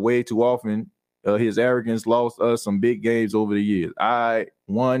himself way too often. His arrogance lost us some big games over the years. I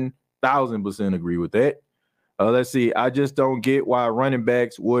 1,000% agree with that. Let's see. I just don't get why running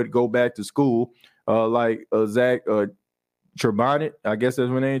backs would go back to school like Zach Trabonnet, I guess that's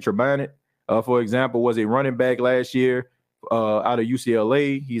her name, Trabonnet, for example, was a running back last year out of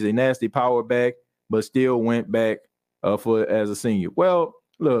UCLA. He's a nasty power back, but still went back as a senior. Well,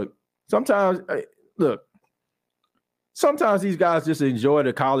 look, sometimes these guys just enjoy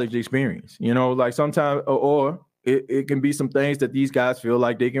the college experience, like sometimes, or it can be some things that these guys feel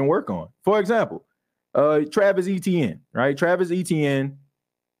like they can work on. For example, Travis Etienne, right? Travis Etienne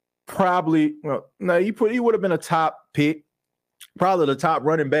probably, he would have been a top pick, probably the top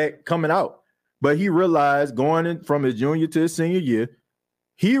running back coming out. But he realized going in from his junior to his senior year,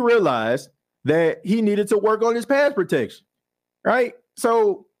 he realized that he needed to work on his pass protection, right?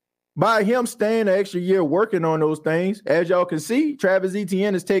 So by him staying an extra year working on those things, as y'all can see, Travis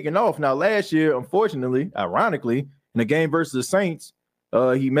Etienne is taking off. Now, last year, unfortunately, ironically, in the game versus the Saints,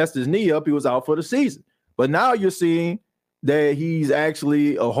 he messed his knee up. He was out for the season. But now you're seeing that he's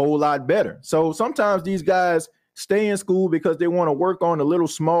actually a whole lot better. So sometimes these guys stay in school because they want to work on the little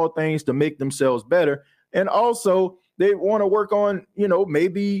small things to make themselves better. And also they want to work on,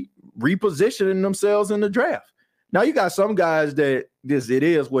 maybe repositioning themselves in the draft. Now you got some guys that it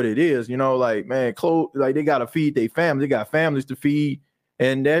is what it is, like, man, like they got to feed their family. They got families to feed,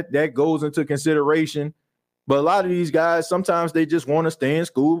 and that goes into consideration. But a lot of these guys, sometimes they just want to stay in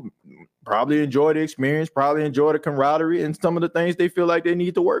school, probably enjoy the experience, probably enjoy the camaraderie and some of the things they feel like they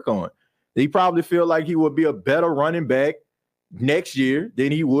need to work on. They probably feel like he would be a better running back next year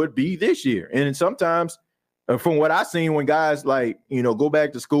than he would be this year. And sometimes, from what I've seen, when guys go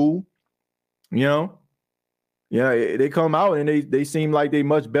back to school, they come out and they seem like they're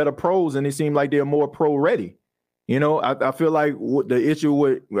much better pros, and they seem like they're more pro ready. I feel like the issue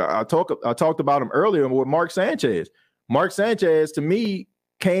with I talked about him earlier with Mark Sanchez. Mark Sanchez, to me,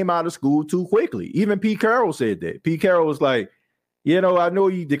 came out of school too quickly. Even Pete Carroll said that. Pete Carroll was like, I know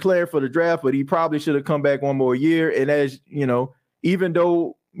he declared for the draft, but he probably should have come back one more year. And as even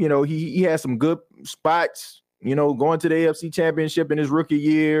though he had some good spots, going to the AFC Championship in his rookie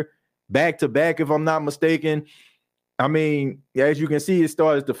year, back to back, if I'm not mistaken. I mean, as you can see, it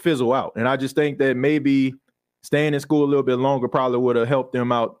started to fizzle out. And I just think that maybe staying in school a little bit longer probably would have helped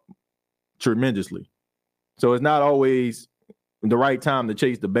them out tremendously. So it's not always the right time to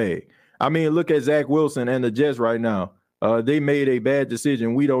chase the bag. I mean, look at Zach Wilson and the Jets right now. They made a bad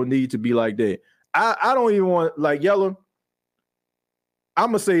decision. We don't need to be like that. I don't even want, Yellow, I'm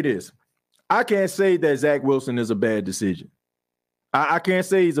going to say this. I can't say that Zach Wilson is a bad decision. I can't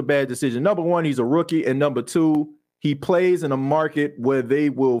say he's a bad decision. Number one, he's a rookie. And number two, he plays in a market where they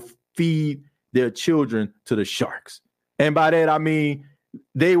will feed their children to the sharks. And by that, I mean,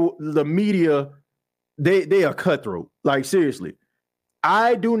 the media, they are cutthroat. Like, seriously,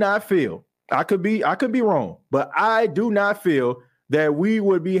 I do not feel, I could be wrong, but I do not feel that we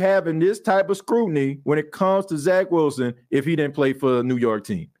would be having this type of scrutiny when it comes to Zach Wilson if he didn't play for a New York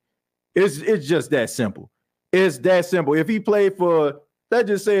team. It's just that simple. It's that simple. If he played for, let's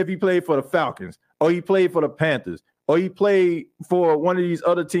just say if he played for the Falcons, or he played for the Panthers, or he played for one of these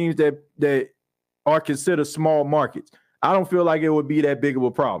other teams that are considered small markets, I don't feel like it would be that big of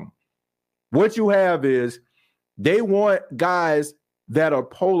a problem. What you have is they want guys that are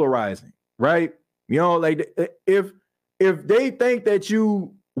polarizing, right? Like if they think that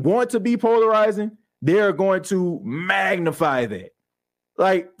you want to be polarizing, they're going to magnify that.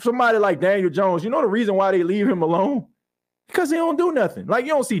 Like somebody like Daniel Jones, the reason why they leave him alone? Because he don't do nothing. Like,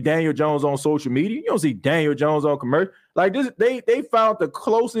 you don't see Daniel Jones on social media. You don't see Daniel Jones on commercial. Like this, they found the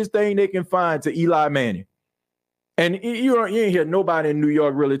closest thing they can find to Eli Manning. And you ain't hear nobody in New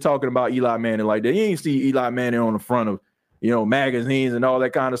York really talking about Eli Manning like that. You ain't see Eli Manning on the front of, magazines and all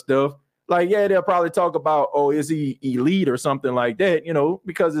that kind of stuff. Like, yeah, they'll probably talk about, oh, is he elite or something like that,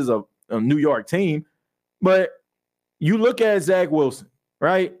 because it's a New York team. But you look at Zach Wilson,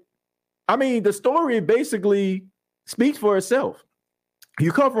 right? I mean, the story basically speaks for itself.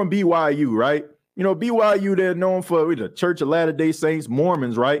 You come from BYU, right? BYU, they're known for the Church of Latter-day Saints,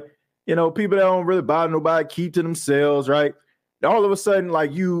 Mormons, right? People that don't really bother nobody, keep to themselves, right? All of a sudden,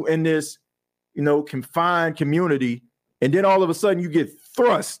 like you in this, confined community, and then all of a sudden you get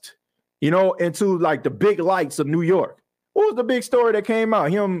thrust, into like the big lights of New York. What was the big story that came out?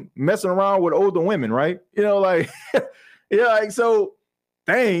 Him messing around with older women, right? So,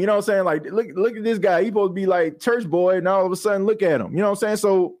 dang, you know what I'm saying? Like, look at this guy. He's supposed to be like church boy, and all of a sudden, look at him. You know what I'm saying?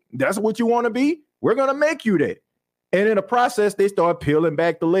 So that's what you want to be? We're going to make you that. And in the process, they start peeling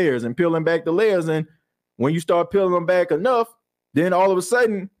back the layers. And when you start peeling them back enough, then all of a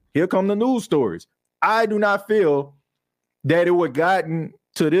sudden, here come the news stories. I do not feel that it would have gotten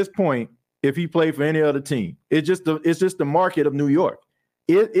to this point if he played for any other team. It's just the market of New York.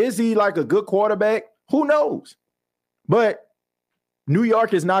 Is he like a good quarterback? Who knows? But New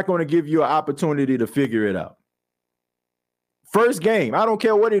York is not going to give you an opportunity to figure it out. First game, I don't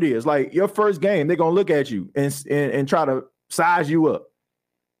care what it is. Like your first game, they're going to look at you and try to size you up.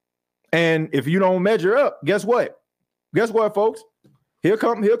 And if you don't measure up, guess what? Guess what, folks? Here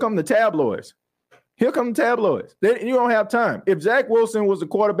come the tabloids. Here come the tabloids. You don't have time. If Zach Wilson was the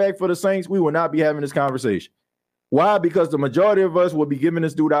quarterback for the Saints, we would not be having this conversation. Why? Because the majority of us would be giving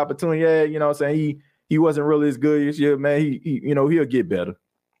this dude the opportunity. Yeah, you know what I'm saying? He wasn't really as good this year, man. He'll get better.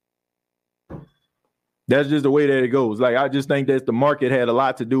 That's just the way that it goes. Like, I just think that the market had a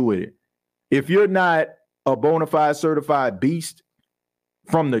lot to do with it. If you're not a bona fide certified beast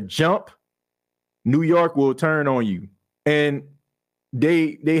from the jump, New York will turn on you. And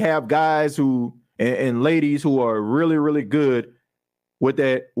they have guys who and ladies who are really, really good with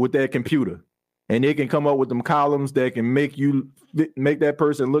that computer. And they can come up with them columns that can make that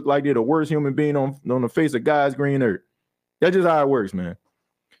person look like they're the worst human being on the face of God's green earth. That's just how it works, man.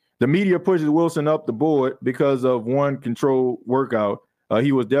 The media pushes Wilson up the board because of one controlled workout.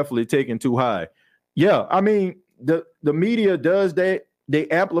 He was definitely taken too high. Yeah, I mean, the media does that. They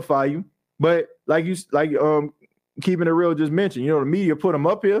amplify you. But keeping it real just mentioned, the media put them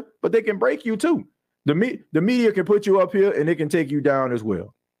up here, but they can break you too. The media can put you up here and they can take you down as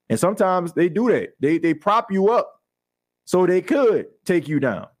well. And sometimes they do that. They prop you up so they could take you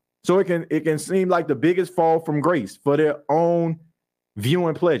down. So it can seem like the biggest fall from grace for their own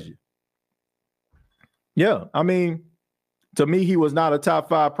viewing pleasure. Yeah, I mean, to me, he was not a top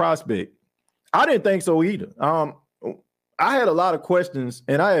 5 prospect. I didn't think so either. I had a lot of questions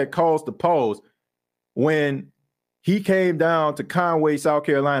and I had cause to pause when he came down to Conway, South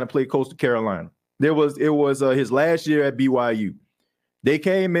Carolina, to play Coastal Carolina. It was his last year at BYU. They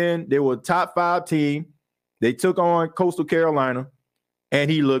came in, they were a top 5 team. They took on Coastal Carolina, and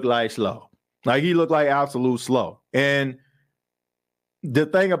he looked like slow. Like, he looked like absolute slow. And the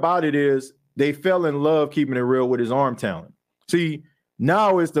thing about it is they fell in love, keeping it real, with his arm talent. See,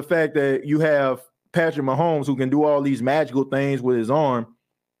 now it's the fact that you have Patrick Mahomes who can do all these magical things with his arm.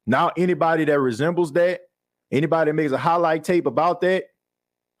 Now anybody that resembles that, anybody that makes a highlight tape about that,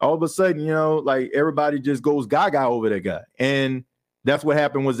 all of a sudden, like everybody just goes gaga over that guy. And that's what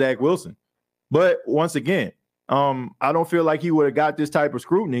happened with Zach Wilson. But once again, I don't feel like he would have got this type of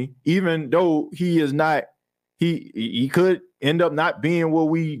scrutiny, even though he is not, he could end up not being what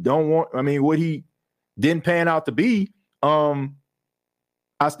we don't want. I mean, what he didn't pan out to be.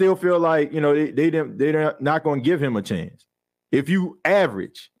 I still feel like, they're not going to give him a chance. If you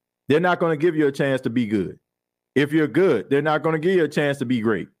average, they're not going to give you a chance to be good. If you're good, they're not going to give you a chance to be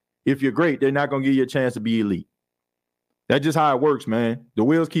great. If you're great, they're not going to give you a chance to be elite. That's just how it works, man. The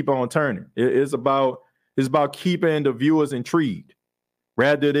wheels keep on turning. It's about keeping the viewers intrigued.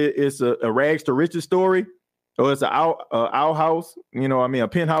 Rather, it's a rags to riches story, or it's a outhouse, a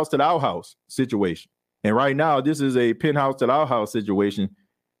penthouse to the outhouse situation. And right now, this is a penthouse to the outhouse situation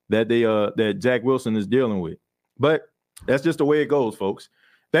that Zach Wilson is dealing with. But that's just the way it goes, folks.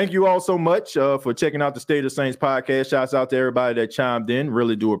 Thank you all so much for checking out the State of Saints podcast. Shouts out to everybody that chimed in.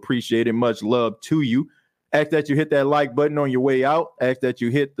 Really do appreciate it. Much love to you. Ask that you hit that like button on your way out. Ask that you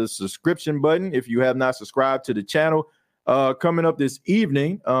hit the subscription button if you have not subscribed to the channel. Coming up this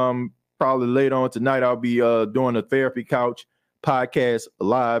evening, probably later on tonight, I'll be doing a Therapy Couch podcast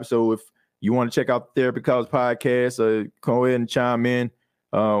live. So if you want to check out the Therapy Couch podcast, go ahead and chime in.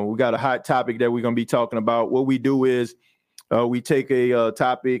 We got a hot topic that we're going to be talking about. What we do is we take a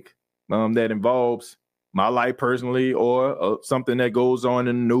topic that involves my life personally or something that goes on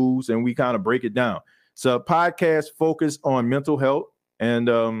in the news, and we kind of break it down. So a podcast focused on mental health and,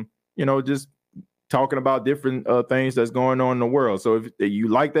 just talking about different things that's going on in the world. So if you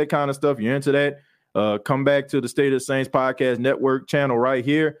like that kind of stuff, you're into that, come back to the State of Saints Podcast Network channel right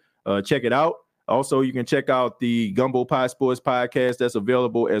here. Check it out. Also, you can check out the Gumbo Pie Sports Podcast. That's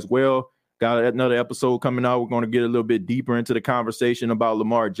available as well. Got another episode coming out. We're going to get a little bit deeper into the conversation about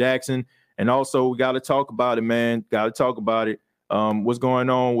Lamar Jackson. And also, we got to talk about it, man. Got to talk about it. What's going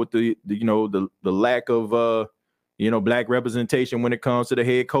on with the lack of black representation when it comes to the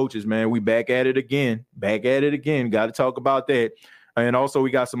head coaches, man. We back at it again. Got to talk about that. And also,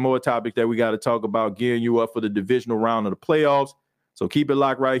 we got some more topics that we got to talk about, gearing you up for the divisional round of the playoffs. So keep it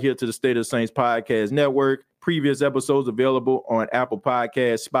locked right here to the State of Saints Podcast Network. Previous episodes available on Apple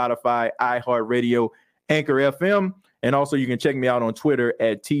Podcasts, Spotify, iHeartRadio, Anchor FM. And also, you can check me out on Twitter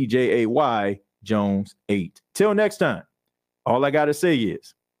at TJAY Jones 8. Till next time. All I got to say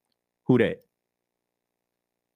is, who dat?